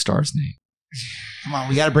 Shoot for the stars, Nate. Come on,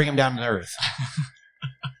 we got to bring him down to Earth.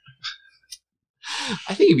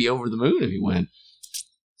 I think he'd be over the moon if he went.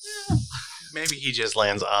 Maybe he just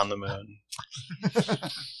lands on the moon.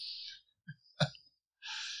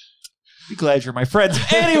 Be glad you're my friends.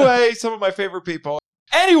 Anyway, some of my favorite people.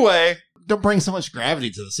 Anyway. Don't bring so much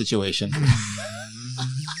gravity to the situation.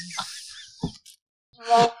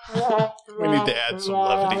 We need to add some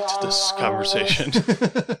levity to this conversation.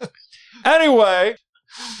 Anyway,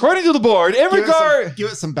 according to the board, in regard...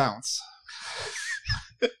 Give it some bounce.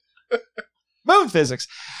 Moon physics.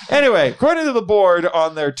 Anyway, according to the board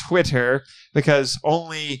on their Twitter, because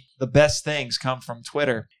only the best things come from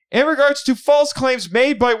Twitter, in regards to false claims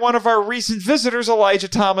made by one of our recent visitors, Elijah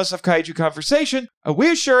Thomas of Kaiju Conversation,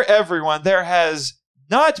 we assure everyone there has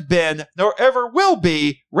not been, nor ever will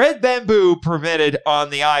be, red bamboo permitted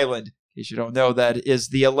on the island. In case you don't know, that is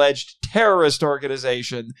the alleged terrorist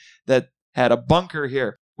organization that had a bunker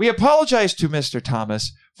here. We apologize to Mr.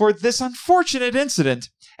 Thomas for this unfortunate incident,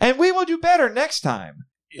 and we will do better next time.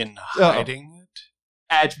 In hiding it?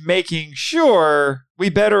 At making sure we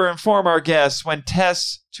better inform our guests when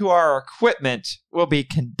tests to our equipment will be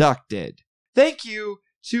conducted. Thank you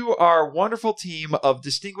to our wonderful team of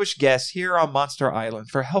distinguished guests here on Monster Island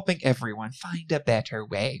for helping everyone find a better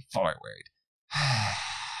way forward.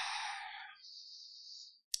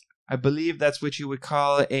 I believe that's what you would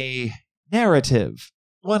call a narrative.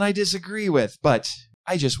 One I disagree with, but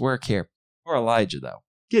I just work here. Poor Elijah, though.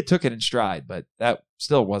 Kid took it in stride, but that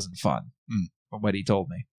still wasn't fun, from what he told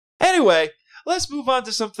me. Anyway, let's move on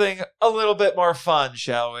to something a little bit more fun,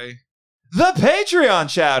 shall we? The Patreon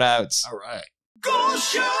shoutouts. All right.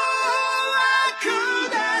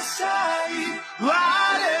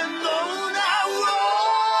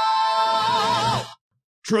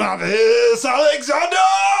 Travis Alexander!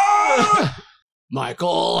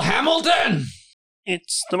 Michael Hamilton!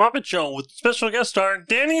 It's The Muppet Show with special guest star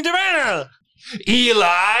Danny DeManna!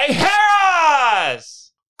 Eli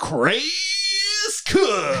Harris! Chris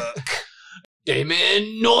Cook!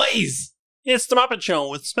 Damon Noise! It's The Muppet Show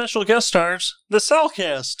with special guest stars The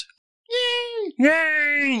Cellcast! Yay!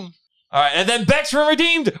 Yay! All right, and then Bex from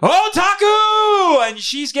Redeemed Otaku! And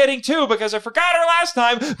she's getting two because I forgot her last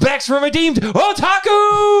time. Bex from Redeemed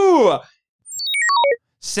Otaku!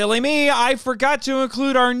 Silly me, I forgot to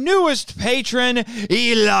include our newest patron,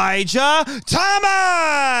 Elijah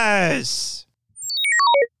Thomas!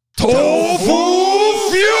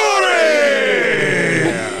 Tofu Fury!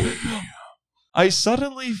 I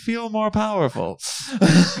suddenly feel more powerful.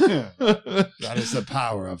 That is the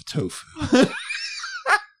power of tofu.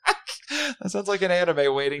 That sounds like an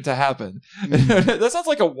anime waiting to happen. That sounds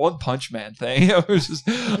like a One Punch Man thing.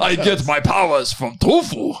 I get my powers from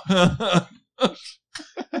tofu.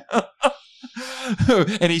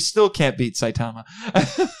 And he still can't beat Saitama.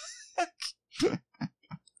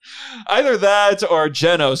 Either that or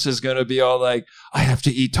Genos is going to be all like, I have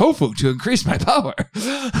to eat tofu to increase my power.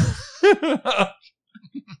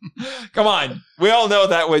 Come on. We all know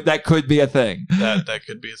that could be a thing. That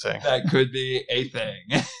could be a thing. That could be a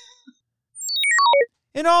thing.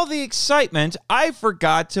 In all the excitement, I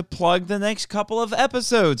forgot to plug the next couple of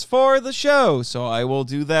episodes for the show, so I will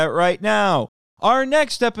do that right now. Our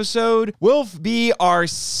next episode will be our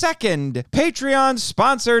second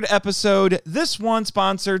Patreon-sponsored episode, this one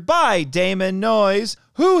sponsored by Damon Noyes,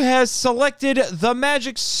 who has selected The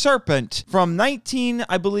Magic Serpent from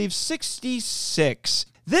 1966.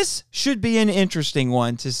 This should be an interesting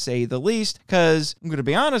one, to say the least, because I'm going to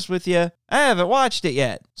be honest with you, I haven't watched it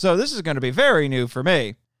yet, so this is going to be very new for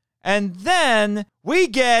me. And then we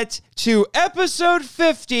get to episode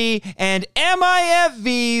 50 and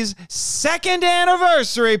MIFV's second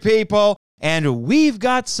anniversary, people. And we've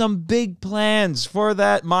got some big plans for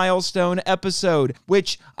that milestone episode,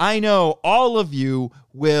 which I know all of you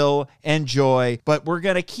will enjoy, but we're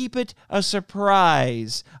going to keep it a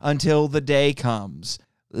surprise until the day comes.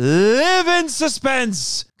 Live in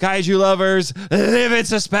suspense, kaiju lovers. Live in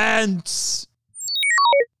suspense.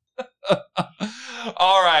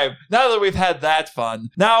 All right, now that we've had that fun,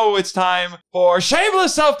 now it's time for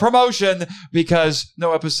shameless self-promotion, because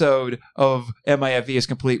no episode of MIFV is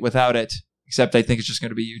complete without it, except I think it's just going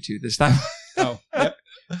to be you two this time. Yep.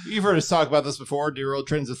 You've heard us talk about this before, Dear Old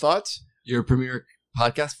Trends of Thoughts. Your premier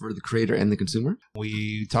podcast for the creator and the consumer.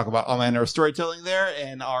 We talk about all manner of storytelling there,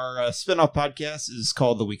 and our spin-off podcast is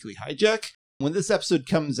called The Weekly Hijack. When this episode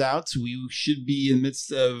comes out, we should be in the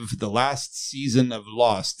midst of the last season of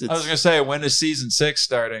Lost. I was going to say, when is season 6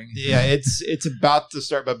 starting? Yeah, it's about to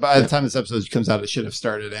start, but by the time this episode comes out, it should have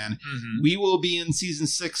started. And we will be in season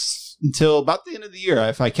 6 until about the end of the year.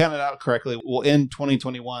 If I count it out correctly, we'll end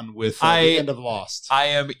 2021 with the end of Lost. I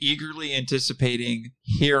am eagerly anticipating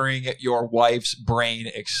hearing your wife's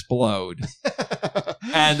brain explode.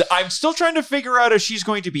 And I'm still trying to figure out if she's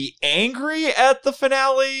going to be angry at the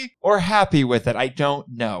finale or happy with it. I don't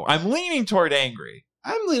know. I'm leaning toward angry.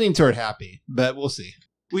 I'm leaning toward happy, but we'll see.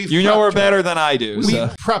 You know her better than I do. We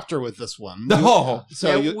prepped her with this one. No.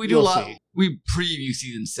 So yeah, we do a lot. See. We preview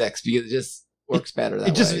season 6 because it just works better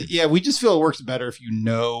that way. Yeah, we just feel it works better if you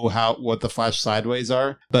know what the Flash sideways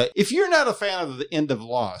are. But if you're not a fan of the end of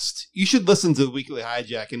Lost, you should listen to the Weekly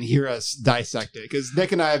Hijack and hear us dissect it. Because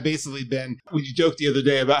Nick and I have basically been, we joked the other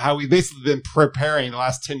day about how we've basically been preparing the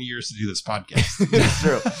last 10 years to do this podcast. It's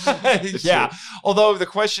true. Yeah. True. Although the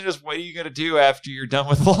question is, what are you going to do after you're done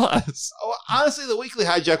with Lost? Oh, honestly, the Weekly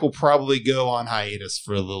Hijack will probably go on hiatus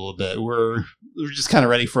for a little bit. We're just kind of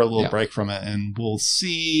ready for a little break from it, and we'll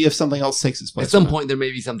see if something else takes its place. At some point, there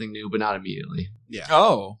may be something new, but not immediately. Yeah.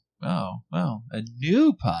 Oh, well, a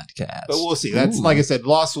new podcast. But we'll see. That's like I said,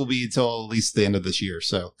 Lost will be until at least the end of this year.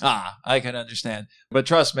 So I can understand. But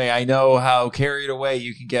trust me, I know how carried away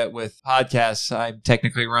you can get with podcasts. I'm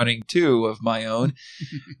technically running 2 of my own.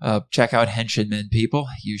 Check out Henchman, people.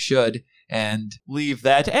 You should. And leave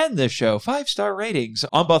that and this show 5-star ratings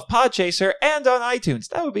on both Podchaser and on iTunes.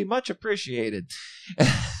 That would be much appreciated.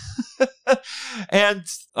 And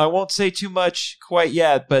I won't say too much quite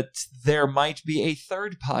yet, but there might be a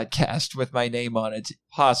third podcast with my name on it,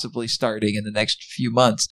 possibly starting in the next few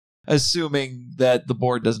months, assuming that the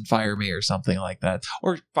board doesn't fire me or something like that.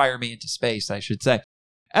 Or fire me into space, I should say.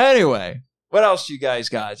 Anyway, what else you guys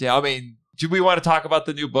got? Yeah, I mean, do we want to talk about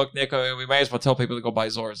the new book, Nick? I mean, we might as well tell people to go buy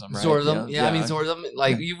Zorzum, right? Zorzum, yeah. I mean, Zorzum,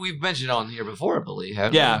 like we've mentioned on here before, I believe.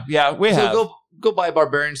 Yeah, we have. So go buy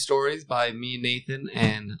Barbarian Stories by me and Nathan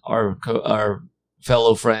and our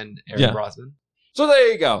fellow friend Eric Brosman. So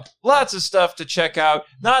there you go. Lots of stuff to check out.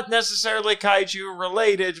 Not necessarily kaiju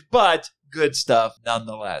related, but good stuff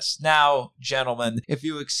nonetheless. Now, gentlemen, if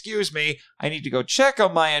you excuse me, I need to go check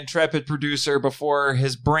on my intrepid producer before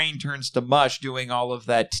his brain turns to mush doing all of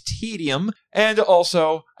that tedium. And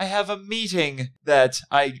also, I have a meeting that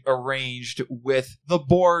I arranged with the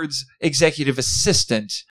board's executive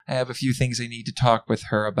assistant. I have a few things I need to talk with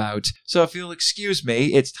her about. So if you'll excuse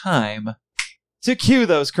me, it's time to cue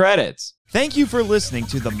those credits. Thank you for listening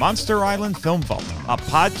to the Monster Island Film Vault, a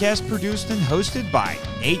podcast produced and hosted by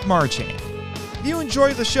Nate Marchand. If you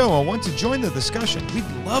enjoy the show and want to join the discussion, we'd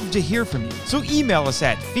love to hear from you. So email us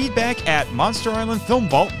at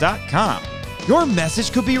feedback@monsterislandfilmvault.com. Your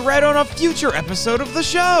message could be read on a future episode of the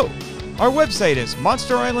show. Our website is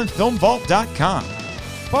monsterislandfilmvault.com.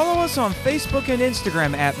 Follow us on Facebook and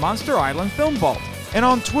Instagram at Monster Island Film Vault, and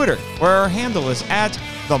on Twitter, where our handle is at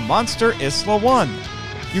The Monster Isla 1.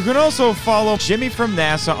 You can also follow Jimmy from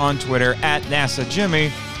NASA on Twitter at NASA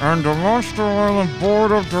Jimmy, and the Monster Island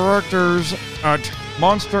Board of Directors at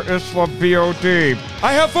Monster Isla BOD.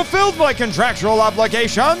 I have fulfilled my contractual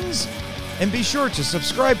obligations! And be sure to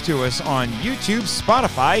subscribe to us on YouTube,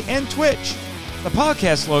 Spotify, and Twitch. The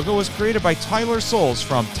podcast logo was created by Tyler Souls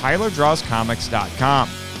from TylerDrawsComics.com.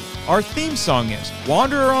 Our theme song is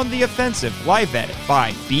Wanderer on the Offensive live edit by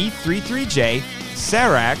B33J,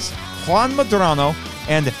 Sarax, Juan Madrano,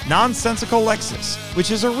 and Nonsensical Lexus, which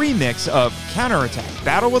is a remix of Counterattack,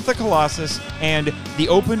 Battle with the Colossus, and The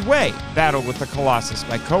Open Way, Battle with the Colossus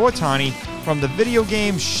by Kowatani from the video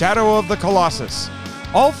game Shadow of the Colossus.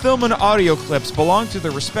 All film and audio clips belong to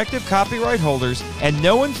their respective copyright holders, and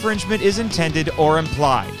no infringement is intended or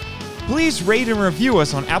implied. Please rate and review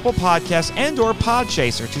us on Apple Podcasts and or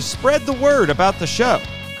Podchaser to spread the word about the show.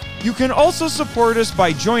 You can also support us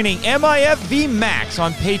by joining MIFV Max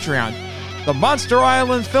on Patreon. The Monster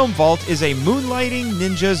Island Film Vault is a Moonlighting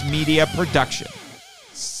Ninjas media production.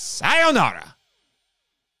 Sayonara!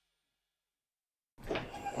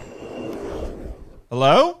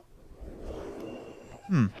 Hello?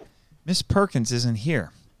 Miss Perkins isn't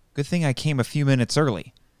here. Good thing I came a few minutes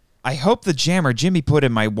early. I hope the jammer Jimmy put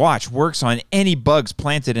in my watch works on any bugs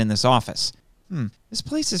planted in this office. This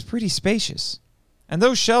place is pretty spacious. And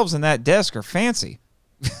those shelves in that desk are fancy.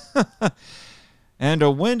 And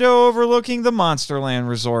a window overlooking the Monsterland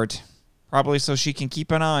Resort. Probably so she can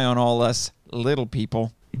keep an eye on all us little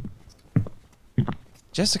people.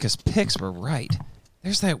 Jessica's picks were right.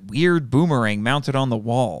 There's that weird boomerang mounted on the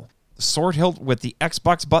wall. The sword hilt with the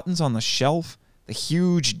Xbox buttons on the shelf. The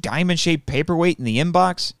huge diamond-shaped paperweight in the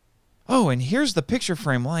inbox. Oh, and here's the picture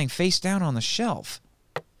frame lying face down on the shelf.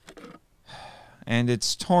 And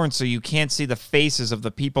it's torn so you can't see the faces of the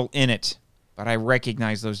people in it. But I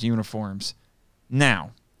recognize those uniforms.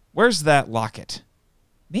 Now, where's that locket?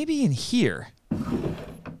 Maybe in here.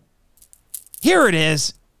 Here it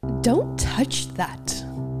is! Don't touch that.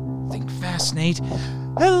 Think fast, Nate.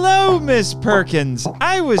 Hello, Miss Perkins.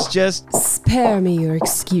 I was just... Spare me your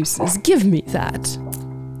excuses. Give me that.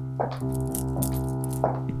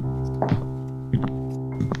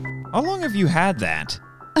 How long have you had that?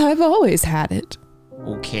 I've always had it.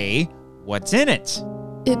 Okay, what's in it?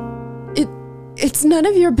 It's none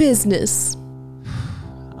of your business.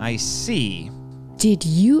 I see. Did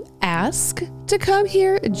you ask to come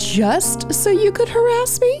here just so you could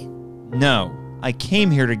harass me? No, I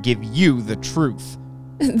came here to give you the truth.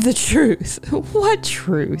 The truth? What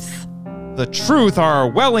truth? The truth our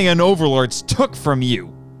Orwellian overlords took from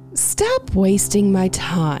you. Stop wasting my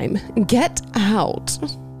time. Get out.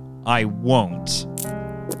 I won't.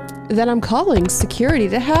 Then I'm calling security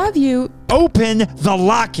to have you... Open the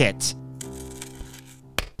locket!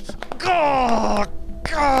 Gah!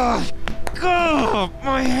 Gah! Gah!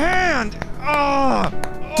 My hand!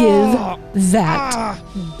 Give that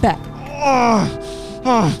back.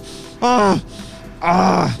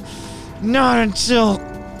 Not until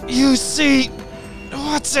you see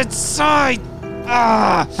what's inside.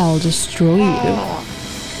 I'll destroy you.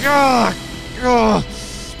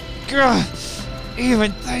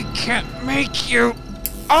 Even they can't make you.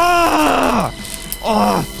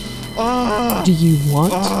 Do you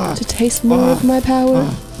want to taste more of my power?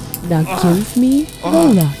 Now give me the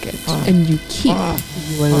locket, and you keep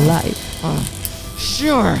your life.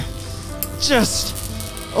 Sure. Just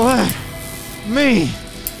let me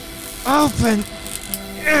open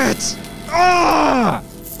it.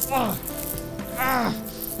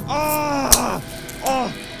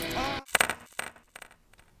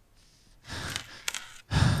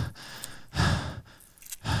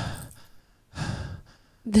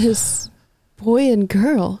 This boy and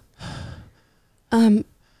girl.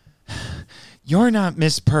 You're not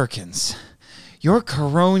Miss Perkins. You're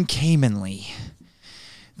Corone Caymanley,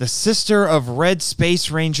 the sister of Red Space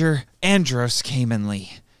Ranger Andros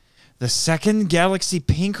Caymanley, the second Galaxy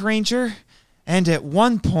Pink Ranger, and at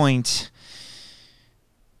one point,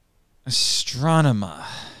 Astronema.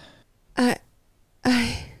 I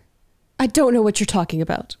don't know what you're talking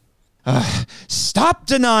about. Stop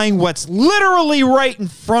denying what's literally right in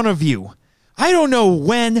front of you. I don't know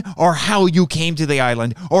when or how you came to the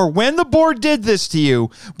island or when the board did this to you,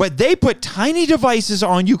 but they put tiny devices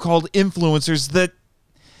on you called influencers that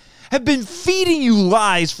have been feeding you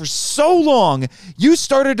lies for so long, you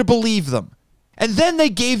started to believe them. And then they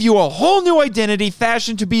gave you a whole new identity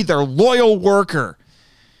fashioned to be their loyal worker.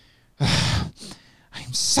 I'm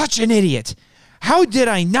such an idiot. How did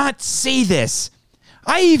I not see this?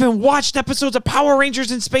 I even watched episodes of Power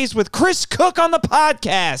Rangers in Space with Chris Cook on the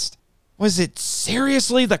podcast. Was it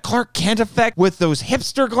seriously the Clark Kent effect with those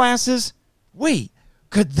hipster glasses? Wait,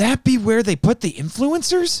 could that be where they put the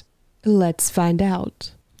influencers? Let's find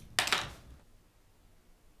out.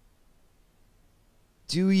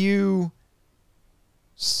 Do you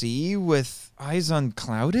see with eyes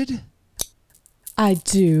unclouded? I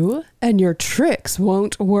do, and your tricks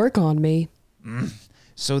won't work on me.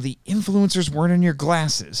 So the influencers weren't in your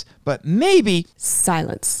glasses, but maybe...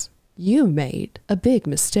 Silence. You made a big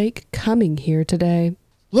mistake coming here today.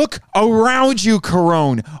 Look around you,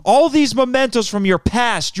 Corone. All these mementos from your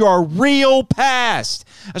past, your real past.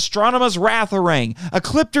 Astronomer's Ratharang,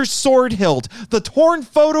 Ecliptor's sword hilt, the torn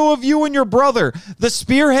photo of you and your brother, the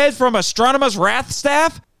spearhead from Astronomer's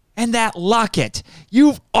Wrathstaff, and that locket.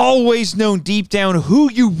 You've always known deep down who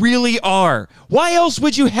you really are. Why else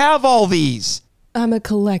would you have all these? I'm a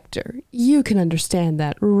collector. You can understand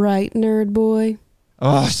that, right, nerd boy?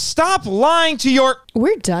 Stop lying to your...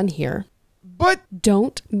 We're done here. But...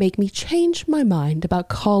 Don't make me change my mind about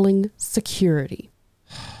calling security.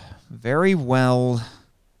 Very well.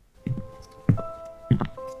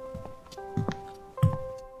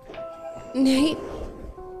 Nate?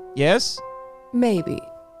 Yes? Maybe.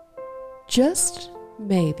 Just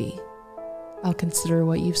maybe. I'll consider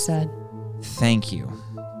what you've said. Thank you.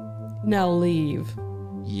 Now leave.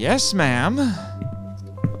 Yes, ma'am.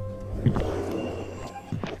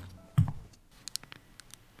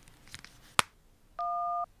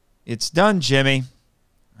 It's done, Jimmy.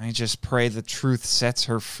 I just pray the truth sets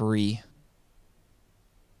her free.